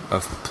of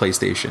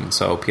PlayStation.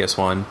 So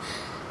PS1,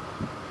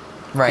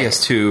 right.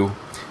 PS2,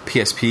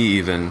 PSP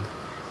even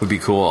would be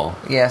cool.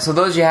 Yeah, so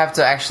those you have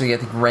to actually, I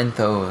think, rent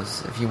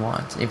those if you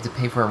want. You have to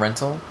pay for a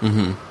rental.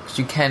 Mm-hmm. Because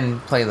you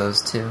can play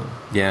those too.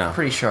 Yeah.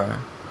 Pretty sure.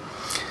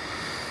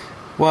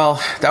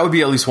 Well, that would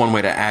be at least one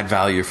way to add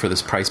value for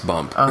this price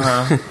bump.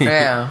 Uh-huh.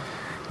 Yeah.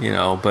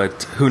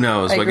 But who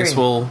knows? I guess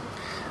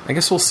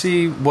we'll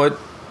see what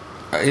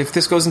if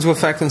this goes into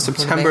effect in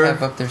September. What do they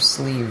have up their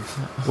sleeve?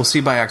 We'll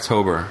see by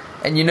October.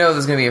 And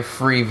there's going to be a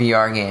free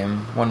VR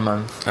game 1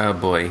 month. Oh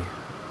boy.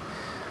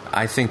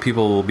 I think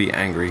people will be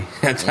angry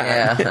at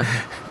that.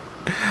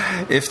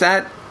 Yeah. If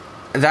that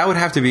would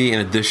have to be in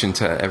addition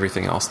to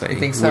everything else they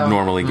would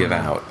normally give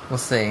out. We'll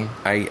see.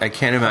 I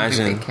can't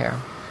imagine. I don't think they care.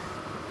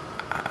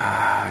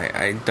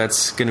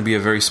 That's going to be a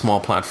very small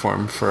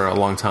platform for a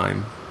long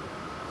time.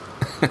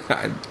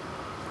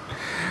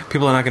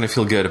 People are not going to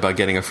feel good about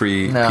getting a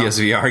free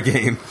PSVR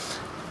game.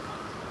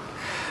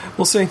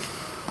 We'll see.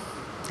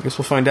 I guess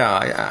we'll find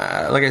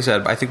out. Like I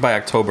said, I think by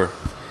October,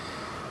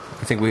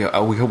 I think we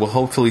will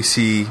hopefully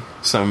see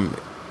some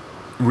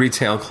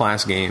retail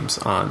class games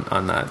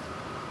on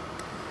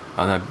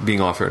that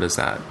being offered as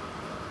that.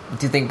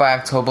 Do you think by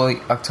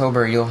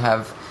October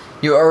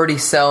you already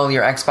sell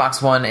your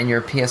Xbox One and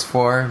your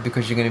PS4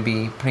 because you're going to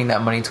be putting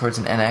that money towards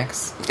an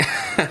NX?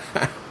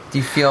 Do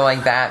you feel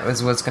like that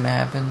is what's going to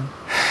happen?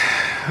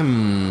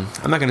 I'm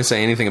not going to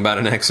say anything about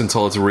an X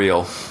until it's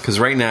real, because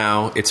right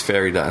now it's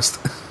fairy dust.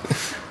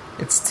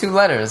 It's 2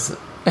 letters.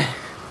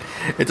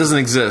 It doesn't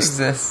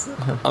exist.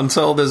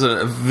 Until there's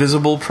a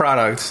visible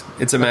product,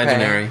 it's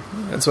imaginary. Okay.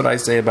 That's what I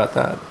say about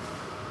that.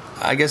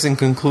 I guess in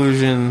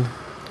conclusion,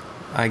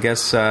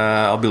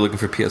 I'll be looking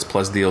for PS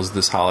Plus deals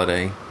this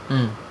holiday.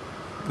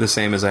 The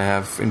same as I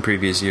have in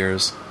previous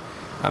years.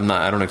 I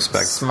don't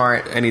expect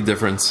any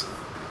difference,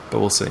 but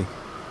we'll see.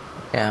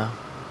 Yeah.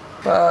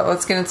 But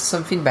let's get into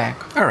some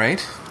feedback. All right.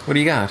 What do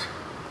you got?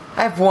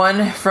 I have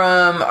one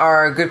from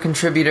our good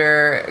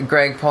contributor,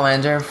 Greg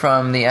Polander,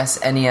 from the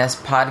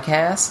SNES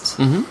podcast.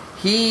 Mm-hmm.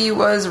 He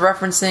was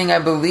referencing, I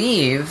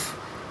believe,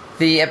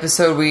 the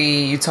episode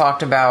you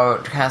talked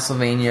about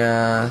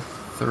Castlevania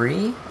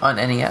 3 on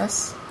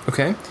NES.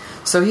 Okay.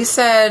 So he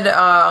said,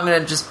 I'm going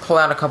to just pull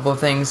out a couple of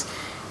things.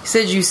 He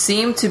said, you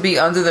seem to be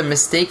under the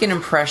mistaken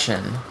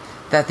impression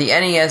that the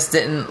NES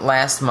didn't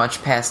last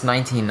much past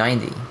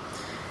 1990.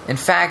 In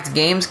fact,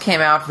 games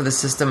came out for the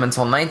system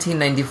until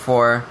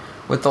 1994,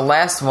 with the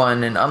last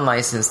one an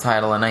unlicensed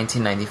title in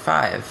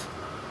 1995.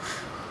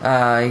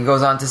 He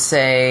goes on to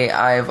say,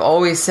 I've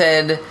always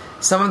said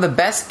some of the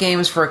best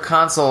games for a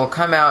console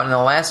come out in the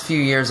last few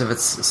years of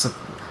its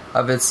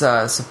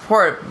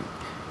support,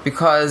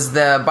 because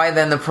by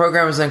then the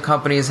programmers and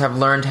companies have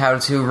learned how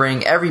to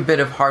wring every bit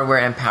of hardware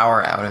and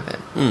power out of it.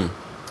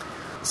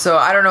 So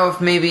I don't know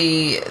if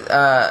maybe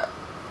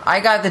I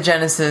got the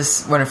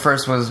Genesis when it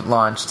first was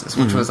launched,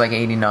 which was like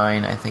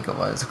 89, I think it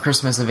was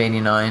Christmas of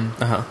 89.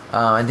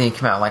 I think it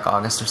came out like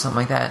August or something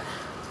like that.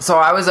 So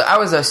I was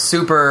a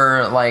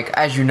super, like,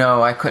 as you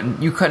know,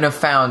 you couldn't have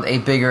found a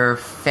bigger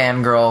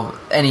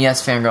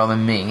NES fangirl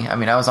than me. I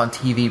mean, I was on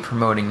TV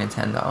promoting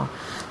Nintendo.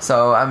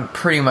 So I'm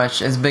pretty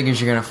much as big as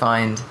you're going to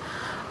find.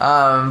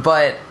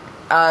 But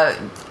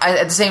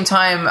at the same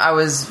time, I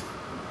was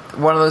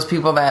one of those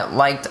people that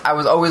I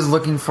was always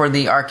looking for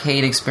the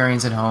arcade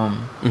experience at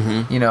home.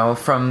 Mm-hmm.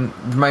 From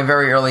my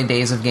very early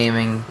days of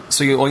gaming.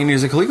 So all you need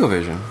is a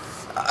ColecoVision.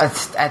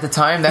 At the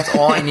time, that's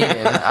all I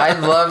needed. I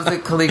loved the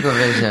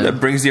ColecoVision. That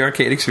brings the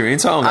arcade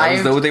experience home.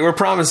 That was what they were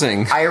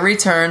promising. I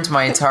returned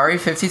my Atari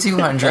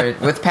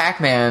 5200 with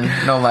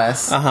Pac-Man, no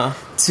less,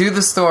 to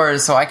the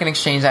stores so I can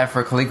exchange that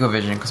for a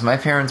ColecoVision, because my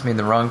parents made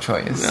the wrong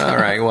choice. All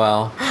right,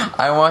 well.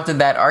 I wanted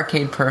that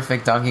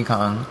arcade-perfect Donkey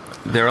Kong.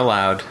 They're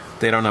allowed.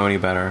 They don't know any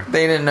better.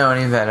 They didn't know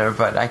any better,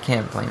 but I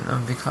can't blame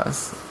them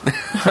because...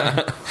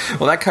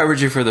 Well, that covered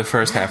you for the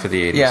first half of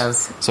the 80s.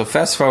 Yes. So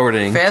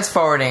fast-forwarding.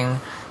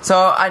 So,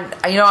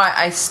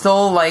 I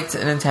still liked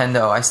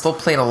Nintendo. I still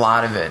played a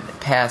lot of it,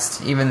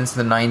 past even into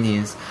the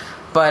 90s.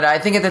 But I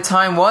think at the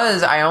time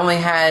I only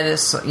had,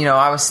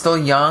 I was still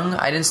young.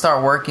 I didn't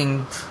start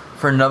working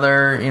for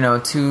another,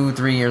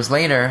 2-3 years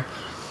later.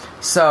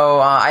 So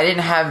I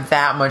didn't have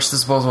that much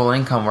disposable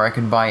income where I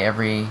could buy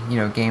every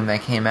game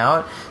that came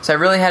out. So I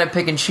really had to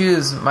pick and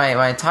choose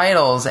my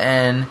titles.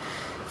 And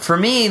for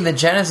me, the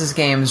Genesis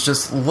games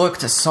just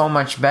looked so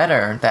much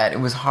better that it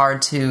was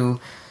hard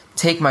to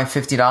take my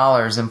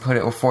 $50 and put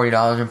it, or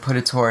 $40 and put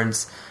it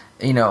towards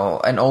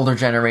an older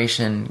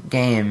generation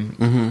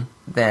game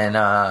than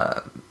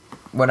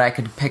when I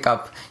could pick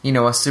up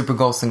a Super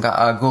Ghouls and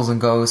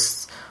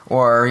Ghosts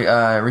or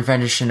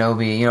Revenge of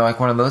Shinobi, like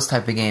one of those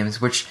type of games,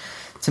 which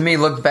to me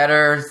looked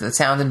better, it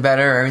sounded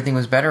better, everything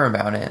was better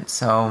about it.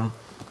 So,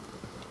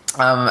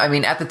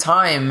 at the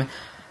time,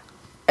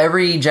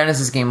 every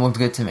Genesis game looked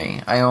good to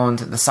me. I owned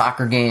the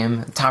soccer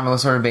game, Tommy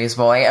Lasorda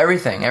baseball, like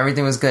everything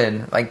was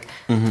good. Like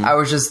I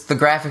was just, the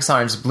graphics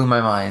on it just blew my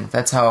mind.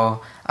 That's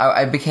how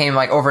I became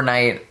like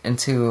overnight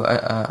into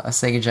a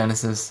Sega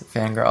Genesis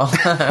fangirl.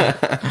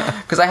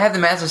 Because I had the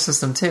Master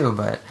System too,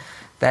 but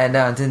that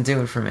didn't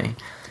do it for me.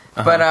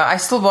 But I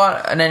still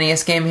bought an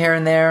NES game here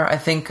and there. I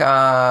think,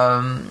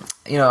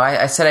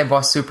 I said I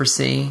bought Super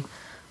C.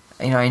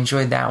 I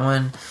enjoyed that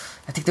one.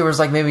 I think there was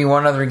like maybe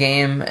one other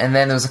game, and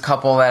then there was a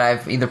couple that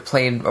I've either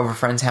played over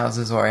friends'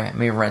 houses or I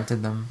may have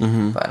rented them.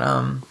 But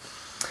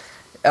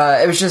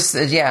it was just,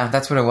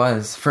 that's what it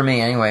was for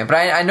me anyway. But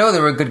I know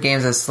there were good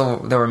games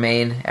that were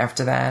made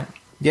after that.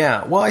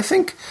 Yeah, well, I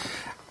think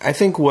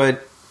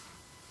what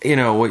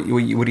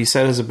what he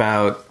said is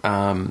about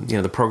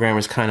the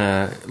programmers kind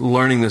of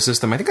learning the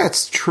system. I think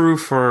that's true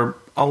for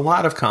a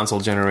lot of console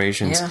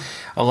generations. Yeah.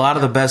 A lot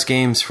of the best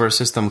games for a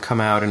system come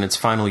out in its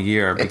final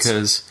year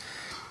because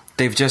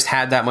they've just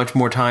had that much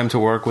more time to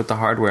work with the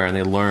hardware, and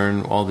they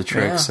learn all the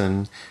tricks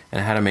and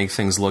how to make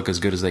things look as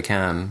good as they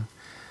can.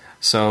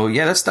 So,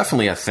 yeah, that's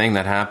definitely a thing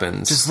that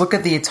happens. Just look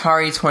at the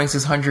Atari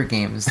 2600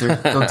 games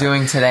they're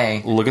doing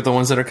today. Look at the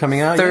ones that are coming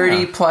out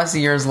 30 plus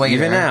years later.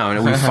 Even now,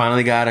 and we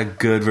finally got a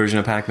good version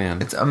of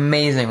Pac-Man. It's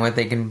amazing what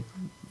they can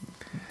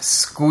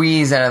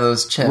squeeze out of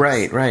those chips.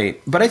 Right.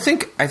 But I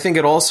think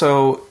it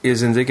also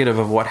is indicative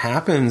of what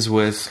happens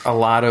with a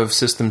lot of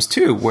systems,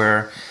 too,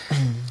 where,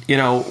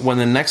 when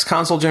the next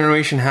console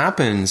generation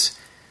happens,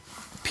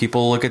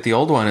 people look at the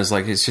old one as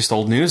like, it's just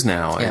old news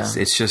now. Yeah.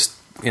 It's just...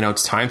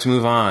 it's time to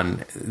move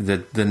on.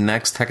 The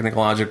next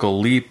technological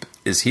leap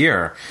is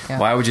here. Yeah.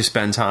 Why would you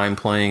spend time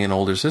playing an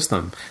older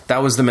system?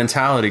 That was the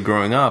mentality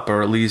growing up,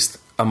 or at least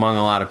among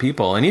a lot of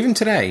people. And even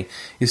today,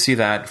 you see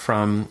that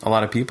from a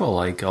lot of people.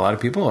 Like, a lot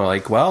of people are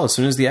like, well, as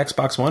soon as the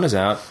Xbox One is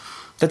out,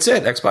 that's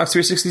it. Xbox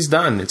 360 is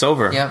done. It's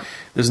over. Yeah.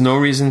 There's no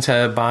reason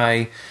to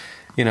buy,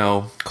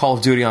 Call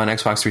of Duty on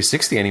Xbox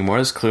 360 anymore.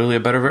 There's clearly a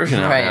better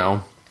version out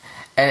now.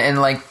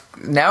 And like,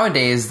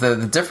 nowadays, the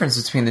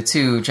difference between the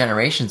two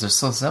generations are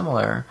so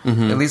similar.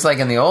 At least like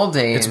in the old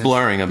days, it's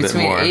blurring a bit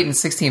more. Between 8 and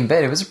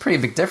 16-bit, it was a pretty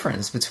big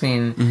difference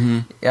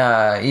between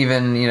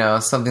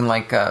even something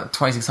like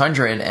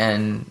 2600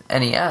 and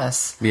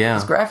NES. Yeah,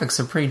 those graphics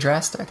are pretty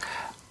drastic.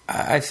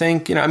 I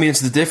think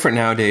it's different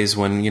nowadays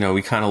when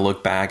we kind of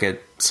look back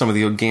at some of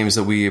the old games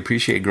that we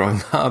appreciate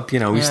growing up.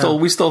 We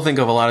still think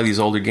of a lot of these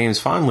older games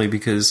fondly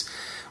because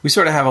we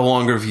sort of have a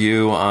longer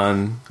view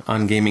on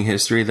gaming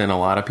history than a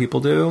lot of people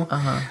do.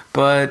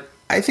 But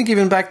I think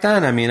even back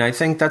then, I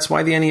think that's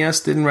why the NES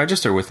didn't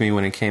register with me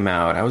when it came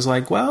out. I was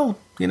like, well,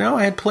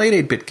 I had played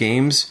 8-bit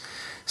games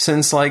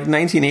since like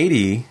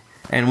 1980.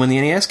 And when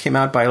the NES came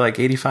out by like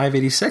 85,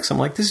 86, I'm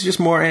like, this is just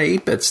more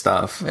 8-bit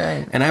stuff.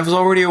 Right. And I was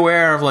already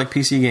aware of like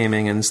PC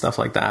gaming and stuff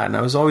like that. And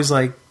I was always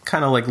like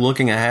kind of like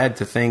looking ahead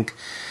to think,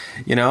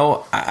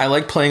 I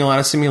like playing a lot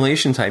of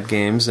simulation type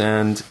games,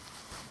 and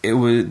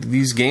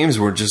these games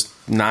were just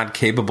not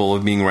capable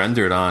of being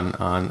rendered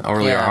on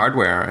earlier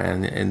hardware,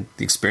 and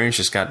the experience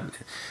just got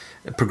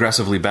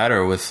progressively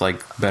better with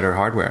like better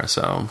hardware.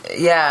 So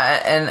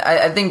and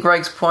I think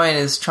Greg's point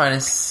is trying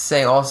to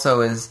say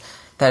also is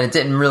that it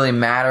didn't really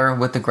matter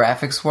what the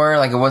graphics were.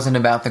 Like, it wasn't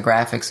about the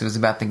graphics, it was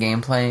about the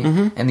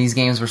gameplay. And these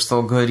games were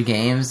still good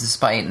games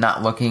despite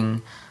not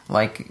looking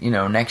like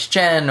next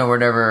gen or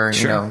whatever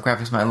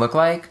graphics might look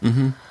like.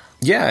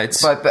 Yeah,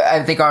 but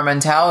I think our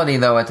mentality,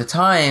 though, at the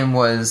time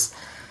was,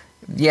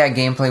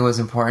 gameplay was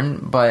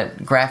important, but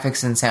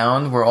graphics and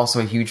sound were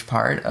also a huge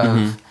part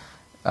of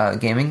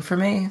gaming for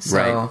me.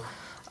 So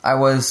I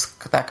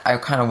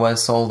kind of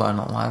was sold on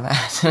a lot of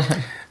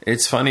that.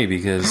 It's funny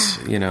because,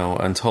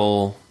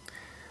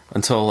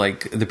 until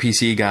like the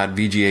PC got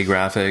VGA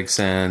graphics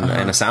and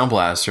a Sound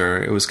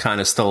Blaster, it was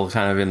still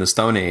in the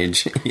Stone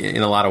Age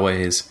in a lot of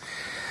ways.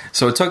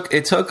 So it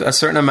took a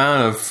certain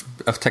amount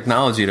of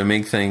technology to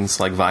make things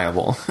like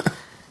viable.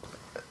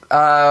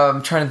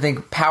 I'm trying to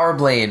think. Power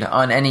Blade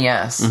on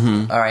NES.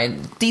 All right,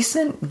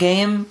 decent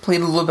game.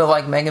 Played a little bit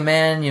like Mega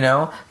Man,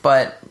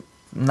 but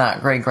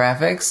not great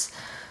graphics.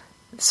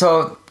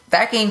 So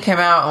that game came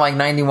out in like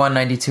 91,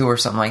 92 or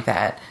something like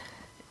that.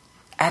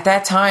 At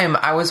that time,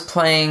 I was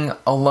playing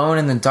Alone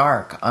in the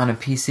Dark on a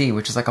PC,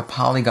 which is like a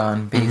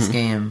polygon-based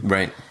game.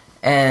 Right.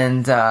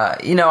 And,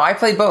 I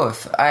played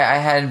both. I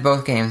had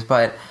both games,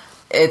 but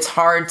it's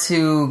hard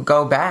to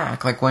go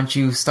back. Like, once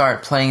you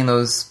start playing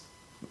those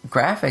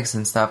graphics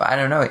and stuff. I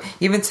don't know.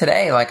 Even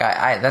today, like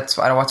that's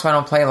why I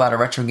don't play a lot of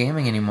retro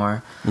gaming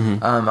anymore,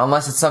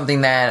 unless it's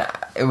something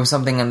that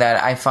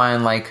I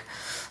find like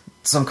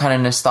some kind of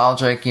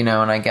nostalgic, and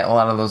I get a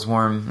lot of those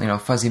warm,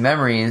 fuzzy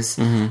memories.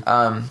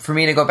 For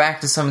me to go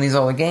back to some of these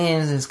older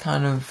games is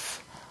kind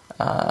of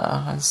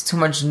it's too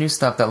much new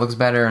stuff that looks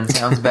better and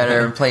sounds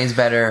better and plays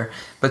better,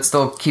 but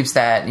still keeps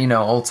that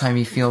old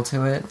timey feel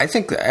to it. I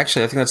think that's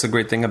the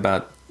great thing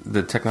about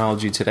the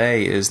technology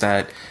today is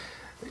that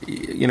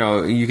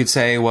you could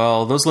say,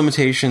 well, those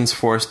limitations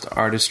forced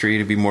artistry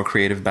to be more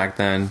creative back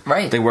then.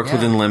 Right. They worked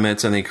within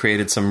limits and they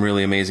created some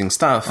really amazing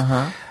stuff.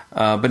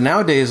 But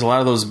nowadays, a lot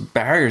of those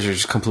barriers are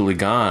just completely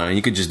gone, and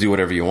you could just do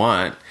whatever you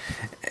want.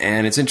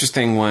 And it's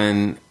interesting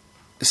when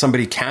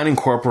somebody can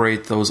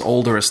incorporate those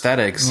older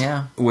aesthetics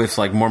with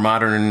like more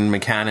modern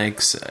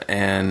mechanics,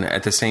 and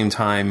at the same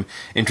time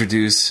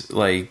introduce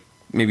like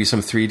maybe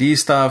some 3D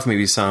stuff,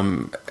 maybe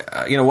some,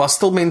 while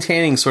still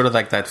maintaining sort of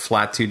like that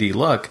flat 2D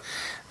look.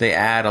 They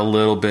add a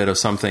little bit of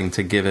something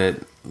to give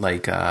it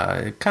like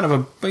kind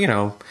of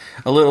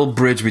a little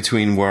bridge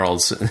between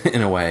worlds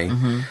in a way.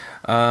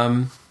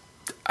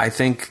 I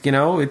think you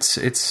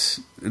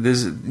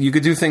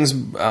could do things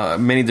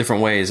many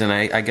different ways, and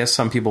I guess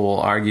some people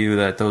will argue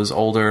that those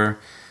older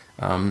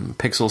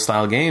pixel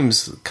style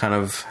games kind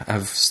of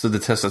have stood the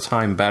test of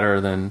time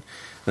better than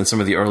some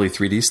of the early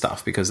 3D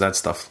stuff, because that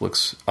stuff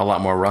looks a lot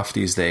more rough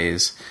these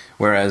days,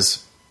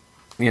 whereas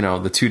the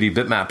 2D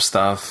bitmap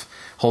stuff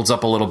holds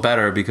up a little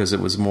better because it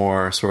was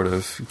more sort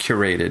of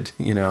curated,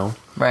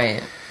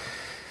 Right.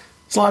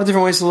 There's a lot of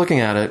different ways of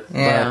looking at it.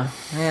 Yeah.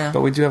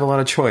 But we do have a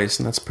lot of choice,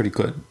 and that's pretty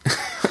good.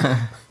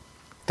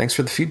 Thanks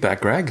for the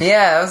feedback, Greg.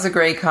 Yeah, that was a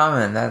great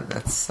comment.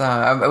 That's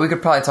we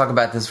could probably talk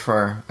about this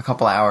for a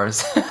couple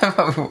hours,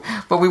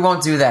 but we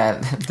won't do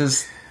that.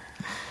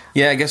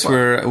 I guess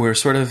we're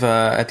sort of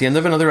at the end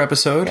of another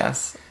episode.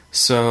 Yes.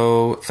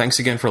 So thanks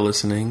again for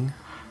listening,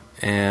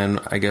 and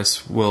I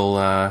guess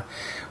we're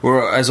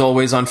as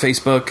always on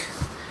Facebook.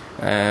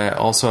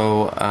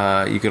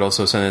 Also, you could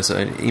also send us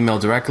an email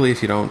directly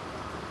if you don't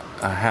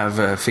have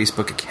a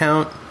Facebook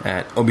account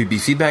at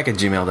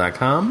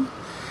obbfeedback@gmail.com.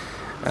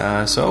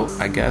 So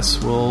I guess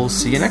we'll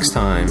see you next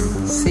time.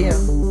 See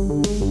ya.